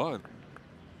maybe bunt.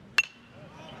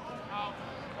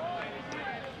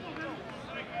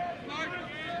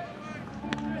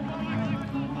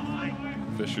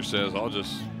 Fisher says, I'll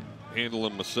just handle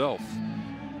him myself.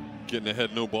 Getting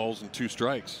ahead, no balls and 2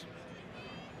 strikes.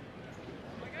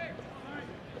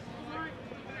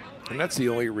 And that's the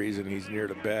only reason he's near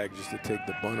the bag, just to take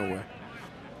the bunt away.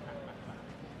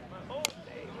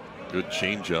 Good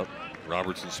changeup.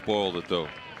 Robertson spoiled it, though.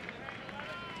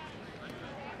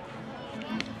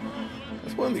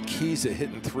 That's one of the keys to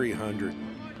hitting 300.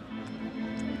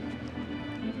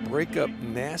 Break up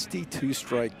nasty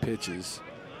 2-strike pitches.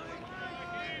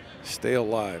 Stay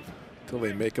alive until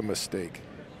they make a mistake.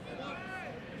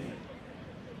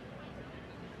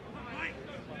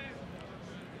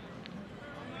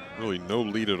 Really no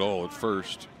lead at all at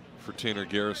first for Tanner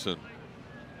Garrison.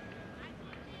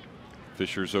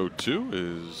 Fisher's 0-2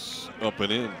 is up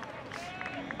and in.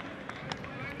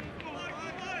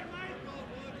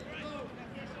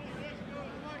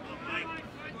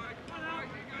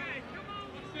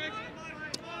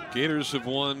 Gators have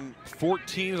won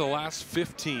 14 of the last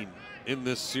 15 in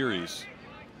this series.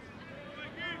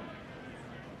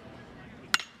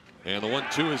 And the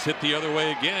 1-2 is hit the other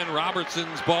way again.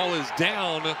 Robertson's ball is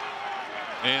down,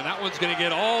 and that one's going to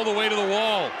get all the way to the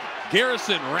wall.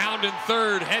 Garrison rounding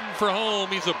third, heading for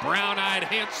home. He's a brown-eyed,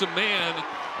 handsome man,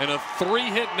 and a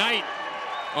 3-hit night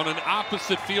on an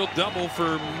opposite field double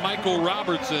for Michael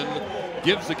Robertson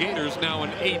gives the Gators now an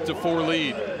 8-4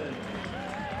 lead.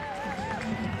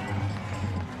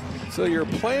 So you're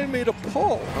playing me to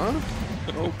pull, huh?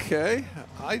 Okay.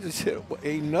 I just hit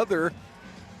another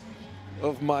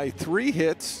of my 3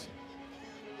 hits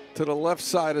to the left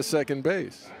side of second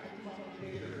base.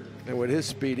 And with his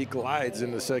speed, he glides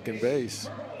into second base.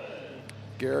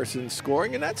 Garrison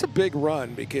scoring, and that's a big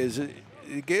run because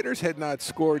the Gators had not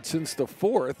scored since the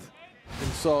 4th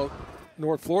and saw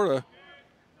North Florida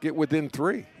get within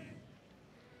 3.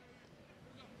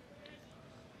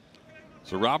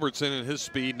 So Robertson and his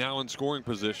speed now in scoring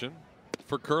position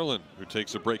for Curlin, who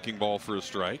takes a breaking ball for a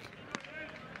strike.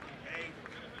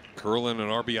 Curlin an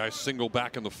RBI single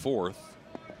back in the 4th.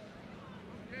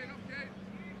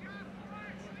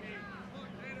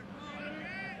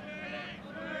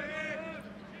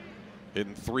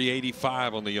 Hitting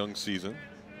 .385 on the young season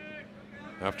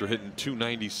after hitting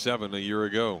 .297 a year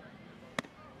ago.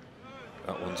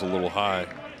 That one's a little high.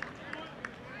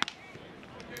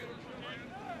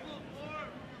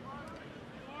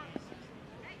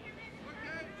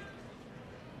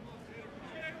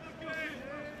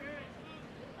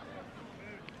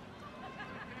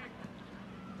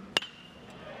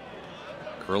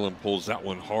 Curlin pulls that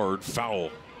one hard, foul.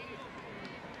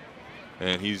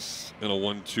 And he's in a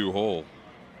 1-2 hole.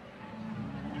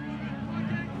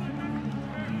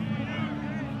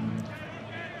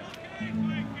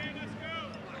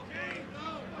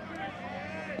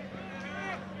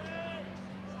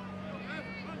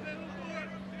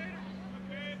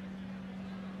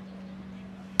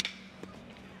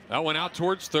 That one out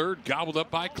towards third, gobbled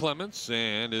up by Clements,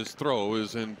 and his throw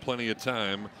is in plenty of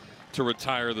time to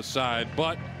retire the side.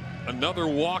 But another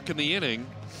walk in the inning,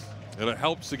 and it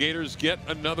helps the Gators get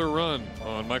another run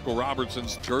on Michael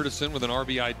Robertson's. Gertison with an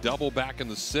RBI double back in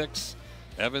the 6th.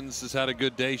 Evans has had a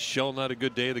good day. Shell not a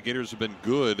good day. The Gators have been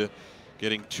good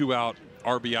getting 2-out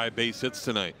RBI base hits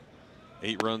tonight.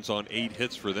 8 runs on 8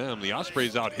 hits for them. The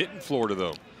Ospreys out hitting Florida,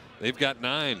 though. They've got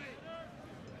 9.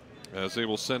 As they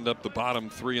will send up the bottom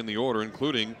 3 in the order,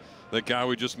 including that guy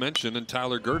we just mentioned, and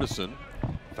Tyler Gertison.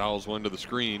 Fouls one to the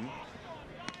screen.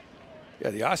 Yeah,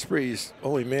 the Ospreys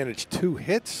only managed 2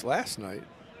 hits last night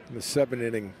in the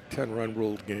 7-inning, 10-run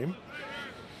ruled game.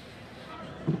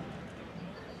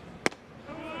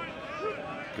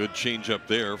 Good changeup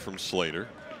there from Slater.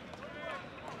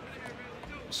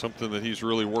 Something that he's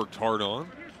really worked hard on.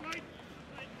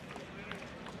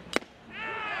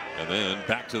 And then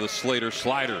back to the Slater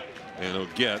slider. And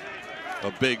he'll get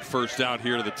a big first out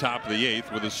here to the top of the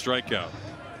 8th with his strikeout.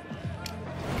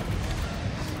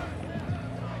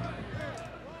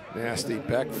 Nasty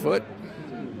back foot.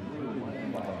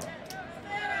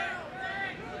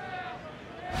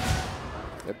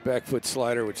 That back foot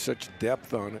slider with such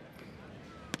depth on it.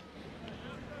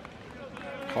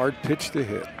 Hard pitch to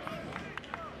hit.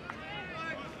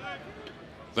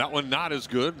 That one not as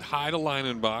good. High to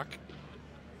Leinenbach,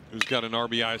 who's got an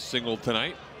RBI single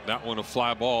tonight. That one a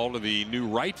fly ball to the new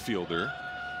right fielder.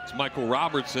 It's Michael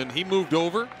Robertson. He moved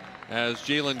over as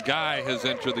Jalen Guy has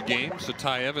entered the game, so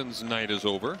Ty Evans' night is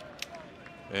over.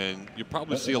 And you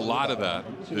probably see a lot of that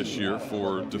this year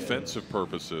for defensive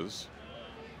purposes.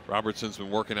 Robertson's been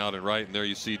working out at right, and there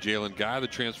you see Jalen Guy, the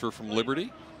transfer from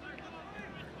Liberty.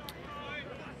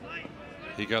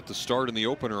 He got the start in the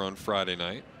opener on Friday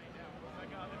night.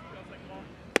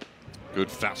 Good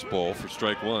fastball for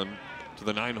strike 1 to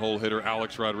the 9-hole hitter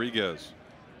Alex Rodriguez.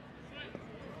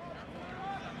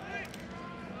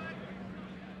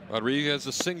 Rodriguez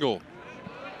a single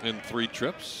in 3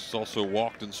 trips. He's also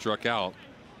walked and struck out.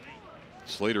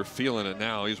 Slater feeling it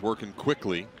now. He's working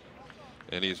quickly,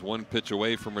 and he's 1 pitch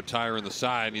away from retiring the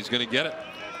side, and he's going to get it.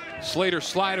 Slater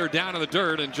slider down in the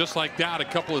dirt, and just like that, a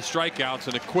couple of strikeouts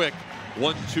and a quick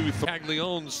 1-2.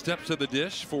 Caglione steps to the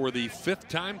dish for the 5th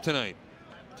time tonight.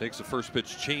 Takes the first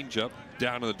pitch changeup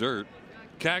down in the dirt.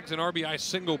 Cags an RBI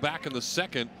single back in the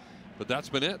 2nd, but that's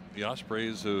been it. The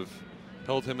Ospreys have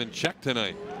held him in check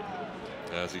tonight.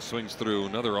 As he swings through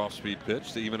another off-speed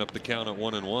pitch to even up the count at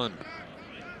 1-1.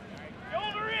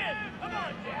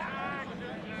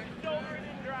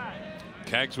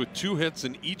 Cags with 2 hits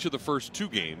in each of the first 2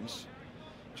 games.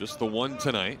 Just the one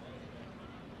tonight.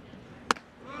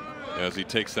 As he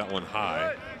takes that one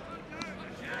high.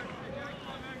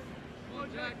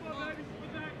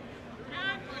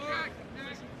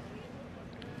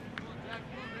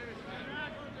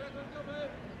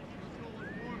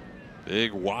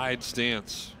 Big wide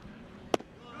stance.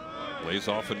 Lays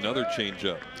off another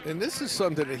changeup. And this is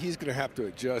something that he's going to have to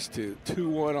adjust to.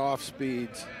 2-1 off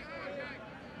speeds.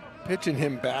 Pitching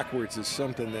him backwards is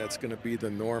something that's going to be the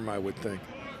norm, I would think.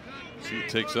 See, he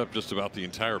takes up just about the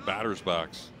entire batter's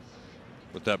box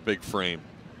with that big frame.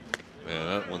 Man,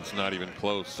 that one's not even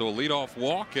close. So a leadoff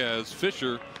walk as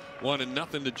Fisher wanted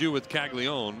nothing to do with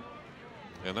Caglione.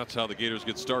 And that's how the Gators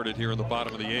get started here in the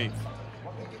bottom of the 8th.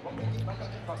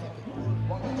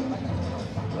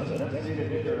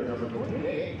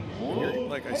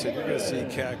 Like I said, you're going to see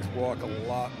Cags walk a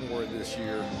lot more this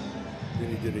year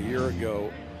than he did a year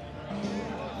ago,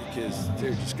 because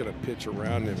they're just going to pitch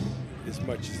around him as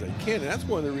much as they can. And that's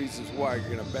one of the reasons why you're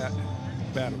going to bat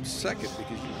him second,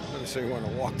 because you don't necessarily want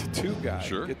to walk the 2 guy,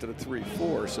 sure, get to the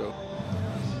 3-4. So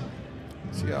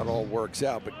see how it all works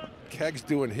out. But Cags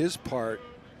doing his part,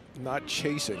 not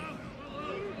chasing.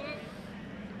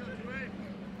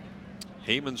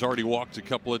 Heyman's already walked a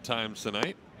couple of times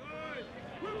tonight.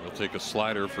 He'll take a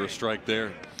slider for a strike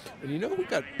there. And you know who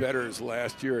got better as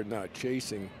last year at not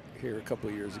chasing here a couple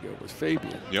of years ago was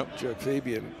Fabian. Yep. Jeff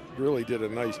Fabian really did a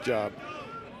nice job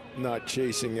not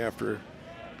chasing after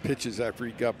pitches after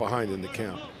he got behind in the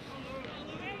count.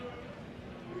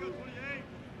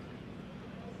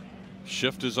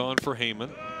 Shift is on for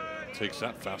Heyman. Takes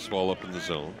that fastball up in the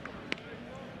zone.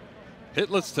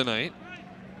 Hitless tonight.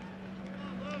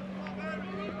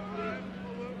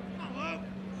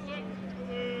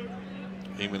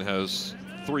 Heyman has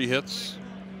 3 hits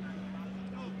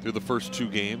through the first 2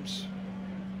 games.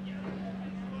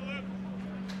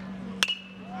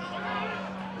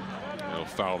 He'll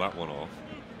foul that one off.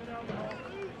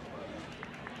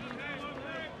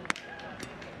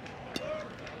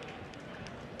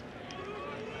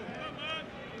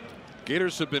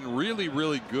 Gators have been really,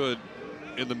 really good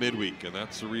in the midweek, and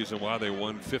that's the reason why they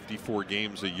won 54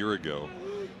 games a year ago.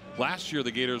 Last year, the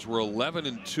Gators were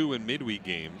 11-2 in midweek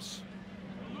games.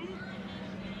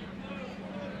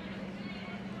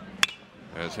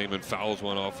 As Heyman fouls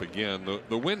one off again.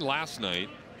 The win last night,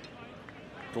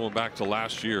 going back to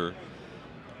last year,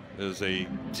 is a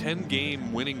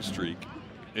 10-game winning streak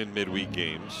in midweek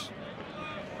games.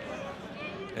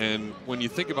 And when you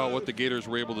think about what the Gators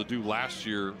were able to do last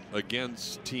year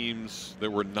against teams that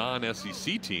were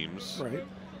non-SEC teams, right,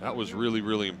 that was really,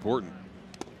 really important.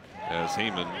 As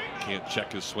Heyman can't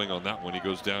check his swing on that one. He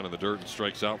goes down in the dirt and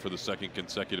strikes out for the 2nd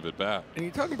consecutive at bat. And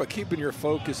you're talking about keeping your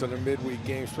focus on a midweek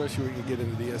game, especially when you get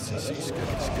into the SEC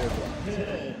schedule.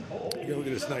 You look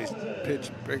at this nice pitch,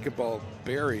 breaking ball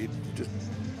buried, just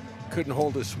couldn't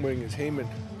hold his swing as Heyman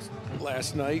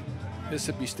last night.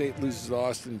 Mississippi State loses to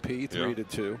Austin Peay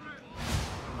 3-2.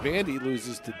 Vandy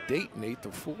loses to Dayton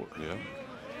 8-4. Yeah.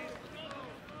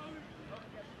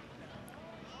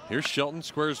 Here's Shelton,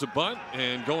 squares the bunt,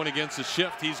 and going against the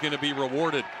shift, he's going to be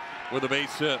rewarded with a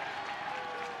base hit.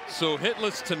 So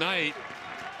hitless tonight.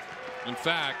 In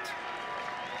fact,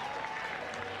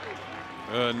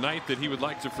 a night that he would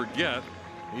like to forget.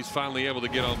 He's finally able to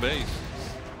get on base.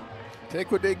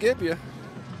 Take what they give you.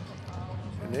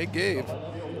 And they gave.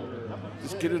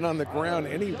 Just get it on the ground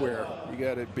anywhere. You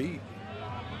got it beat.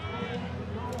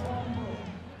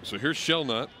 So here's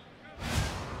Shellnut.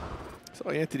 Saw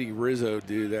Anthony Rizzo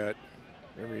do that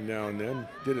every now and then.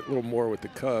 Did it a little more with the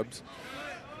Cubs.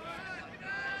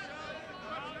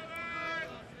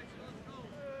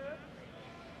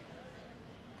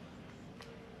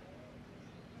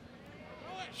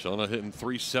 Shellnut hitting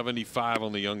 .375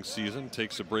 on the young season.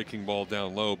 Takes a breaking ball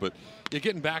down low. But you're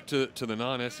getting back to the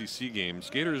non-SEC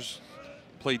games. Gators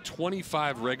played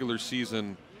 25 regular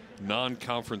season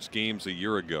non-conference games a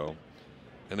year ago,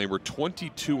 and they were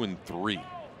 22-3.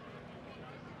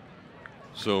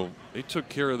 So they took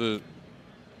care of the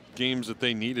games that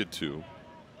they needed to,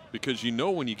 because you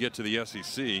know when you get to the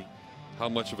SEC how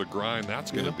much of a grind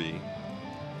that's going to be.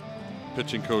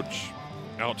 Pitching coach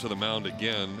out to the mound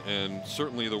again, and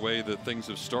certainly the way that things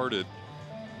have started,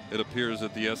 it appears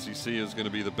that the SEC is going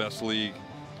to be the best league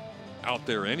out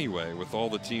there anyway, with all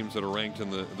the teams that are ranked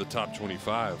in the top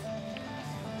 25.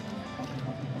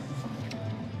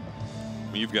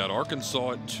 You've got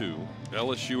Arkansas at 2,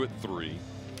 LSU at 3,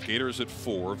 Gators at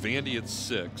 4, Vandy at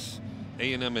 6,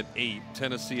 A&M at 8,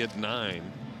 Tennessee at 9.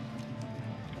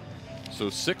 So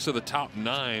 6 of the top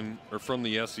 9 are from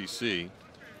the SEC.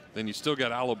 Then you still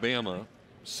got Alabama,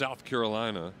 South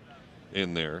Carolina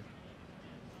in there,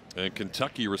 and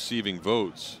Kentucky receiving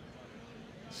votes.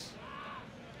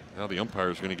 Now the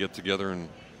umpires are going to get together and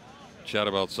chat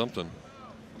about something.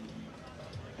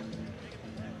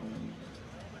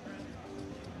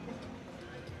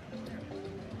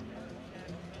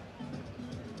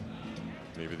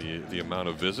 Maybe the amount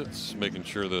of visits, making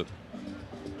sure that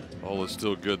all is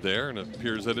still good there, and it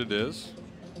appears that it is.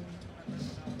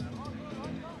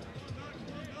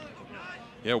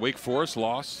 Yeah, Wake Forest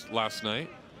lost last night.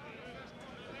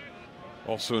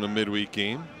 Also in a midweek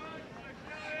game.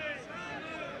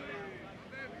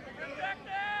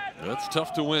 That's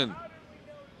tough to win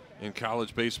in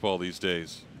college baseball these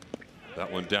days.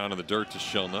 That one down in the dirt to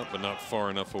Shellnut, but not far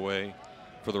enough away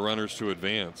for the runners to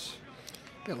advance.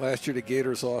 Yeah, last year the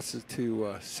Gators lost it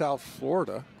to South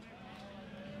Florida.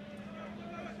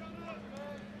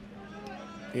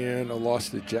 And a loss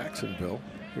to Jacksonville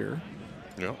here.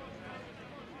 Yeah.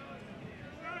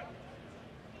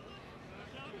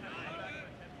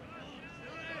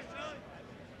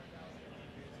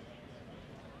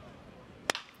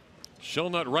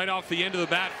 Shellnut right off the end of the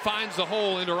bat finds the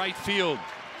hole into right field.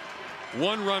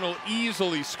 One run will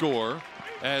easily score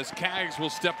as Kaggs will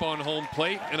step on home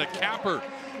plate, and a capper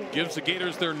gives the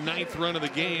Gators their 9th run of the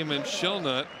game, and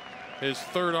Shellnut his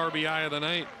 3rd RBI of the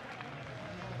night.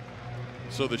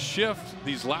 So the shift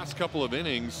these last couple of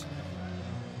innings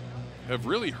have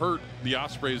really hurt the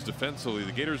Ospreys defensively.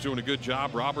 The Gators doing a good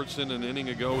job. Robertson an inning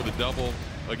ago with a double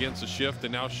against the shift,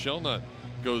 and now Shellnut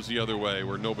goes the other way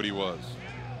where nobody was.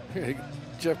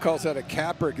 Jeff calls that a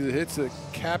capper because it hits the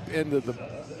cap end of the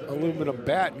aluminum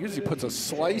bat and usually puts a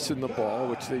slice in the ball,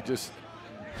 which they just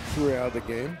threw out of the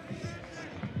game.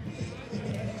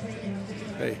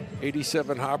 Hey,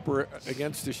 87 hopper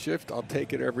against the shift, I'll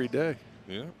take it every day.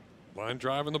 Yeah, line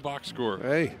drive in the box score.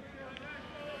 Hey.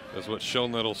 That's what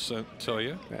Shellnut will tell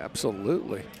you.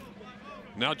 Absolutely.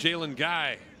 Now Jalen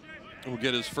Guy will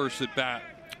get his first at bat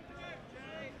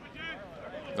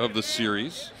of the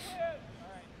series.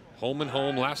 Home and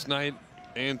home last night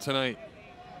and tonight.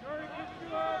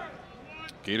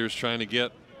 Gators trying to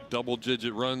get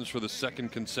double-digit runs for the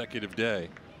 2nd consecutive day.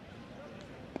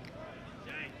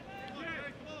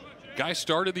 Guy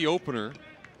started the opener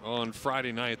on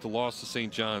Friday night, the loss to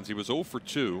St. John's. He was 0 for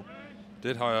 2.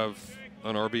 Did have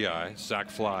an RBI,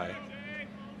 sac fly.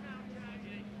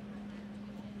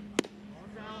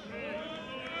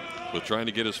 So trying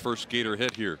to get his first Gator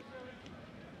hit here.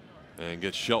 And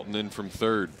get Shelton in from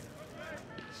 3rd.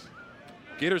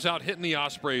 Gators out hitting the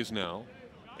Ospreys now,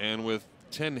 and with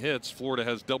 10 hits, Florida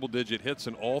has double-digit hits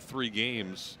in all 3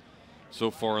 games so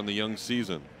far in the young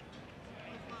season.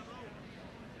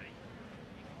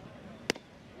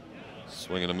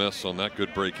 Swing and a miss on that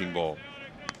good breaking ball.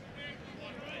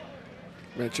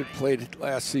 Mentioned played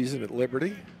last season at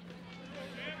Liberty.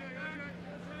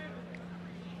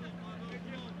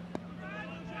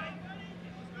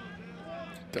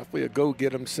 Definitely a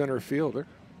go-get-'em center fielder.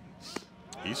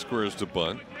 He squares to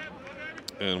bunt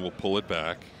and will pull it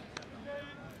back.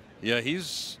 Yeah,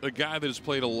 he's a guy that has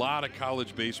played a lot of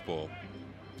college baseball.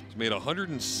 He's made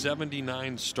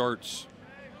 179 starts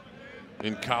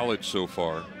in college so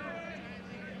far.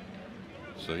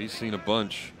 So he's seen a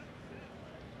bunch.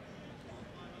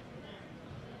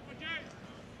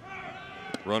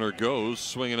 Runner goes,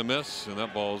 swing and a miss, and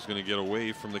that ball is going to get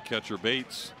away from the catcher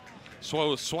Bates.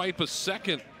 So a swipe a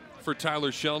second for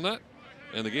Tyler Shellnut,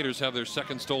 and the Gators have their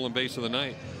 2nd stolen base of the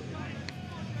night.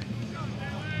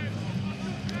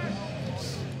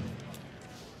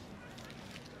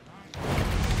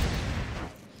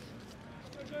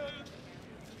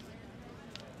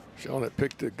 Shellnut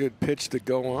picked a good pitch to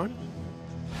go on.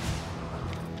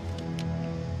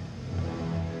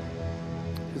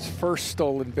 His first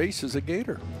stolen base as a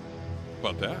Gator. How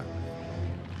about that?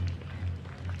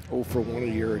 0 for 1 a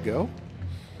year ago.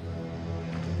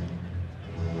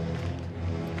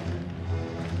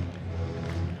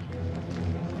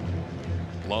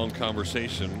 Long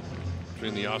conversation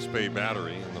between the Osprey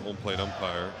battery and the home plate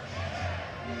umpire.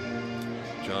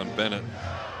 John Bennett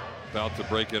about to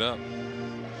break it up.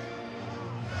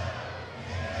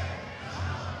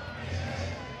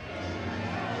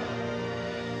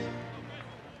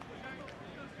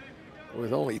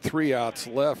 With only 3 outs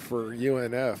left for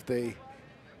UNF, they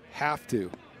have to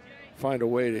find a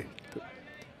way to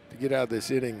get out of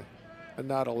this inning and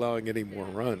not allowing any more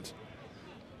runs.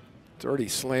 It's already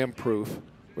slam proof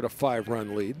with a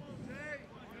 5-run lead.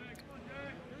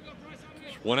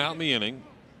 One out in the inning.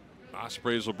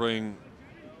 Ospreys will bring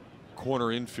corner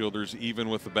infielders even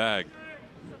with the bag.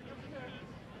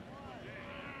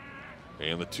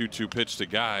 And the 2-2 pitch to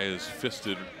Guy is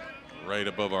fisted right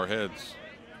above our heads.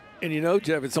 And you know,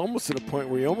 Jeff, it's almost to the point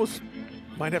where you almost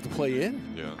might have to play in.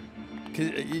 Yeah.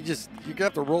 Because you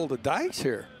have to roll the dice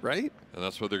here, right? And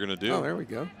that's what they're going to do. Oh, there we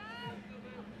go.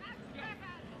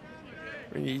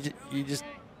 I mean,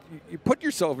 you put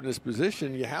yourself in this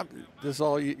position. You have this is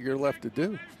all you're left to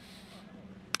do.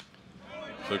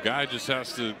 So Guy just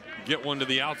has to get one to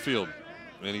the outfield,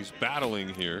 and he's battling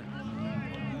here.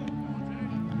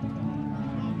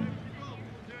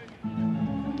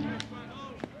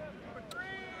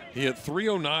 He hit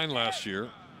 .309 last year,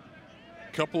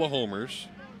 couple of homers,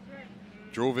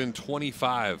 drove in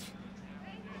 25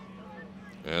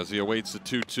 as he awaits the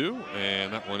 2-2,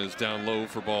 and that one is down low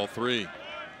for ball 3.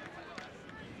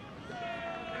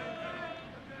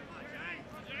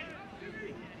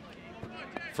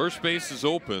 First base is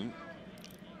open,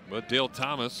 but Dale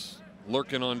Thomas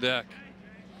lurking on deck.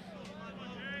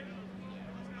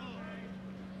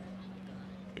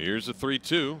 Here's a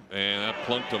 3-2, and that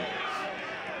plunked him.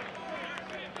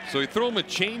 So he threw him a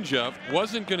changeup,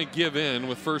 wasn't going to give in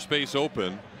with first base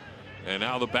open, and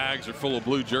now the bags are full of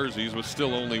blue jerseys with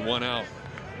still only one out.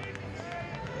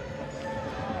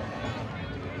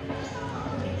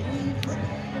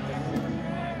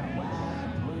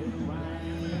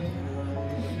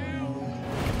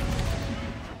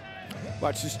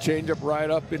 Watch this changeup right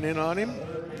up and in on him.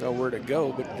 Nowhere to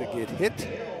go but to get hit.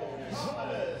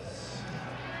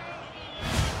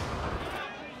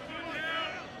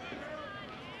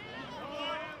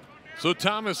 So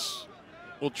Thomas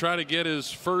will try to get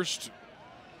his first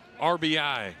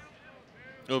RBI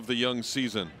of the young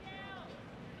season.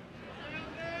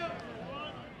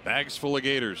 Bags full of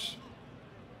Gators.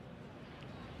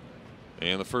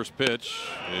 And the first pitch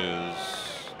is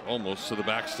almost to the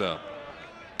backstop.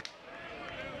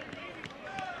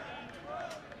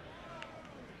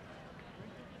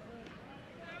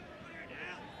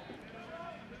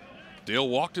 Dale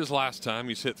walked his last time.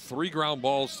 He's hit 3 ground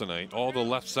balls tonight, all the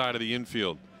left side of the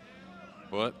infield.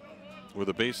 But with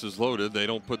the bases loaded, they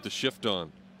don't put the shift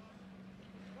on.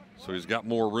 So he's got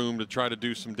more room to try to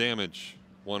do some damage.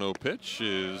 1-0 pitch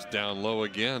is down low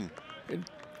again. And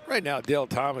right now, Dale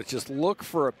Thomas, just look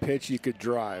for a pitch you could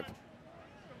drive.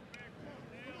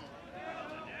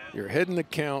 You're heading the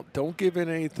count. Don't give in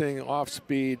anything off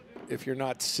speed if you're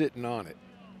not sitting on it.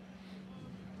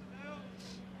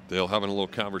 Dale having a little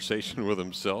conversation with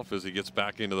himself as he gets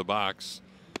back into the box.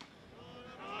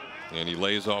 And he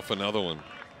lays off another one.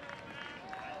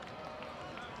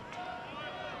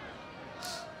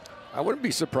 I wouldn't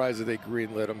be surprised if they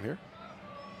greenlit him here.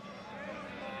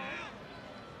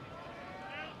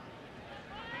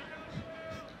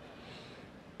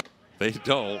 They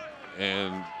don't,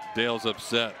 and Dale's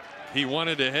upset. He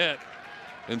wanted to hit.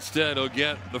 Instead, he'll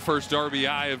get the first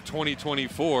RBI of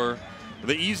 2024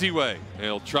 the easy way.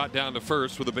 He'll trot down to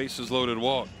first with a bases loaded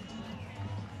walk.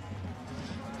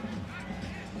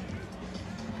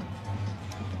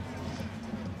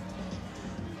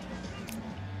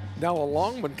 Now a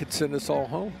long one could send us all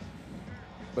home,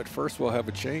 but first we'll have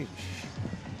a change.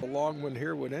 A long one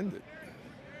here would end it.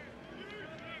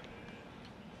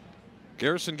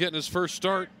 Garrison getting his first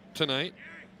start tonight.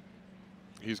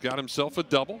 He's got himself a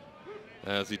double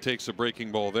as he takes a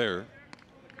breaking ball there.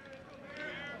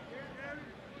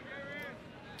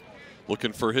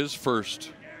 Looking for his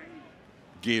first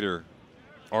Gator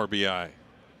RBI.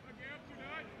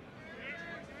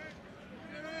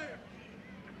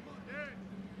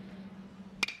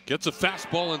 Gets a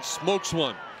fastball and smokes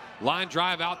one. Line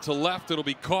drive out to left. It'll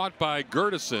be caught by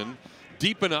Gertison.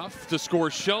 Deep enough to score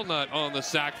Shelnut on the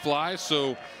sac fly.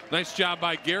 So nice job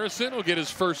by Garrison. He'll get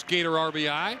his first Gator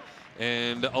RBI.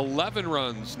 And 11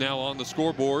 runs now on the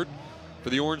scoreboard for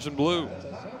the Orange and Blue.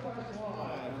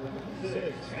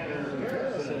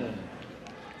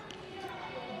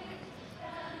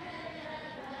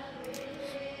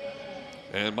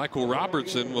 And Michael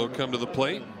Robertson will come to the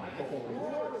plate,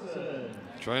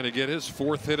 trying to get his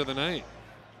 4th hit of the night.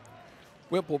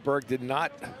 Wimpelberg did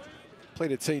not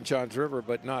play at St. John's River,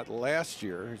 but not last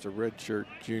year. He's a redshirt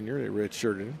junior. They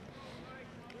redshirted him.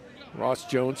 Ross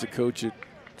Jones, the coach at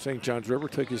St. John's River,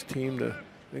 took his team to,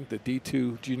 I think, the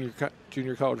D2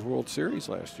 Junior College World Series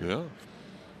last year. Yeah.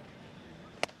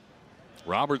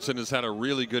 Robertson has had a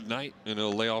really good night, and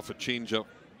he'll lay off a changeup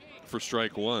for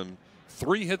strike 1.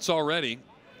 3 hits already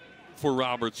for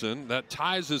Robertson. That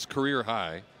ties his career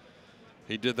high.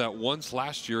 He did that once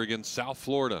last year against South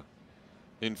Florida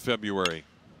in February.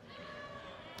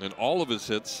 And all of his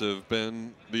hits have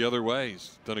been the other way.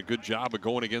 He's done a good job of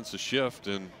going against the shift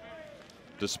and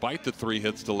Despite the 3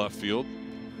 hits to left field,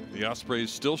 the Ospreys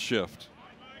still shift.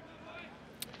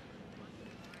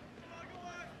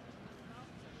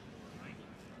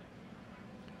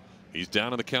 He's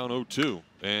down in the count 0-2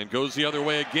 and goes the other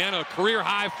way again. A career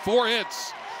high 4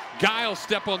 hits. Guy will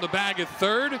step on the bag at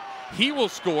third. He will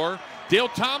score. Dale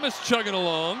Thomas chugging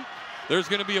along. There's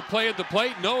going to be a play at the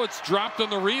plate. No, it's dropped on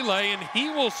the relay, and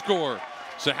he will score.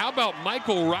 So how about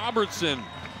Michael Robertson?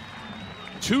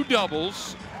 2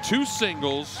 doubles, 2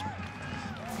 singles,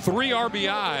 3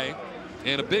 RBI,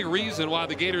 and a big reason why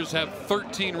the Gators have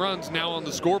 13 runs now on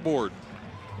the scoreboard.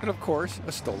 And of course,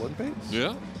 a stolen base.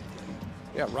 Yeah.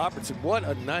 Yeah, Robertson, what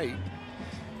a night.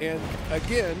 And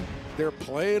again, they're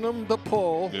playing him the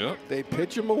pull. Yep. They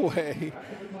pitch him away.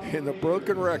 In the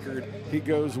broken record, he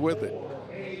goes with it.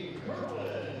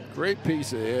 Great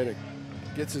piece of hitting.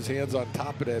 Gets his hands on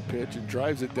top of that pitch and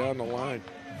drives it down the line.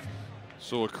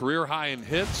 So a career high in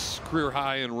hits, career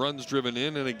high in runs driven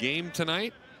in a game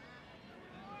tonight.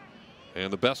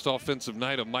 And the best offensive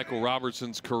night of Michael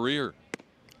Robertson's career.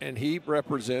 And he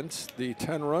represents the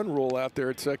 10-run rule out there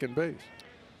at second base.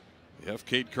 If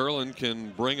Cade Curlin can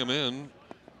bring him in,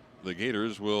 the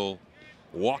Gators will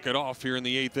walk it off here in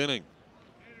the 8th inning.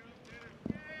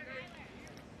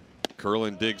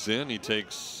 Curlin digs in. He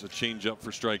takes a changeup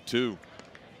for strike 2.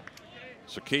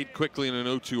 So Cade quickly in an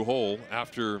 0-2 hole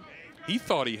after he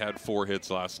thought he had 4 hits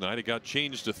last night. It got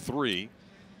changed to 3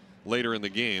 later in the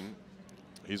game.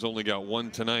 He's only got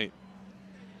 1 tonight,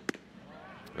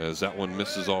 as that one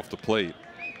misses off the plate.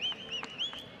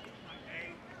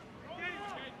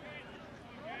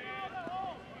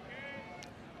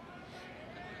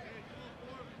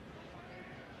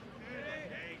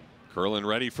 Curlin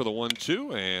ready for the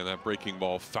 1-2, and that breaking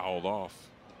ball fouled off.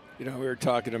 You know, we were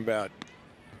talking about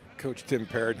Coach Tim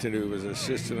Perrington, who was an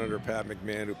assistant under Pat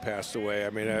McMahon, who passed away. I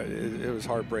mean, it was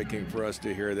heartbreaking for us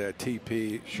to hear that.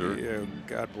 TP, sure. You know,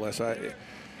 God bless.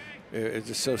 It's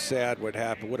just so sad what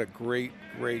happened. What a great,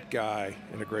 great guy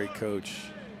and a great coach.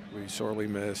 We sorely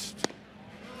missed.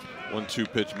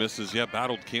 1-2 pitch misses. Yeah,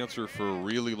 battled cancer for a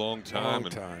really long time.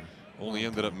 Only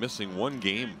ended up missing 1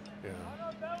 game. Yeah.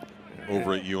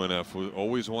 Over at UNF.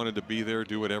 Always wanted to be there,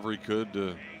 do whatever he could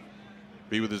to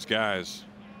be with his guys.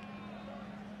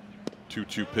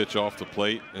 2-2 pitch off the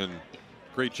plate, and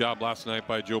great job last night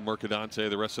by Joe Mercadante.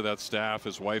 The rest of that staff,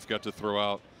 his wife got to throw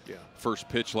out first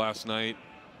pitch last night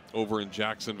over in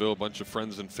Jacksonville. A bunch of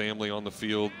friends and family on the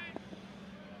field.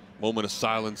 Moment of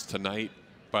silence tonight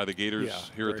by the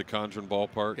Gators here at the Condren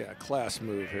Ballpark. Yeah, class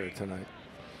move here tonight.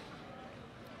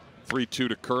 3-2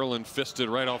 to Curlin, fisted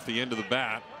right off the end of the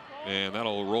bat. And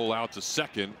that'll roll out to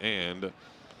second and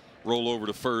roll over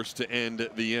to first to end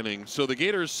the inning. So the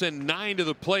Gators send 9 to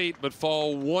the plate, but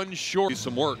fall 1 short.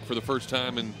 Some work for the first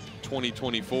time in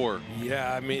 2024.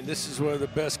 Yeah, I mean, this is one of the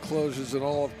best closers in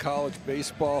all of college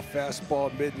baseball.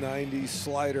 Fastball, mid-90s,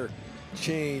 slider,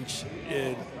 change,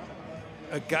 and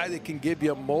a guy that can give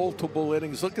you multiple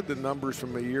innings. Look at the numbers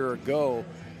from a year ago,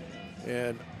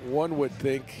 and one would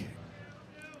think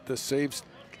the saves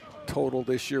total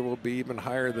this year will be even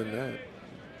higher than that.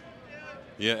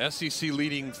 Yeah, SEC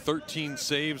leading 13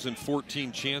 saves and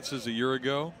 14 chances a year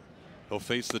ago. He'll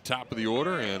face the top of the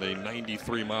order, and a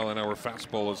 93-mile-an-hour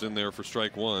fastball is in there for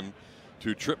strike 1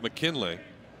 to Trip McKinley.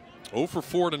 0 for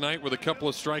 4 tonight with a couple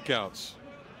of strikeouts.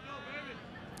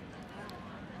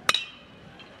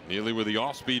 Neely with the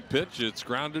off-speed pitch. It's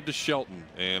grounded to Shelton,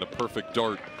 and a perfect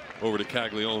dart over to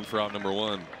Caglione for out number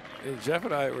 1. And Jeff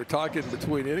and I were talking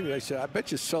between innings. I said, I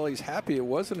bet you Sully's happy it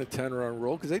wasn't a 10-run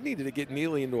rule, because they needed to get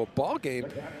Neely into a ball game.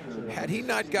 Had he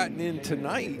not gotten in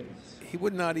tonight, he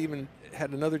would not even had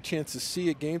another chance to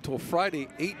see a game till Friday,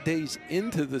 8 days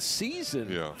into the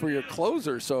season for your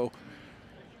closer. So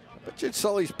I bet you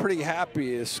Sully's pretty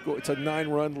happy. It's a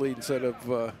 9-run lead instead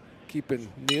of keeping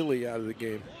Neely out of the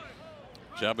game.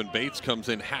 Jabin Bates comes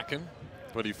in hacking,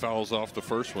 but he fouls off the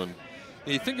first one.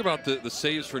 You think about the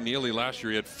saves for Neely last year.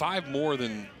 He had 5 more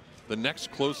than the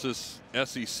next closest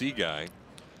SEC guy.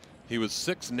 He was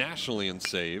 6th nationally in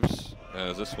saves,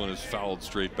 as this one is fouled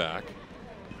straight back.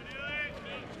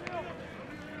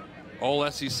 All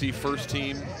SEC first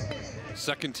team,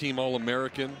 second team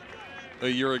All-American a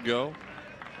year ago.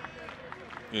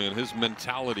 And his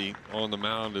mentality on the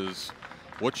mound is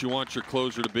what you want your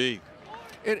closer to be.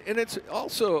 And it's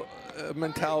also a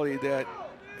mentality that,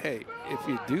 hey, if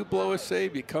you do blow a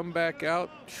save, you come back out,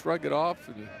 shrug it off,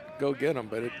 and go get them.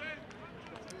 But it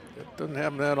doesn't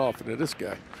happen that often to this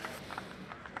guy.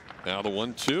 Now the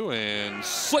 1-2, and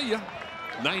see ya.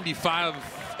 95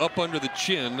 up under the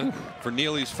chin for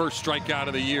Neely's first strikeout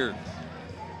of the year.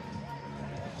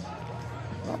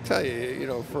 I'll tell you, you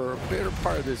know, for a better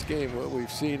part of this game, what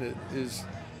we've seen is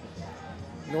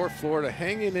North Florida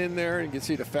hanging in there, and you can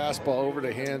see the fastball over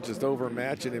the hand, just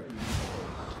overmatching him.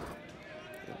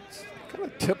 It's kind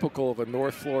of typical of a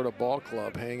North Florida ball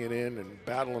club, hanging in and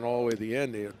battling all the way to the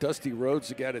end. You know, Dusty Rhodes,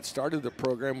 the guy that started the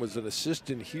program, was an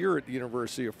assistant here at the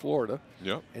University of Florida.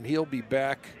 Yep. And he'll be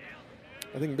back.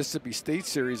 I think Mississippi State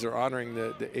Series are honoring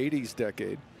the 80s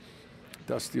decade.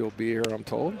 Dusty will be here, I'm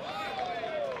told.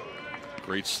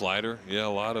 Great slider. Yeah, a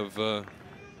lot of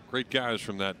great guys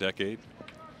from that decade.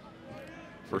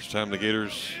 First time the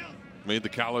Gators made the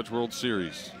College World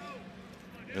Series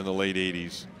in the late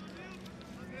 80s.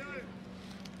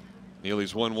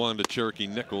 Neely's 1-1 to Cherokee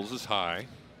Nichols is high.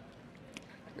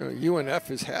 You know, UNF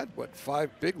has had, what,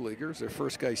 5 big leaguers. Their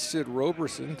first guy, Sid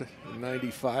Roberson, in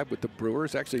 '95 with the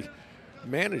Brewers. Actually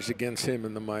managed against him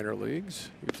in the minor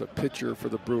leagues. He was a pitcher for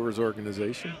the Brewers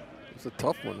organization. It was a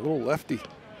tough one, a little lefty.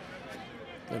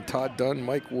 And Todd Dunn,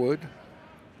 Mike Wood,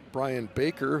 Brian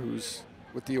Baker, who's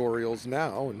with the Orioles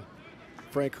now, and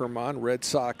Frank Herman, Red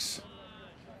Sox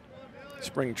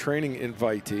spring training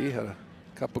invitee, had a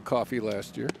cup of coffee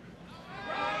last year.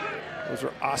 Those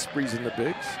are Ospreys in the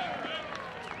bigs.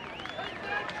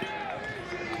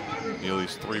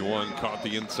 Neely's 3-1 caught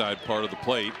the inside part of the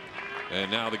plate,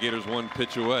 and now the Gators 1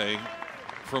 pitch away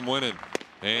from winning,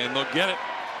 and they'll get it.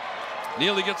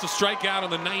 Neely gets a strikeout on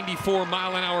the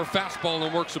 94-mile-an-hour fastball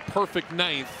and works a perfect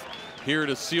ninth here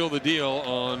to seal the deal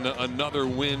on another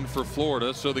win for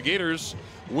Florida. So the Gators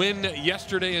win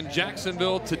yesterday in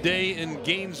Jacksonville, today in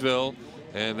Gainesville,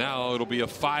 and now it'll be a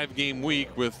 5-game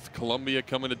week with Columbia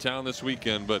coming to town this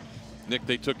weekend. But Nick,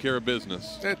 they took care of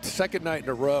business. It's second night in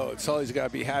a row. Sully's got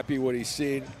to be happy what he's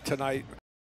seen tonight.